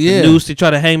mugged. Yeah. The noose, he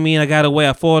tried to hang me and I got away.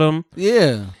 I fought him.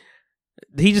 Yeah.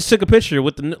 He just took a picture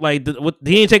with he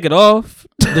didn't take it off.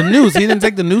 The noose. He didn't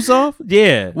take the noose off?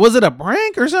 Yeah. Was it a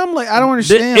prank or something? Like, I don't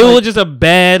understand. It was just a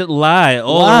bad lie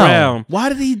all around. Why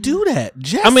did he do that?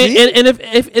 Jesse? I mean, and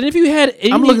if you had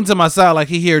anything, I'm looking to my side like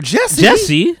he hear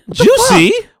Jussie.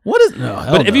 Juicy. What is no?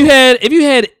 But if you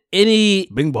had any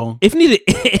Bing bong. if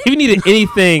you needed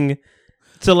anything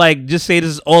to like just say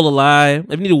this is all a lie, if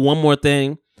you needed one more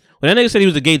thing, when that nigga said he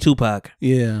was a gay Tupac,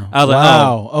 yeah, I was like,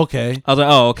 wow, okay. I was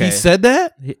like, oh, okay. He said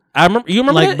that. I remember. You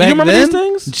remember like that? You remember then? these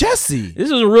things? Jesse,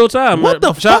 this was a real time. What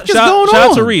the fuck is going on?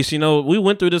 Shout out to Reese. We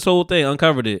went through this whole thing,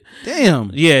 uncovered it. Damn.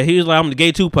 Yeah, he was like, I'm the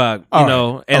gay Tupac.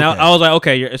 All and okay. I was like,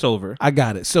 okay, it's over. I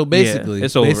got it. So basically,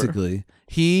 it's over.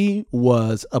 He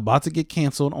was about to get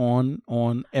canceled on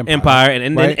Empire,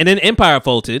 and right? then Empire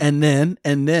folded,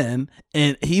 and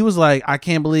he was like, I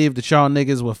can't believe that y'all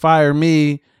niggas would fire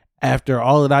me after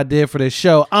all that I did for this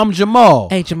show. I'm Jamal.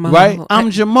 Hey, Jamal. Right?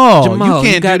 I'm Jamal. Jamal, You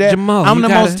can't do that. Jamal. I'm the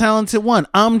most talented one.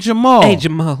 I'm Jamal. Hey,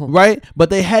 Jamal. Right? But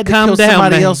they had to Calm kill down,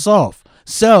 somebody man. else off.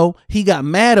 So he got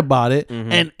mad about it,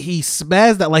 and he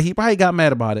spazzed out. Like, he probably got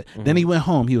mad about it. Then he went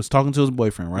home. He was talking to his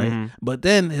boyfriend, right? But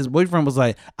then his boyfriend was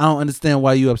like, I don't understand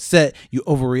why you upset. You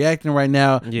overreacting right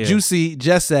now. Yeah.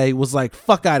 Jesse was like,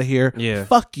 fuck out of here. Yeah.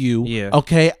 Fuck you. Yeah.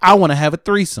 Okay? I want to have a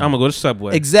threesome. I'm gonna go to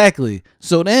Subway. Exactly.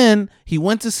 So then he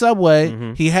went to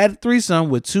Subway. He had a threesome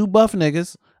with 2 buff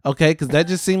niggas. Okay, because that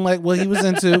just seemed like what he was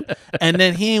into. And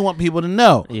then he didn't want people to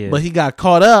know. Yeah. But he got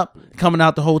caught up coming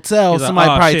out the hotel. He's like,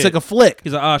 Somebody "Oh, probably shit." took a flick.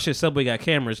 He's like, oh shit, Subway got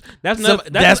cameras. That's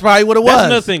probably what it was. That's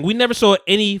another thing. We never saw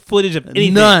any footage of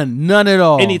anything. None at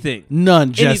all. Anything.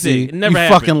 None, Jesse. Anything. It never you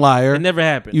happened. fucking liar. It never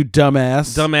happened. You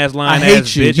dumbass. Dumbass lying I hate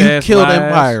ass you. bitch You ass killed lies.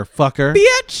 Empire, fucker.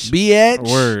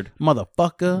 Bitch. Word.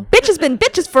 Motherfucker. Bitch has been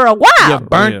bitches for a while. You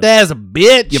burnt ass a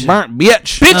bitch. You burnt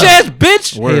bitch. Bitch ass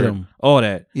bitch. Hate Word. him. All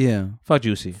that. Yeah. Fuck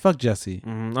Juicy. Fuck Jesse. I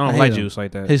I don't hate like him. Juice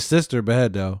like that. His sister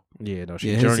bad though. Yeah, no,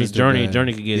 Yeah, his Journey sister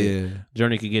bad. could get it. Yeah.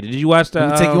 Journey could get it. Did you watch that?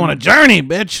 Let me take you on a journey,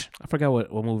 bitch. I forgot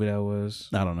what movie that was.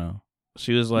 I don't know.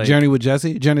 She was like, Journey with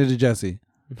Jesse? Journey to Jesse.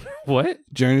 what?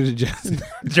 Journey to Jesse.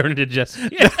 Journey to Jesse.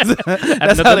 Yeah.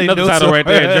 That's how they another know title so right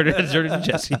there. hard. Journey to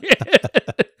Jesse.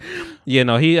 Yeah,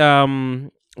 no, he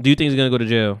do you think he's gonna go to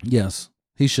jail? Yes.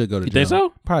 He should go to You jail.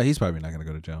 think so? He's probably not gonna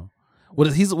go to jail. What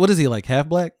is he like, half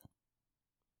black?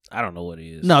 I don't know what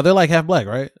he is. No, they're like half black,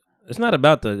 right? It's not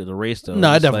about the race though.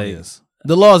 No, it It's definitely like, is.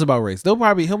 The law is about race. He'll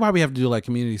probably have to do like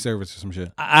community service or some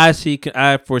shit. I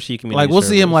foresee community. Like we'll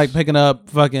see him service. like picking up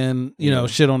fucking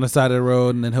shit on the side of the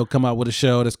road, and then he'll come out with a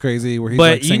show that's crazy where he's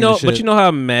But like singing shit. but you know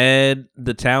how mad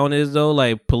the town is though.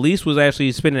 Like police was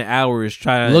actually spending hours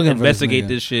trying Looking to for this investigate nigga.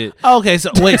 this shit. Okay,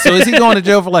 so wait, so is he going to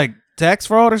jail for like tax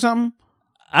fraud or something?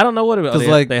 I don't know what about. 'Cause,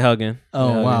 They, like- they hugging. Oh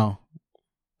They hugging. wow.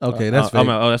 Okay, that's oh, fake.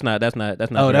 that's not. Oh,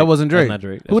 Drake. that wasn't Drake. That's not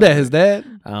Drake. Who That's that? not His Drake.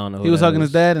 dad? I don't know. He who was that hugging is.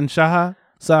 his dad and Saha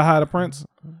the Prince.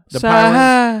 The Saha.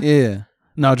 pirate. Yeah.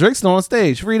 No, Drake's still on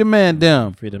stage. Free the man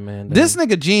down. Free the man. This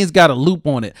nigga Jeans got a loop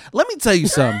on it. Let me tell you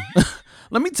something.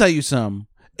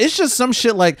 It's just some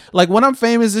shit like when I'm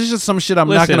famous, it's just some shit I'm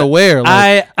not gonna wear.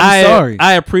 Like, I'm sorry.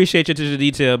 I appreciate you to the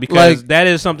detail because Like- that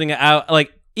is something I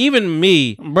like. Even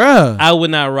me, Bruh. I would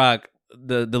not rock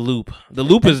the loop. The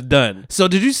loop is done. So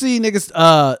did you see niggas?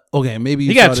 Okay, maybe you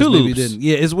He got saw this, two maybe you loops. didn't.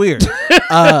 Yeah, it's weird.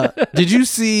 Did you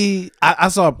see? I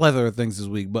saw a plethora of things this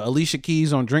week, but Alicia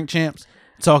Keys on Drink Champs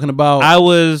talking about.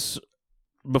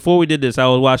 Before we did this, I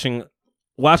was watching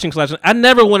 / I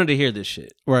never wanted to hear this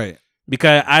shit Right.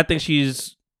 because I think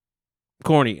she's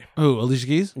corny. Who? Alicia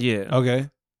Keys? Yeah. Okay.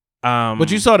 But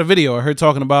you saw the video of her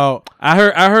talking about. I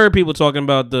heard people talking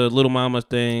about the Little Mama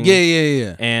thing.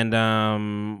 Yeah. And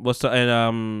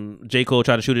J. Cole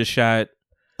tried to shoot his shot.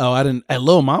 Oh, I didn't. At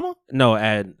Lil Mama? No,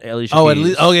 at Alicia Oh, Keys. at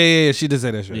least. Oh, yeah. She did say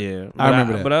that shit. Yeah, I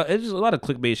remember that. But it's just a lot of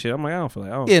clickbait shit. I'm like, I don't feel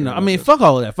like. Yeah, feel no, I like mean, this. fuck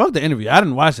all of that. Fuck the interview. I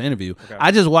didn't watch the interview. Okay. I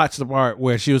just watched the part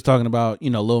where she was talking about,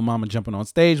 Lil Mama jumping on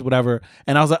stage, whatever.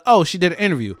 And I was like, oh, she did an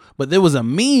interview. But there was a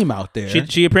meme out there.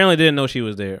 She apparently didn't know she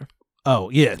was there.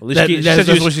 Oh, yeah. Alicia Keys- That's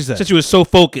she what she said. Said she was so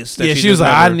focused. That Yeah, she was just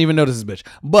like, I never- didn't even notice this bitch.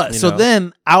 But You so know.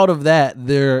 then out of that,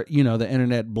 the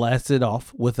internet blasted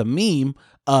off with a meme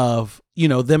of,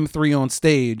 them three on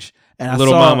stage. And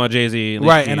Little Mama, Jay-Z.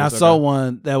 Right, and I saw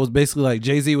one that was basically like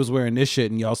Jay-Z was wearing this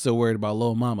shit, and y'all still worried about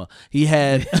Lil Mama. He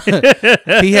had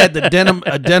he had a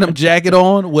denim jacket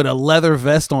on with a leather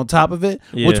vest on top of it,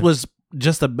 which was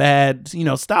just a bad,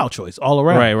 style choice all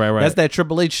around. Right. That's that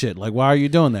Triple H shit. Like, why are you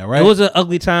doing that? Right. It was an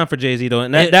ugly time for Jay-Z though,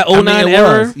 and that 09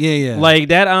 era. Yeah. Like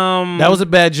that. That was a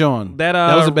bad John.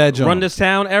 That was a bad John. Run This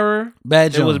Town era.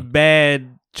 Bad John. It was bad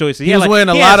choices. He was wearing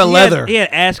a lot of leather. He had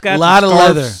ascots. A lot of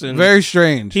leather. Very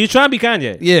strange. He was trying to be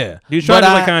Kanye. Yeah. He was trying to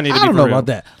be like Kanye. I don't know about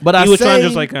that. But he was trying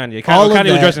just like Kanye.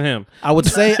 Kanye was dressing him. I would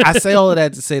say I say all of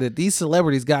that to say that these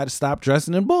celebrities got to stop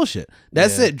dressing in bullshit.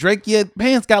 That's it. Drake, your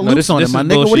pants got loops on it, my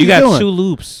nigga. What are you doing? You got 2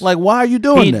 loops. Like, why are you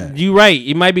doing that? You right.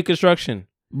 It might be construction.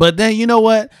 But then you know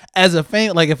what? As a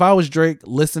fan, like if I was Drake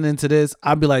listening to this,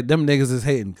 I'd be like, them niggas is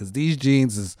hating because these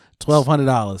jeans is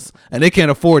 $1,200 and they can't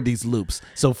afford these loops.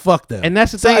 So fuck them. And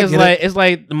that's the thing. It's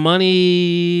like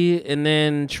money and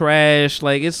then trash.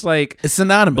 Like it's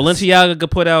synonymous. Balenciaga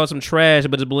could put out some trash,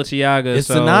 but it's Balenciaga. It's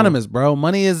synonymous, bro.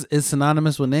 Money is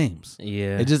synonymous with names.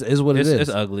 Yeah, it just is what it is. It's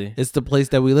ugly. It's the place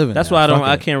that we live in. That's why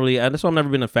I can't really. That's why I've never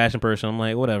been a fashion person. I'm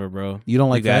like, whatever, bro. You don't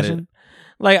like fashion?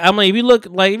 Like I'm like, if you look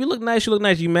nice, you look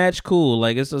nice. You match, cool.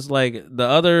 Like it's just like the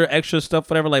other extra stuff,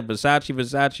 whatever. Like Versace,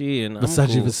 and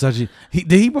Versace.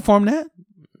 Did he perform that?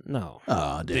 No.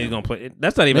 Oh, damn. He's gonna play.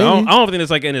 That's not even. I don't think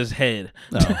it's like in his head.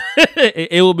 No.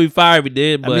 it would be fire if he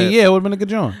did. But I mean, yeah, it would have been a good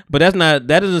job. But that's not.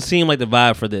 That doesn't seem like the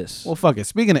vibe for this. Well, fuck it.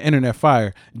 Speaking of internet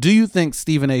fire, do you think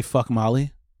Stephen A. fucked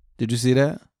Molly? Did you see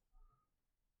that?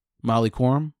 Molly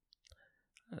Quorum?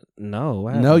 No.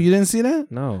 No, you didn't see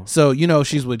that? No. So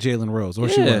she's with Jalen Rose, or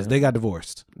she was. They got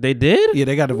divorced. They did? Yeah,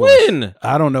 they got divorced. When?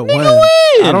 I don't know when.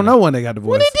 I don't know when they got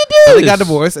divorced. When did they do They got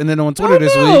divorced, and then on Twitter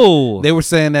this week they were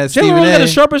saying that Stephen A. got the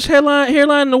sharpest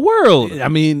hairline in the world. I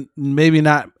mean, maybe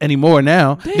not anymore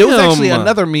now. Damn. There was actually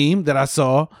another meme that I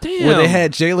saw where they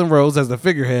had Jalen Rose as the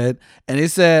figurehead, and it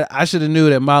said, "I should have knew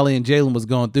that Molly and Jalen was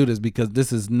going through this because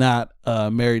this is not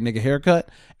a married nigga haircut."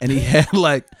 And he had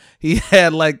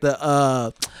like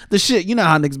the shit. You know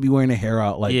how niggas be wearing their hair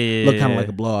out, like look kind of like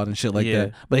a blowout and shit like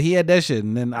that. But he had that shit,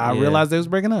 and then I realized they was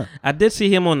breaking up. I did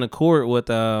see him on the court with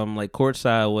like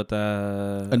courtside with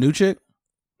a new chick.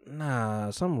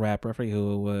 Nah, some rapper. I forget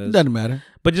who it was. Doesn't matter.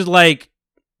 But just like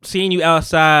seeing you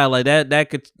outside, like that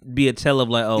could be a tell of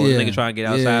like, this nigga trying to get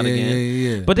outside again.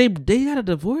 Yeah. But they got a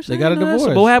divorce. They got a divorce.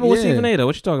 But what happened with Stephen A. though?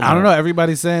 What you talking about? I don't know.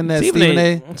 Everybody's saying that Stephen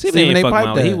A.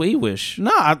 piped that. He wish.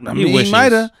 No, I mean he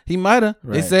might have.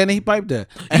 Right. They saying he piped that.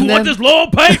 And you want this long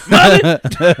pipe, Molly?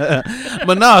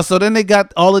 But no. So then they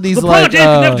got all of these LeBron James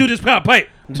can never do this pipe.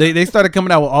 They started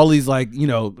coming out with all these like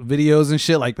videos and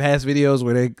shit, like past videos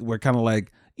where they were kind of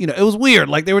like. It was weird.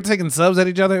 Like they were taking subs at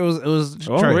each other. It was.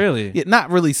 Oh, really? Yeah, not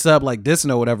really sub like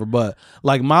dissing or whatever, but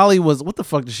like Molly was. What the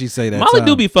fuck did she say that? Molly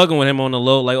do be fucking with him on the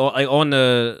low, like on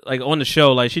the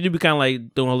show. Like she do be kind of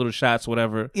like doing her little shots,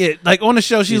 whatever. Yeah, like on the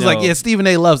show, she's like, yeah, Stephen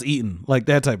A. loves eating, like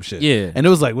that type of shit. Yeah, and it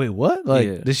was like, wait, what?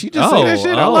 Like, did she just say that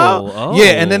shit out loud?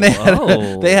 Yeah, and then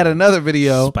they had another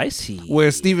video, spicy,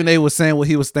 where Stephen A. was saying what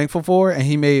he was thankful for, and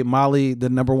he made Molly the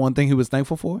number one thing he was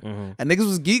thankful for, and niggas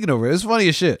was geeking over it. It's funny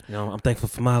as shit. I'm thankful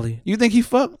for Molly. You think he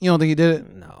fucked? You don't think he did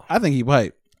it? No. I think he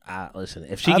piped. Listen,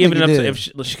 if she giving it up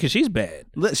to, because she's bad.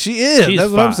 She is.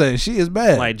 That's what I'm saying. She is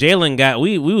bad. Like Jalen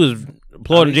we was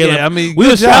applauding Jalen. Yeah, I mean, we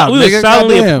was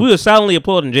silently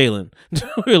applauding Jalen.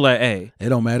 We were like, hey, it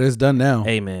don't matter. It's done now.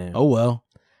 Hey man. Oh well.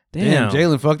 Damn,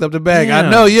 Jalen fucked up the bag. Damn. I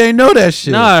know you ain't know that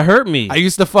shit. Nah, it hurt me. I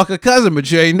used to fuck a cousin, but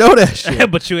you ain't know that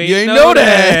shit. But you ain't know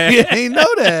that. You ain't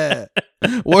know that.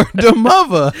 Word to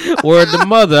mother. Word to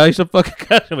mother. I used to fuck a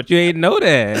cousin, but you ain't know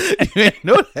that. You ain't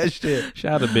know that shit.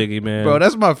 Shout out to Biggie, man. Bro,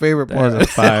 that's my favorite part.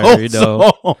 That's fire, some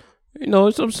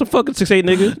fucking 6'8"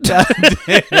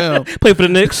 nigga. Damn. Play for the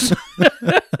Knicks.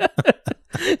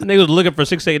 Niggas was looking for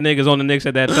 6'8" niggas on the Knicks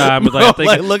at that time. It's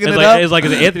like, looking it's it like, up. It's like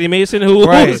is it Anthony Mason who who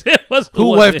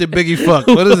wife did Biggie fuck?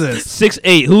 What is this?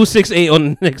 6'8". Who's 6'8" on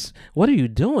the Knicks? What are you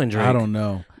doing, Drake? I don't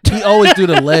know. He always do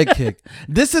the leg kick.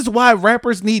 This is why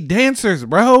rappers need dancers,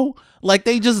 bro. Like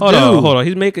they just hold on.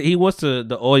 He wants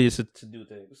the audience to do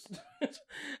things.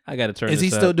 I gotta turn. Is he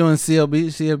still doing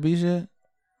CLB shit?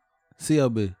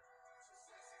 CLB.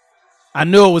 I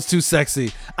knew it was too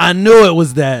sexy. I knew it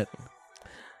was that.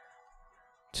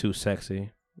 Too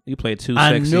sexy. You played too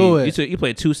sexy. I knew it. You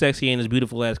played too sexy in this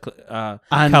beautiful ass I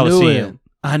Coliseum.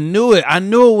 I knew it. I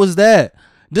knew it was that.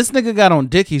 This nigga got on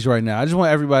Dickies right now. I just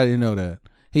want everybody to know that.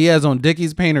 He has on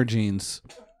Dickies painter jeans.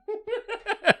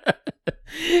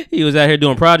 He was out here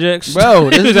doing projects. Bro,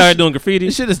 he was out here doing graffiti.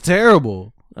 This shit is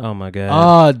terrible. Oh my god.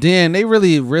 Oh damn, they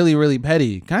really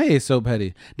petty. Kanye's so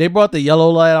petty. They brought the yellow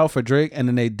light out for Drake and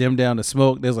then they dimmed down the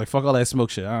smoke. They was like, fuck all that smoke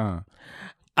shit.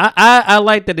 I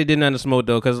like that they didn't under smoke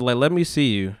though, because like, let me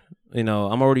see you. You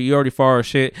know, you already far as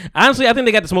shit. Honestly, I think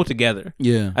they got the smoke together.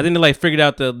 Yeah. I think they like figured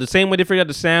out the same way they figured out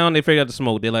the sound, they figured out the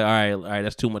smoke. They're like, all right,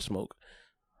 that's too much smoke.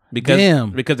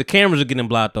 Because the cameras are getting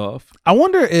blocked off. I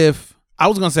wonder if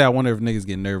niggas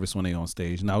get nervous when they on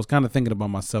stage. And I was kind of thinking about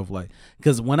myself, like,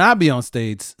 because when I be on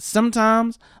stage,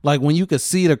 sometimes, like when you could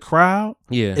see the crowd,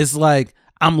 it's like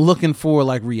I'm looking for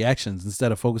like reactions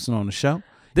instead of focusing on the show.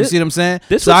 You see what I'm saying?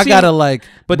 So I gotta like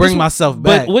bring myself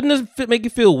back. But wouldn't this make you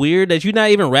feel weird that you're not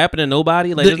even rapping to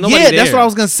nobody? Like, there's nobody there. That's what I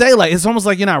was gonna say. Like, it's almost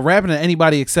like you're not rapping to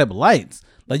anybody except lights.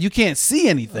 Like, you can't see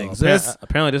anything. Oh,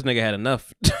 apparently, this nigga had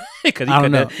enough because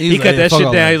he cut that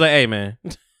shit down. He's like, hey man,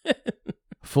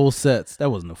 full sets. That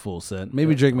wasn't a full set.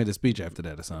 Maybe Drake made a speech after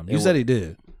that or something. You said he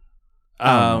did.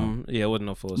 Yeah, it wasn't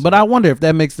no full set. But I wonder if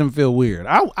that makes them feel weird.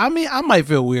 I mean, I might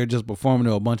feel weird just performing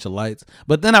to a bunch of lights,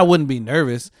 but then I wouldn't be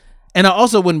nervous. And I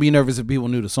also wouldn't be nervous if people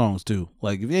knew the songs too.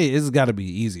 Like, it's got to be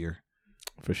easier.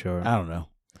 For sure. I don't know.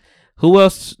 Who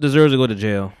else deserves to go to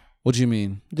jail? What do you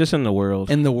mean? Just in the world.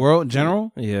 In the world,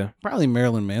 general? Yeah. Probably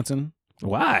Marilyn Manson.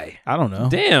 Why? I don't know.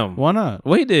 Damn. Why not?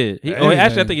 Well, he did. Actually, I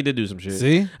think he did do some shit.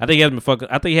 See? I think he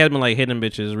has been like hitting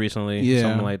bitches recently. Yeah.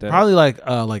 Something like that. Probably like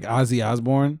Ozzy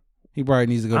Osbourne. He probably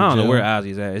needs to go to jail. I don't know where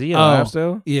Ozzy's at. Is he alive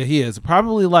still? Yeah, he is.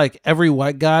 Probably like every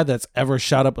white guy that's ever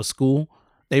shot up a school,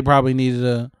 they probably needed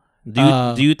to.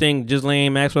 Do you think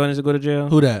Ghislaine Maxwell needs to go to jail?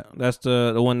 Who that? That's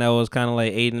the one that was kind of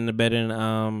like aiding and abetting,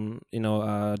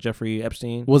 Jeffrey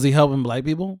Epstein. Was he helping black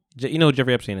people? You know who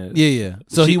Jeffrey Epstein is? Yeah.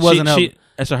 So he wasn't helping.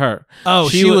 That's a her. Oh,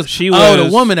 she was the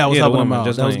woman that was helping him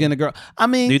out. That was getting a girl. I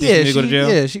mean, do you think she should go to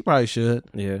jail? Yeah, she probably should.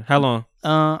 Yeah. How long?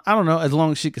 I don't know. As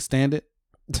long as she could stand it,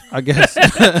 I guess.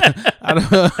 I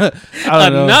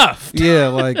don't know. Enough. Yeah,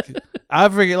 like I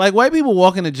figured, like white people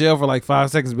walk into jail for like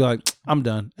 5 seconds and be like, I'm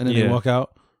done, and then they walk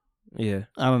out. Yeah.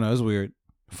 I don't know. It's weird.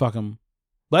 Fuck them.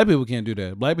 Black people can't do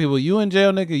that. Black people, you in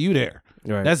jail, nigga, you there.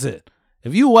 Right. That's it.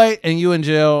 If you white and you in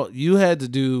jail, you had to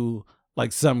do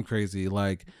like something crazy.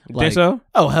 Like think so?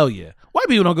 Oh, hell yeah. White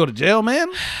people don't go to jail, man.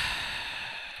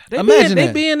 They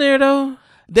be in there though.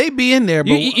 They be in there,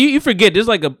 but you forget there's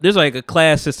like a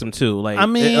class system too. Like, I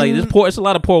mean, like it's a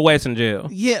lot of poor whites in jail.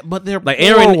 Yeah, but they're like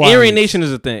Aryan Nation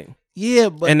is a thing. Yeah,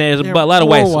 but and there's a lot of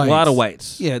whites. A lot of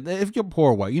whites. Yeah, if you're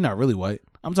poor white, you're not really white.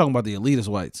 I'm talking about the elitist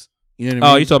whites. You know what I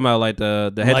mean? Oh, you talking about like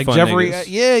the hedge like fund Jeffrey? niggas.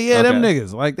 Yeah, them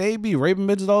niggas. Like they be raping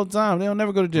bitches all the time. They don't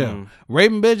never go to jail.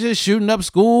 Raping bitches, shooting up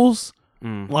schools,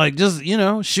 like just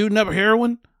shooting up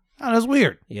heroin. Oh, that's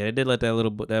weird. Yeah, they did let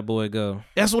that boy go.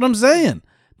 That's what I'm saying.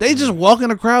 They just walk in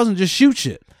the crowds and just shoot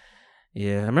shit.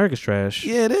 Yeah, America's trash.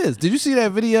 Yeah, it is. Did you see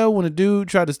that video when a dude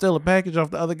tried to steal a package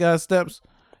off the other guy's steps?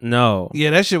 No.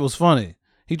 Yeah, that shit was funny.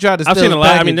 He tried to steal I've seen a lot.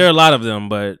 package. I mean, there are a lot of them,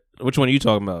 but which one are you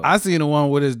talking about? I seen the one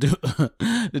with his dude.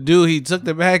 The dude, he took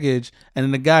the package, and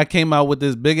then the guy came out with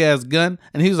this big ass gun,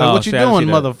 and he was like, "What you doing,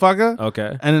 motherfucker?"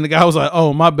 Okay. And then the guy was like,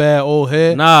 "Oh, my bad, old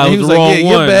head." Nah, and it was the wrong one.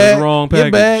 You're bad. It was the wrong package.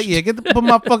 You're bad. Yeah, put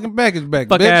my fucking package back.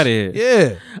 Fuck bitch. out of here.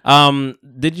 Yeah.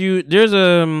 Did you? There's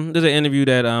an interview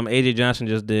that AJ Johnson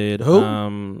just did.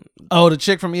 Who? The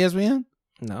chick from ESPN.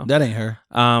 No, that ain't her.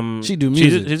 She do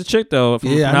music. She's a chick though.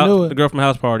 I knew it. The girl from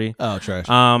House Party. Oh, trash.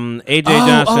 AJ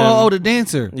Johnson. Oh, the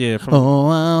dancer. Yeah. From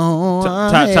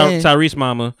Tyrese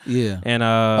mama. Yeah. And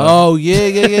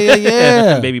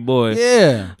yeah. Baby boy.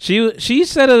 Yeah. She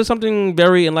said something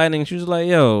very enlightening. She was like,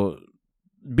 "Yo,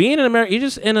 being in America, you're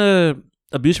just in a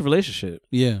abusive relationship.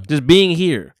 Yeah. Just being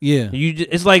here. Yeah.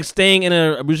 It's like staying in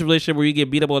an abusive relationship where you get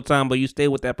beat up all the time, but you stay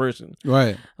with that person.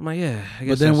 Right. I'm like, yeah. I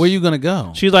guess but then where you gonna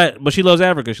go? She's like, but she loves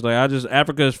Africa. She's like,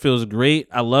 Africa feels great.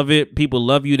 I love it. People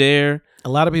love you there. A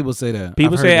lot of people say that.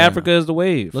 People say Africa is the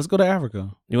wave. Let's go to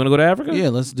Africa. You want to go to Africa? Yeah,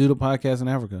 let's do the podcast in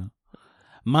Africa.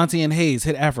 Monty and Hayes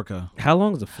hit Africa. How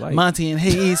long is the flight? Monty and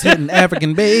Hayes hitting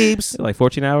African babes. Like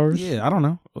 14 hours? Yeah, I don't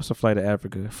know. What's the flight to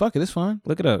Africa? Fuck it, it's fun.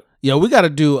 Look it up. Yo, we got to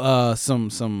do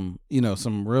some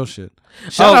real shit.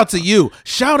 Shout out to you.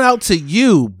 Shout out to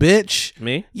you, bitch.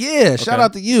 Me? Yeah, shout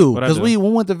out to you. Because when we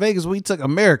went to Vegas, we took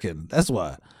American. That's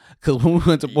why. Because when we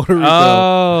went to Puerto Rico.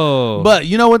 Oh. But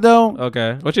you know what, though?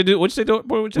 Okay. What you do? What you say?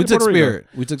 We took Spirit.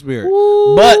 We took Spirit.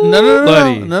 Ooh, but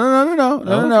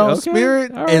no. Okay.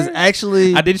 Spirit right. is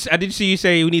actually. I did see you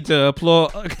say we need to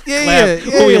applaud. Yeah.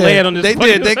 When we land on this. They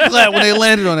did. They clapped when they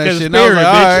landed on that shit. Spirit, and I was like,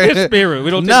 all right. It's Spirit.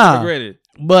 We don't take it for granted.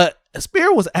 But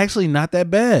Spirit was actually not that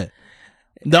bad.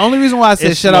 The only reason why I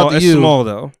said shout out to you. It's small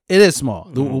though. It is small.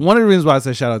 One of the reasons why I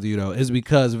said shout out to you though is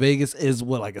because Vegas is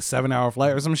like a 7-hour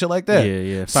flight or some shit like that.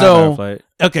 Yeah. 5-hour flight.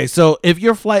 Okay, so if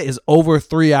your flight is over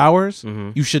 3 hours,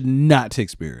 you should not take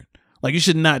Spirit. Like you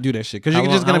should not do that shit because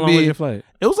you're just gonna be. How long was your flight?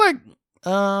 It was like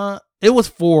It was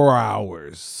 4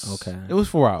 hours. Okay. It was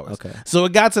 4 hours. Okay. So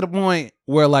it got to the point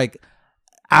where like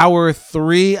hour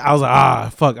 3, I was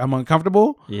like, fuck, I'm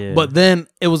uncomfortable. Yeah. But then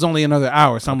it was only another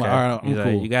hour. So I'm like, all right, I'm He's cool.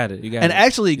 like, you got it. And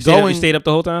actually you stayed up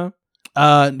the whole time?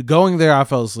 Going there, I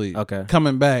fell asleep. Okay.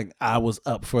 Coming back, I was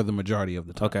up for the majority of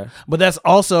the time. Okay. But that's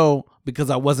also because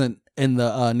I wasn't in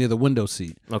the near the window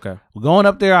seat. Okay. Going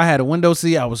up there, I had a window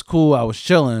seat. I was cool. I was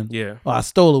chilling. Yeah. Well, I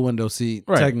stole a window seat,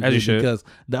 Right, technically, as you should. because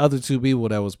the other 2 people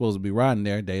that was supposed to be riding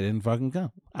there, they didn't fucking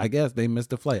come. I guess they missed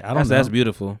the flight. I don't know. That's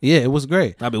beautiful. Yeah, it was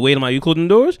great. I've been waiting. You closing them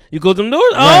doors? You closed them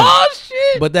doors? Right. Oh,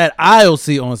 shit. But that aisle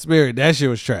seat on Spirit, that shit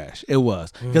was trash. It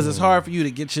was. Because it's hard for you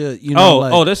to get your, you know,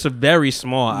 like, that's a very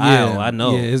small aisle. I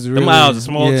know. Yeah, it's Them really, aisles are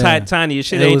small, yeah. tiny as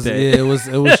shit, It ain't was, they?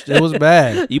 yeah, it was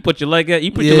bad. You put your leg out.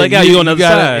 You Yeah, you on the other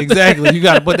side. Exactly. You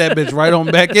got to put that bitch right on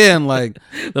back in. Like,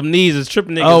 Them knees is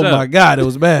tripping niggas oh up. my God, it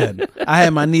was bad. I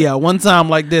had my knee out one time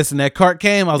like this, and that cart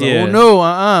came. I was Yeah. like,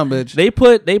 oh no, bitch.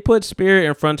 They put Spirit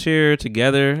and Frontier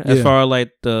together as Yeah. far as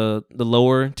like the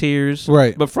lower tiers.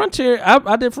 Right. But Frontier,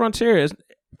 I did Frontier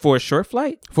for a short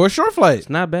flight. For a short flight. It's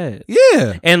not bad.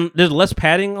 Yeah. And there's less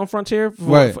padding on Frontier.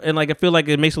 Right. And like I feel like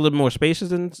it makes it a little more spacious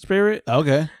than Spirit.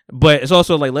 Okay. But it's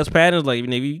also like less padding. Like if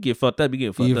you get fucked up, you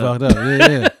get fucked You up. fucked up.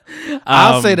 Yeah.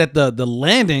 I'll say that the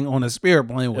landing on the Spirit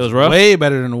plane was rough? way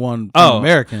better than the one from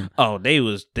American. Oh, they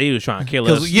was trying to kill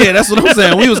us. Yeah, that's what I'm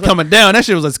saying. We was coming down. That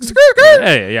shit was like,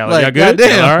 Hey, y'all like, good? goddamn,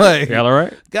 Y'all all right? like, Y'all all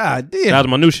right? God damn. That was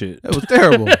my new shit. That was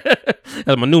terrible. That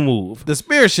was my new move. The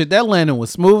Spirit shit, that landing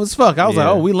was smooth as fuck. I was Yeah.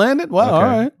 like, oh, we landed? Wow, Okay. all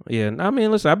right. Yeah, I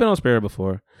mean, listen, I've been on Spirit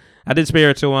before. I did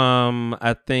Spirit to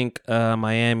I think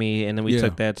Miami, and then we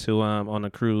took that to on a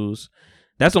cruise.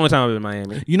 That's the only time I've been in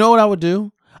Miami. You know what I would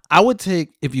do? I would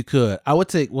take, if you could,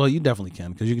 well, you definitely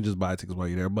can because you can just buy tickets while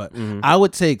you're there. But I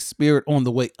would take Spirit on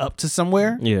the way up to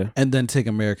somewhere, and then take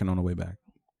American on the way back.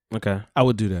 Okay, I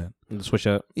would do that. Switch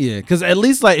up. Yeah, because at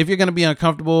least like if you're gonna be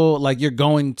uncomfortable, like you're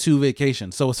going to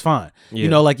vacation, so it's fine. Yeah. You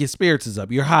know, like your spirits is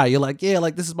up, you're high, you're like, yeah,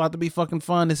 like this is about to be fucking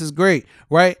fun. This is great,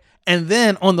 right? And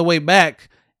then on the way back,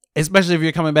 especially if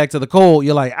you're coming back to the cold,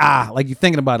 you're like, like you're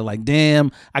thinking about it, like, damn,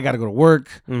 I gotta go to work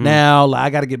now. Like I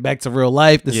gotta get back to real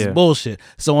life. This is bullshit.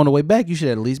 So on the way back, you should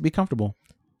at least be comfortable.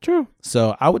 True.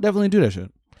 So I would definitely do that shit.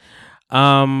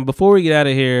 Before we get out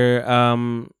of here,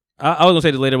 I was gonna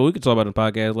say this later, but we can talk about it in the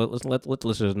podcast. Let the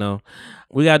listeners know.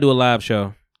 We gotta do a live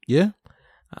show. Yeah.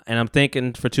 And I'm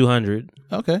thinking for 200.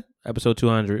 Okay. Episode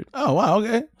 200. Oh wow.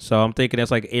 Okay. So I'm thinking that's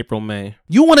like April, May.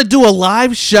 You want to do a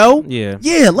live show? Yeah.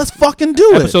 Yeah. Let's fucking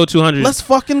do it. Episode 200. Let's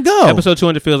fucking go. Episode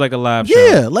 200 feels like a live show.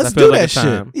 Yeah. Let's do like that shit.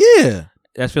 time. Yeah.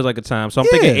 That feels like a time. So I'm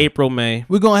thinking April, May.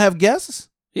 We're gonna have guests.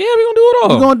 Yeah, we're gonna do it all.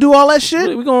 We're gonna do all that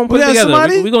shit. We're gonna put it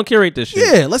together. We're gonna curate this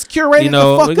shit. Yeah, let's curate it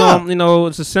the fuck we're up. gonna,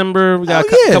 it's December. We got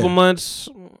a couple months.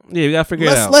 Yeah, we gotta figure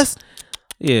it out.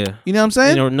 Yeah. You know what I'm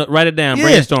saying? Write it down,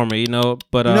 brainstorm it,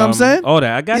 but you know what I'm saying? All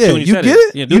that. I got yeah, you when you said get it.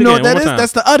 it? Yeah, do you it know again, what that one is? more time.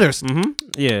 That's the udders.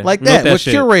 Yeah. Like Note that. We're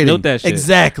shit. curating. Note that shit.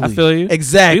 Exactly. I feel you.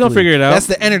 Exactly. We're gonna figure it out. That's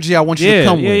the energy I want you to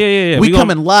come with. Yeah. We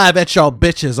coming live at y'all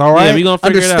bitches, all right? Yeah, we gonna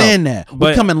figure Understand it out. that.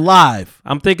 We coming live.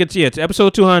 I'm thinking, it's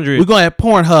episode 200. We're gonna have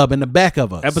Pornhub in the back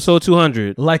of us. Episode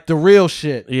 200. Like the real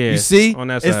shit. Yeah. You see? On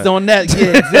that It's side. on that.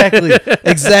 Yeah, exactly.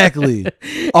 Exactly.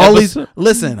 All these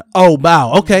listen. Oh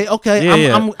wow. Okay.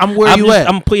 Yeah. I'm where you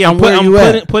at. I'm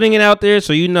putting it out there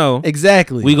so you know.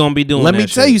 Exactly. We gonna be doing Let that me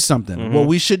tell shit. you something. What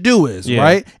we should do is,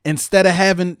 right? Instead of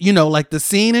having, like the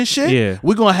scene and shit,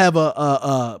 we're gonna have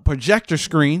a projector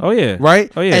screen. Oh yeah.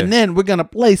 Right? Oh yeah. And then we're gonna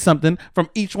play something from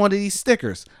each one of these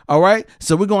stickers. All right.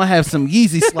 So we're gonna have some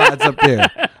Yeezy slides up there.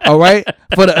 All right.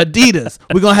 For the Adidas.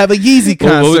 We're gonna have a Yeezy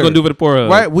concert. What we gonna do for the Pornhub?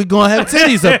 Right? We're gonna have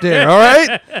titties up there. All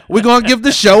right. We're gonna give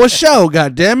the show a show.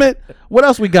 God damn it. What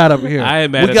else we got up here? I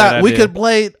ain't mad at that We idea. could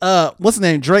play what's the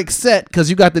name? Drake's set, because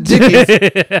you got the dickies.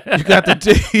 You got the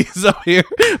dickies up here.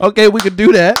 Okay, we could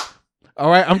do that. All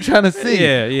right, I'm trying to see.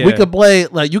 Yeah. We could play,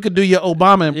 like, you could do your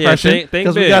Obama impression, think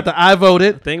because we big. got the I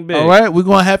voted. Think big. All right, we're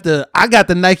gonna have to. I got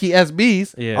the Nike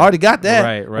SBs. Yeah. I already got that.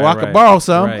 Right, Or I could right, borrow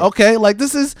some. right. Okay, like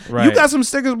this is. You Right. got some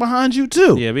stickers behind you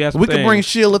too. Yeah, we got some We could bring things.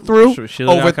 Sheila through.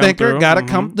 Sheila gotta come Overthinker through. gotta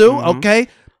come through. Okay.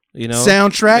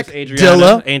 Soundtrack.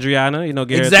 Dilla. Adriana,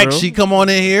 get her Exactly. through. She come on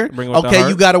in here. Bring with the Okay, heart.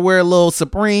 you gotta wear a little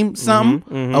Supreme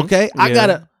something. Okay, I Yeah.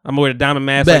 gotta. I'm gonna wear the diamond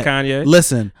mask Bet. like Kanye.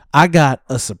 Listen, I got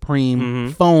a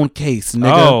Supreme phone case,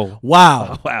 nigga. Oh.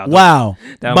 Wow. Wow. Wow.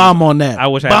 That bomb was- on that. I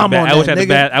wish I bomb had the on I wish I that, had the nigga.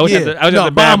 bad. I wish I had the bad no,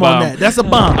 bomb. bomb on that. That's a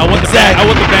bomb. I want the Exactly. bad. I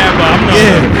want the bad bomb. No.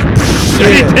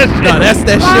 Yeah. No, that's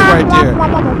that shit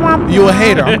right there. You a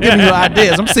hater. I'm giving you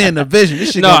ideas. I'm seeing the vision.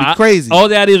 This shit gonna be crazy. All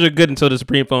the ideas are good until the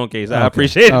Supreme phone case. I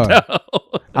appreciate it All right.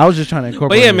 though. I was just trying to But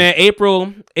incorporate yeah, it. man,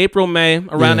 April April, May,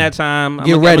 around that time.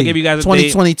 Get ready. I'm gonna give you guys a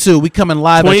 2022. We coming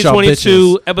live at y'all bitches.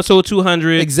 2022, episode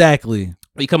 200. Exactly.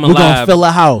 We coming We're live. Gonna fill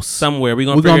a house somewhere. We're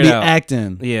gonna be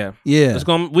acting. Yeah. Yeah.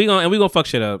 We gonna fuck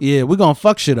shit up. Yeah, we're gonna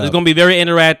fuck shit up. It's gonna be very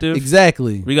interactive.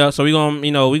 Exactly. We gonna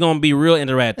be real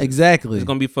interactive. Exactly. It's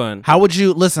gonna be fun. How would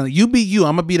you listen? You be you.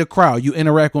 I'm gonna be the crowd. You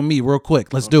interact with me real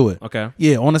quick. Let's do it. Okay.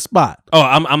 Yeah, on the spot. Oh,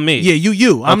 I'm me. Yeah,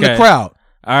 you. I'm the Okay. crowd.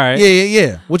 All right.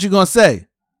 Yeah. What you gonna say?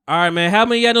 All right, man. How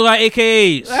many of y'all know about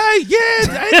AKAs? Hey, yeah,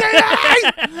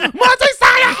 AKA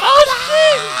multi-sided.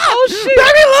 Oh shit!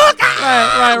 Baby, look.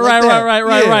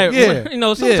 Right. Yeah. You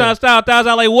know, sometimes styles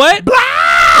are like what?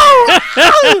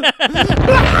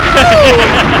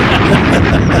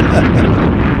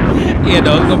 Yeah,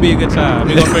 no, it's gonna be a good time.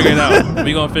 We gonna figure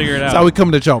it out. That's how we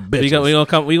coming to y'all, bitch.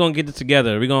 We gonna get it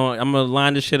together. I'm gonna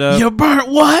line this shit up. You burnt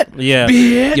what? Yeah.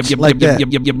 Bitch. Like that. You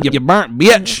burnt,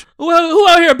 bitch. Who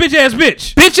out here, bitch ass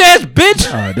bitch? Bitch ass bitch.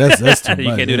 Oh, that's too much.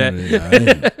 You can't do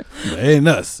that. Ain't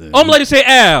us. I'm lady say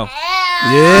Al.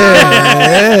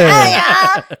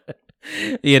 Yeah.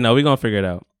 Yeah, no, we gonna figure it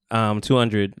out.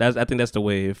 200. I think that's the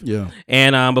wave. Yeah.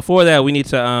 And before that, we need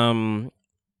to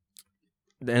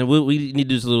and we need to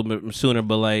do this a little bit sooner.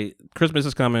 But like Christmas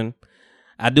is coming.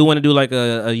 I do want to do like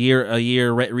a year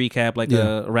recap, like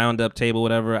a roundup table,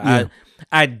 whatever. Yeah.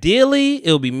 Ideally,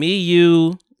 it'll be me,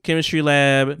 you, Chemistry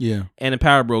Lab, and the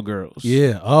Power Bro Girls.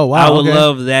 Yeah. Oh wow. I would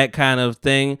love that kind of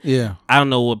thing. Yeah. I don't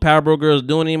know what Power Bro Girls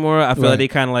doing anymore. I feel like they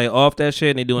kind of like off that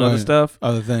shit and they doing other stuff,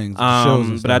 other things. Shows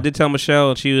and but I did tell Michelle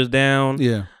and she was down.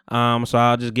 Yeah. So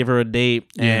I'll just give her a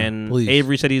date. And please.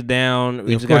 Avery said he's down.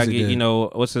 We just gotta get,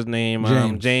 what's his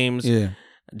name? James. Yeah.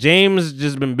 James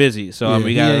just been busy, so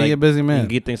we gotta get busy, man.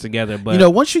 get things together.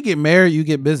 But once you get married, you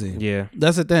get busy. Yeah,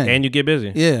 that's the thing. And you get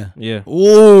busy. Yeah.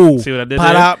 Ooh, see what I did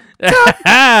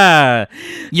there?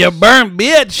 You burnt,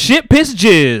 bitch. Shit, piss,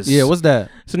 jizz. Yeah, what's that?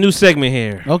 It's a new segment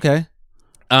here. Okay.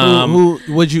 Who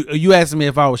would you asking me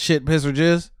if I was shit, piss, or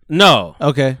jizz? No.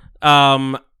 Okay.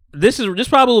 This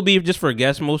probably will be just for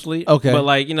guests mostly. Okay. But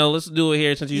like, let's do it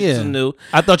here since this is new.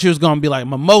 I thought you was gonna be like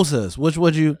mimosas. Which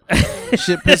would you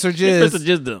shit, piss, or jizz? Piss or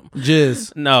jizz them.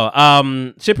 Jizz. No.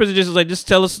 Shit, piss or jizz is like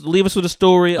just leave us with a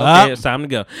story. Okay, it's time to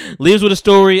go. Leave us with a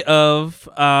story of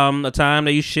a time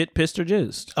that you shit, pissed, or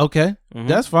jizzed. Okay. Mm-hmm.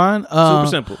 That's fine. Super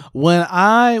simple. When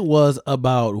I was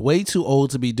about way too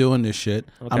old to be doing this shit,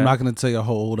 I'm not going to tell you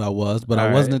how old I was, but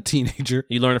I wasn't a teenager.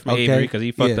 You learned it from Avery because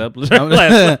he fucked up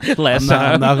last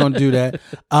time. I'm not going to do that.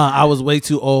 I was way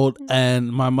too old, and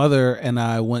my mother and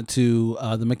I went to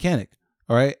the mechanic.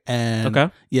 All right. And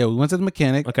we went to the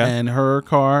mechanic, and her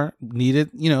car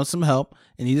needed, some help.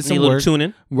 It needed some work.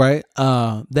 Tuning. Right.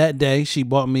 That day, she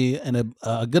bought me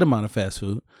a good amount of fast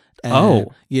food. And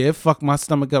it fucked my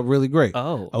stomach up really great.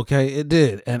 Okay, it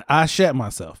did, and I shat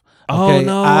myself. Okay?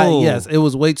 Yes, it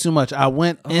was way too much. I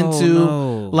went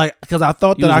into because I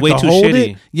thought that I could hold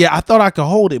it. Yeah, I thought I could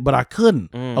hold it, but I couldn't.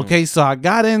 Okay, so I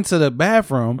got into the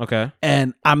bathroom.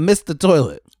 And I missed the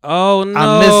toilet. Oh no!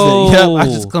 I missed it. Yep, I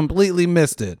just completely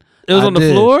missed it. It was on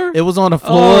the floor? It was on the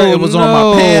floor. It was on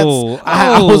my pants.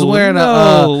 I was wearing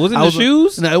was it in the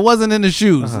shoes? No, it wasn't in the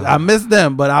shoes. I missed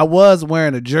them, but I was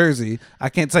wearing a jersey. I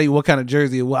can't tell you what kind of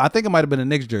jersey it was. I think it might have been a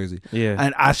Knicks jersey. Yeah.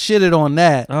 And I shitted on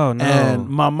that. Oh, no. And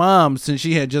my mom, since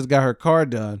she had just got her car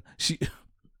done, she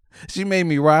made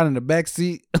me ride in the back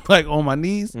seat, like on my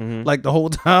knees, like the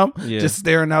whole time, just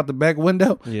staring out the back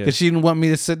window, because she didn't want me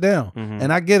to sit down.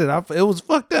 And I get it. It was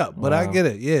fucked up, but I get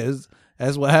it. Yeah,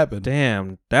 that's what happened.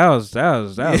 Damn, that was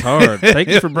hard. Thank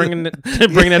you for bringing that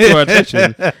to our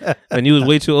attention. And you was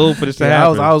way too old for this to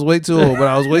happen. I was way too old, but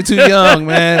I was way too young,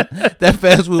 man. That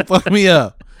fast food fucked me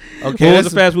up. Okay, where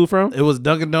was the fast food from? It was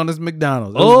Dunkin' Donuts,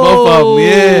 McDonald's. It was both of them.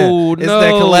 Yeah, it's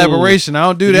that collaboration. I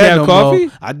don't do that you have no coffee?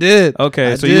 more. I did.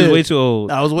 Okay, so you was way too old.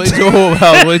 I was way too old.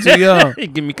 I was way too young.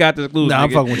 Give me context clues. Nah,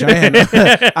 I'm fucking with you. I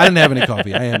didn't have any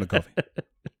coffee. I ain't have no coffee.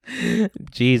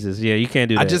 Jesus, yeah, you can't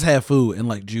do that. I just had food and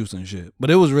like juice and shit, but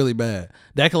it was really bad.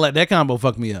 That combo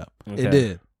fucked me up. Okay. It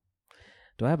did.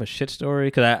 Do I have a shit story?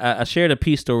 Because I shared a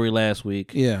peace story last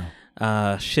week. Yeah.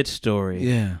 Shit story.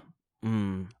 Yeah.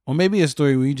 Or maybe a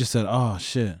story where you just said, "Oh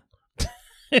shit."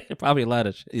 Probably a lot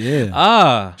of shit.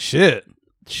 Yeah. Shit.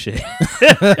 Brat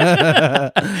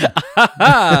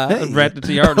the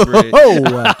TR degree.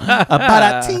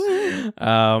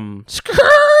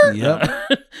 Skirt. Yep.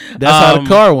 That's how the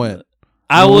car went.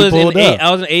 I was in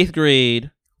 8th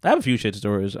grade. I have a few shit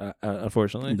stories,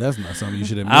 unfortunately. That's not something you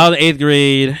should admit. I was in 8th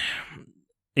grade.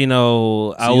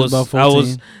 I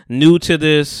was new to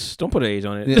this. Don't put an age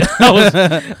on it. Yeah.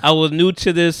 I was new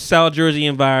to this South Jersey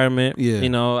environment. Yeah.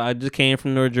 I just came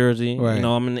from North Jersey. Right.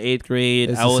 I'm in the 8th grade.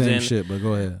 It's the same shit, but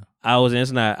go ahead. I was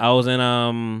in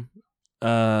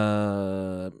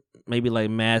maybe like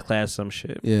math class, some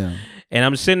shit. Yeah. And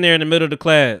I'm sitting there in the middle of the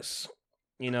class,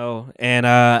 and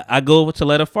I go to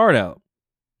let a fart out.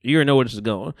 You already know where this is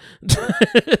going.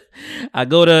 I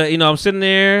go to, I'm sitting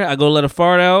there. I go let a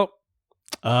fart out.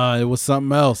 It was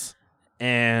something else.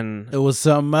 And it was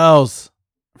something else.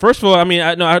 First of all,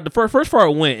 the first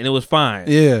fart went and it was fine.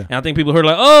 Yeah. And I think people heard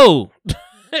like, oh,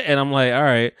 and I'm like, all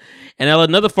right. And I let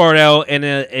another fart out, and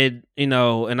it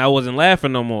and I wasn't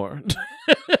laughing no more.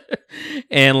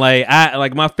 And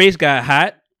like my face got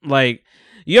hot, like.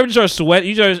 You ever just start sweat?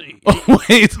 You just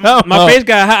wait. My face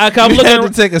got hot. I'm looking had to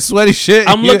take a sweaty shit.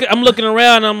 I'm looking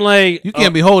around. And I'm like, you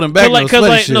can't be holding back.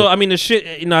 No, I mean the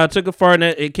shit. I took a fart and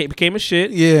it became a shit.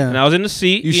 Yeah. And I was in the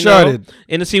seat. You sharted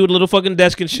in the seat with a little fucking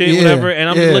desk and shit, whatever. And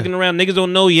I'm just looking around. Niggas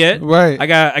don't know yet. Right. I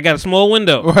got a small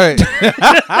window. Right.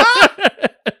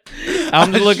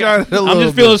 I'm just looking. I'm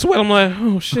just feeling sweat. I'm like,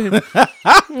 oh shit.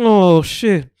 Oh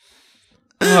shit.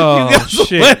 Oh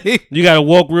shit! You gotta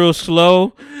walk real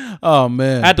slow. Oh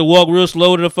man! I had to walk real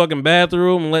slow to the fucking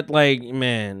bathroom and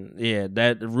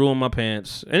that ruined my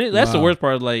pants. And that's the worst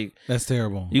part. Like that's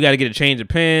terrible. You gotta get a change of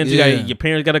pants. Yeah. Your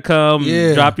parents gotta come,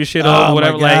 drop your shit off, or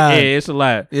whatever. It's a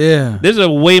lot. Yeah. This is a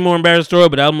way more embarrassing story,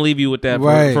 but I'm gonna leave you with that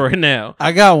for now.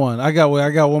 I got one. I got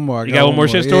one more. You got one more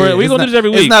shit story? Yeah. We gonna do this every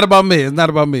week. It's not about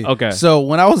me. Okay. So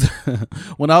when I was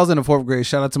in the 4th grade,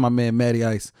 shout out to my man Matty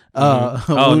Ice.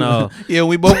 No. Yeah,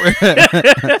 we both.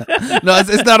 No,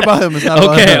 it's not about him. It's not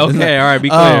about him. Okay, all right, be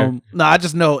clear. No, I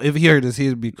just know if he heard this,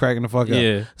 he'd be cracking the fuck up.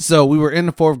 Yeah. So we were in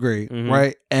the 4th grade,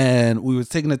 right? And we was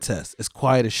taking a test. It's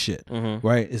quiet as shit,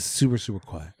 right? It's super, super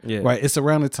quiet, right? It's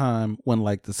around the time when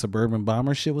like the suburban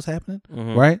bomber shit was happening,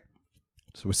 right?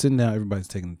 So we're sitting down, everybody's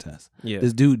taking the test. Yeah.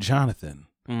 This dude, Jonathan,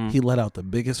 he let out the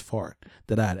biggest fart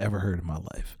that I had ever heard in my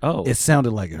life. Oh. It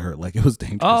sounded like it hurt, like it was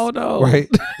dangerous. Oh, no. Right?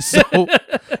 So,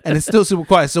 and it's still super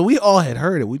quiet. So we all had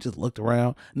heard it. We just looked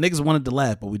around. Niggas wanted to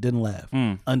laugh, but we didn't laugh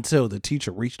until the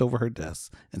teacher reached over her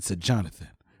desk and said, Jonathan,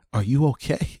 are you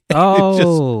okay?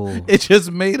 Oh. It just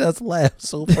made us laugh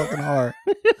so fucking hard.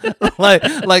 like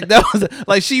that was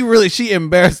like she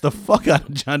embarrassed the fuck out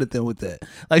of Jonathan with that.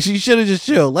 Like she should have just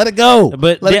chilled. Let it go.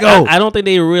 But let it go. I don't think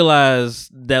they realize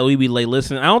that we be like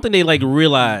listening. I don't think they like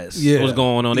realize what's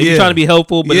going on. They be trying to be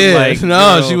helpful, but it's like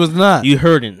no, she was not. You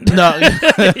hurting. No.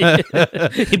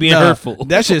 He being hurtful.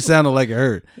 That shit sounded like it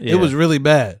hurt. Yeah. It was really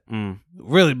bad.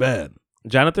 Really bad.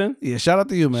 Jonathan? Yeah, shout out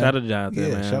to you, man. Shout out to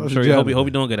Jonathan, man. Shout out to Jonathan. Hope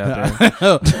you doing good out there.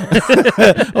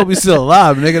 Hope he's still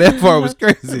alive, nigga. That part was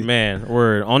crazy. Man,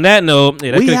 word. On that note,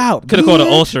 we out. Could have called an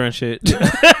ulcer and shit.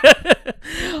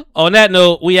 On that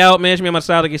note, we out, man. She made my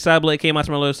style like a side blade came out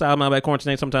to my little style, my back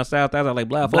quarantine, sometimes style. That's like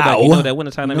blah, fullback. You know that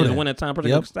winter time. That means winter time.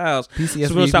 Particular styles.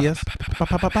 PCS,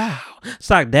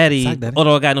 Sock daddy.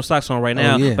 Although I got no socks on right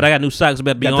now, but I got new socks.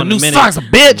 Better be on in a minute. New socks,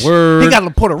 bitch. Word. He got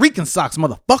the Puerto Rican socks,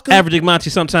 motherfucker. Average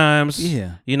Monty sometimes.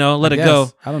 Yeah. You know, let it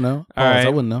go. I don't know. All right. I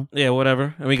wouldn't know. Yeah,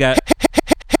 whatever. And we got.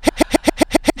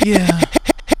 Yeah.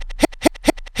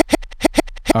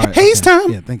 All right. Hayes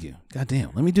time. Yeah, thank you.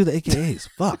 Goddamn. Let me do the AKAs.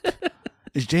 Fuck.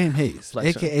 It's James Hayes,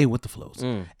 a.k.a. with the flows,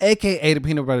 a.k.a. the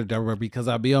peanut butter dipper because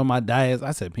I be on my diet.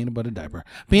 I said peanut butter diaper.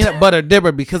 Peanut butter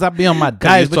dipper because I be on my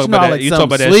diet. But you know, like talk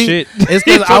about that shit. It's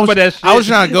because I was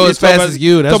trying to go as fast as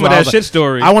you. That's talking about that shit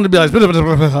story. I want to be like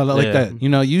that. You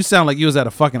know, you sound like you was at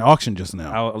a fucking auction just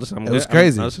now. It was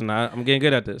crazy. I'm getting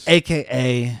good at this.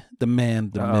 A.k.a. the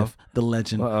man, the myth, the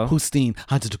legend, Hussein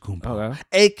Antetokounmpo,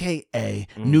 a.k.a.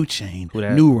 New Chain,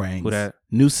 New Rings,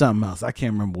 New something else. I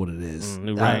can't remember what it is.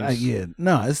 New Rings.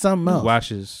 No, it's something else. New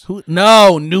watches.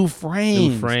 New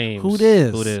frames. New frames. Who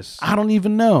this? I don't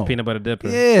even know. Peanut butter dipper.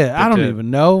 Yeah, I don't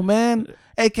even know, man.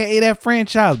 A.k.a. that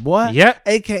franchise, boy. Yep.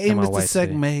 A.k.a. Mr.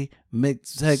 Segme.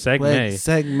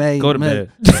 Segme. Go to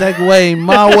bed. Segway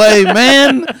my way,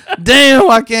 man. Damn,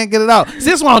 I can't get it out. See,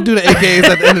 this why I don't do the AKAs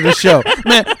at the end of the show.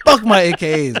 Man, fuck my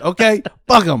AKAs, okay?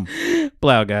 Fuck them.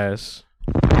 Blow, guys.